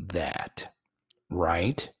like that,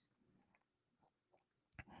 right?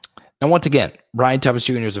 Now, once again, Brian Thomas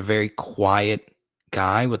Jr. is a very quiet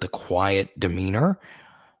guy with a quiet demeanor.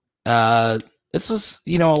 This is,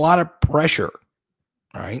 a lot of pressure,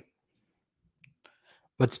 right?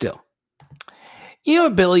 But still.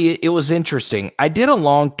 Billy, it was interesting. I did a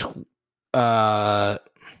long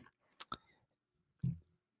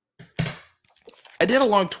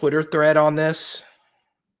Twitter thread on this.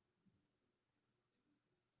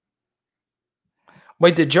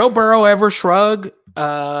 Wait, did Joe Burrow ever shrug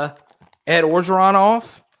Ed Orgeron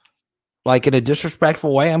off? Like in a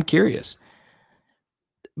disrespectful way? I'm curious.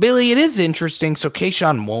 Billy, it is interesting. So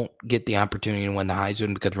Kayshawn won't get the opportunity to win the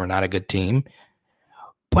Heisman because we're not a good team.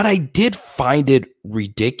 But I did find it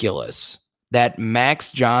ridiculous that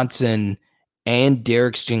Max Johnson and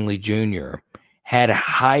Derek Stingley Jr. had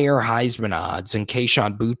higher Heisman odds than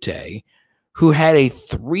Kayshon Boutte, who had a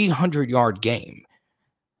 300-yard game.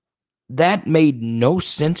 That made no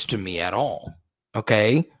sense to me at all,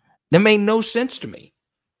 okay? That made no sense to me.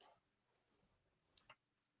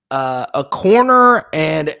 A corner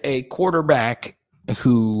and a quarterback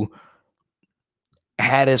who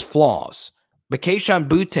had his flaws. But Kayshon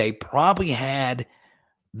Boutte probably had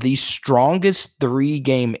the strongest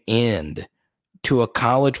 3-game end to a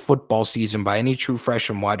college football season by any true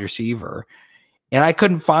freshman wide receiver. And I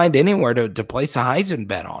couldn't find anywhere to place a Heisman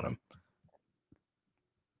bet on him.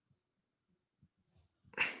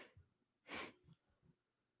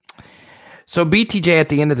 So BTJ at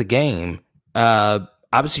the end of the game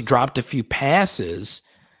obviously dropped a few passes,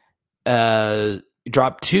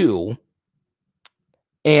 dropped 2.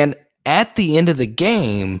 And at the end of the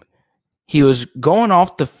game, he was going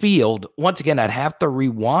off the field. Once again, I'd have to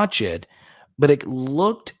rewatch it, but it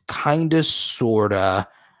looked kind of sort of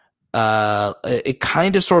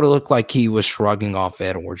looked like he was shrugging off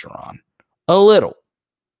Ed Orgeron. A little.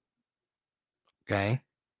 Okay?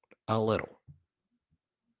 A little.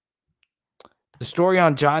 The story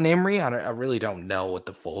on John Emery, I really don't know what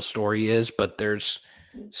the full story is, but there's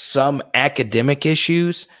some academic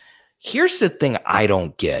issues. Here's the thing I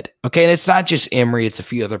don't get. Okay, and it's not just Emery, it's a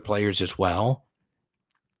few other players as well.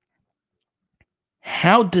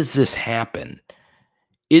 How does this happen?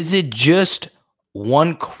 Is it just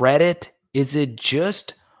one credit? Is it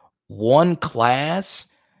just one class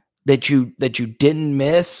that you didn't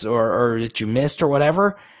miss or that you missed or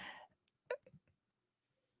whatever?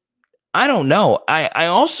 I don't know. I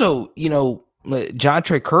also, John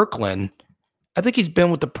Trey Kirkland, I think he's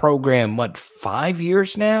been with the program, 5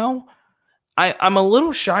 years now? I'm a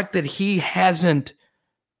little shocked that he hasn't,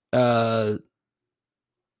 I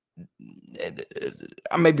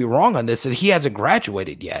may be wrong on this, that he hasn't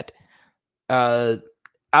graduated yet.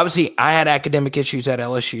 Obviously, I had academic issues at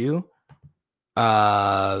LSU.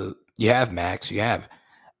 You have, Max. You have.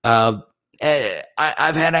 I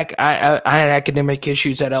had academic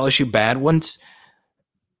issues at LSU, bad ones.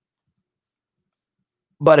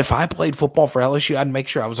 But if I played football for LSU, I'd make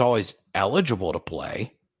sure I was always eligible to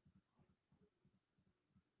play.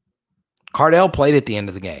 Cardell played at the end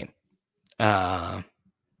of the game.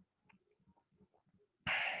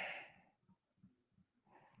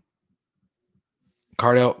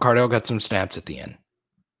 Cardell got some snaps at the end.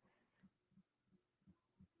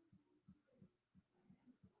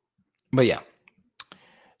 But yeah.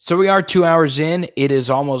 So we are 2 hours in. It is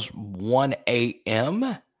almost 1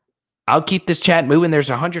 a.m. I'll keep this chat moving. There's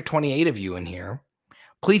 128 of you in here.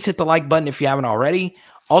 Please hit the like button if you haven't already.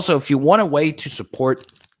 Also, if you want a way to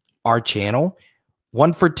support our channel,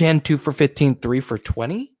 1 for 10, 2 for 15, 3 for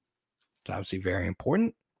 20. It's obviously very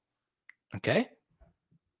important. Okay.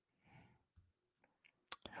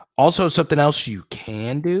 Also, something else you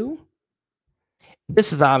can do.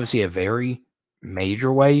 This is obviously a very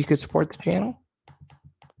major way you could support the channel.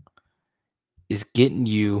 Is getting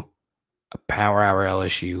you a Power Hour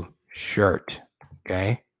LSU shirt.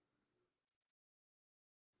 Okay.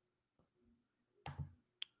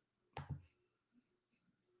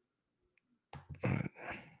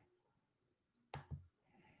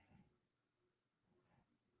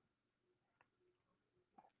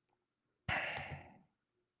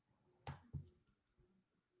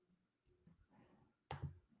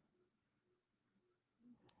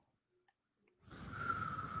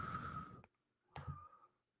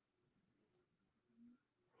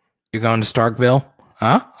 You're going to Starkville?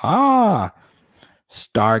 Huh? Ah,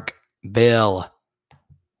 Starkville.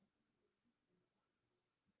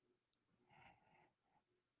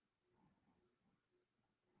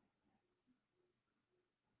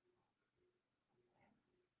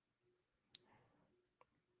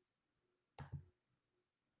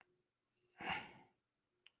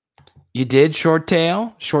 You did short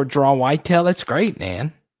tail, short draw white tail. That's great,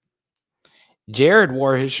 man. Jared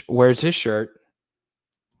wears his shirt.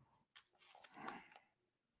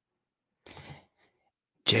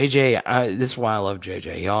 JJ, this is why I love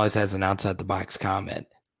JJ. He always has an outside the box comment.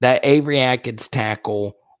 That Avery Atkins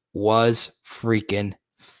tackle was freaking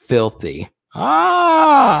filthy.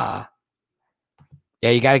 Ah,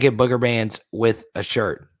 yeah, you got to get booger bands with a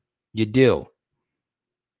shirt. You do.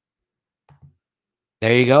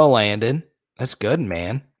 There you go, Landon. That's good,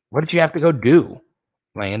 man. What did you have to go do,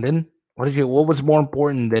 Landon? What was more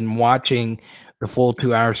important than watching the full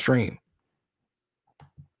 2-hour stream?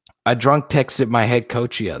 I drunk texted my head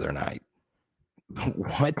coach the other night.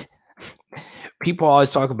 What? People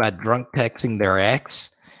always talk about drunk texting their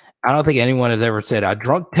ex. I don't think anyone has ever said, I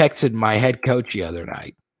drunk texted my head coach the other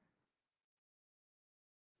night.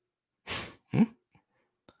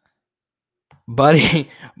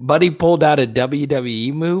 Buddy pulled out a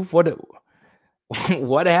WWE move. What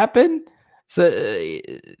happened? So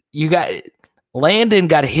Landon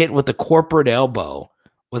got hit with a corporate elbow,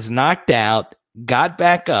 was knocked out, got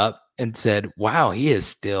back up, and said, wow, he is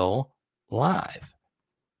still live.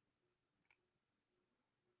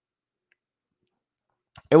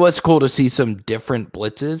 it was cool to see some different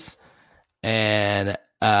blitzes. And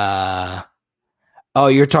oh,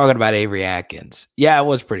 you're talking about Avery Atkins. Yeah, it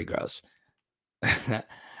was pretty gross. I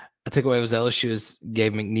took away was LSU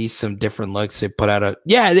gave McNeese some different looks. They put out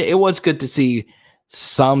it was good to see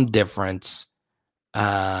some difference.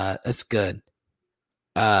 That's good.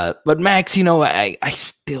 But Max, I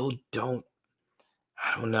still don't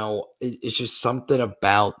know. It's just something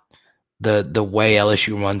about the way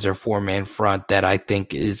LSU runs their 4-man front that I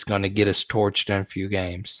think is going to get us torched in a few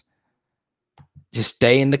games. Just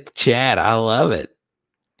stay in the chat. I love it.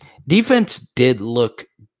 Defense did look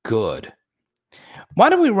good. Why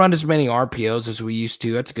don't we run as many RPOs as we used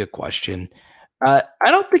to? That's a good question. I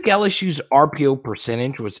don't think LSU's RPO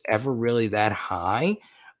percentage was ever really that high,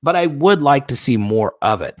 but I would like to see more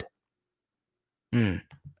of it.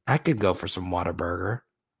 I could go for some Whataburger.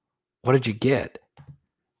 What did you get?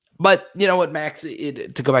 But you know what, Max?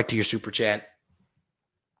 To go back to your super chat,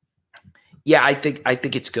 yeah, I think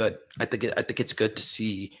it's good. I think it's good to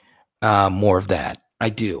see more of that. I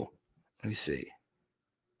do. Let me see.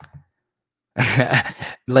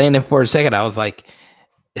 Landing for a second, I was like,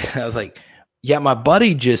 yeah, my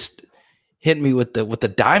buddy just hit me with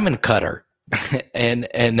the diamond cutter, and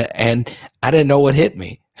I didn't know what hit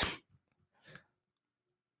me.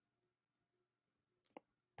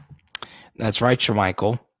 That's right,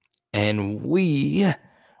 Shermichael. And we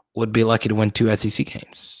would be lucky to win 2 SEC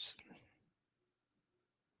games.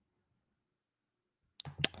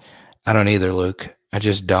 I don't either, Luke. I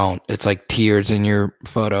just don't. It's like tears in your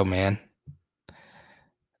photo, man.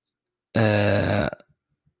 But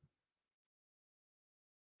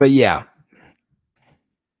yeah.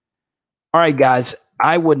 All right, guys.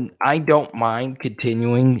 I don't mind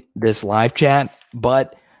continuing this live chat,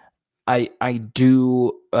 but I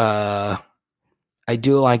do like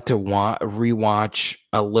to rewatch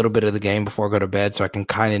a little bit of the game before I go to bed so I can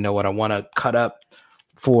kind of know what I want to cut up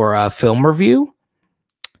for a film review.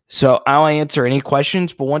 So I'll answer any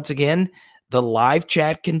questions, but once again, the live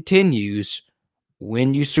chat continues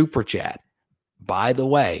when you super chat. By the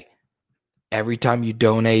way, every time you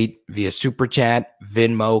donate via super chat,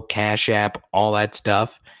 Venmo, Cash App, all that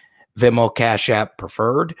stuff, Venmo, Cash App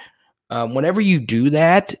preferred. Whenever you do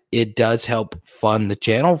that, it does help fund the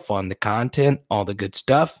channel, fund the content, all the good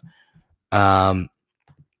stuff.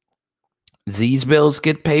 These bills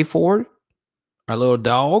get paid for. Our little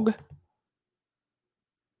dog.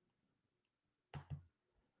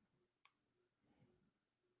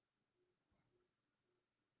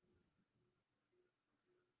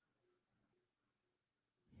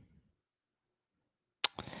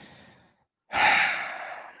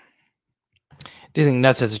 Do you think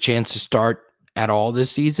Nuss has a chance to start at all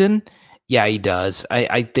this season? Yeah, he does.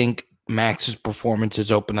 I think Max's performance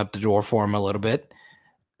has opened up the door for him a little bit.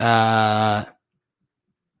 You know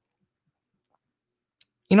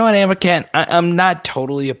what, Amakan? I'm not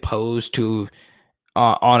totally opposed to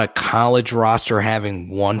on a college roster having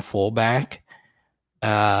one fullback.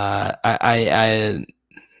 I'm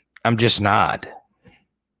just not.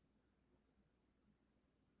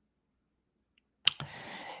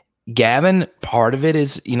 Gavin, part of it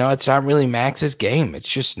is, it's not really Max's game. It's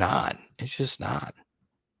just not. It's just not.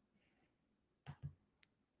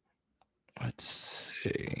 Let's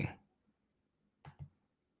see.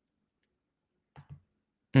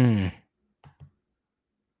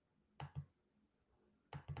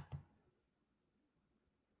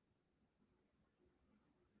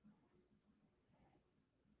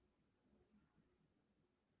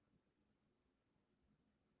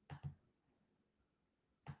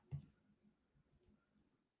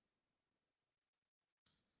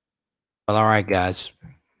 Well, all right, guys.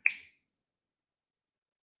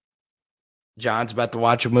 John's about to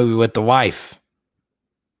watch a movie with the wife.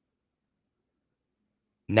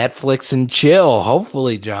 Netflix and chill,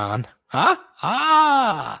 hopefully, John.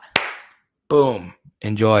 Boom.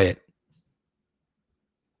 Enjoy it.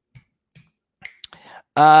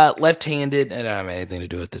 Left-handed. I don't have anything to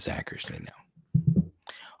do with this accuracy now.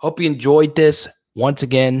 Hope you enjoyed this. Once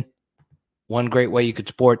again, one great way you could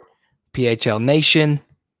support PHL Nation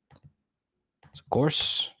is, of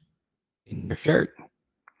course, in your shirt.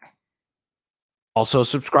 Also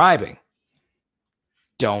subscribing.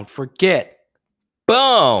 Don't forget.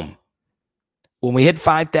 Boom. When we hit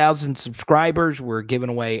 5,000 subscribers, we're giving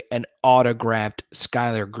away an autographed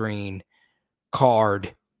Skylar Green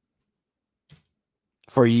card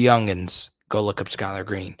for youngins. Go look up Skylar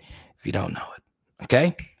Green if you don't know it.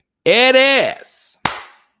 Okay? It is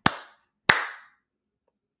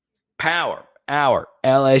Power Hour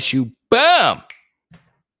LSU. Boom.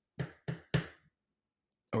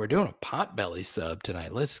 We're doing a Potbelly sub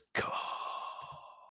tonight. Let's go.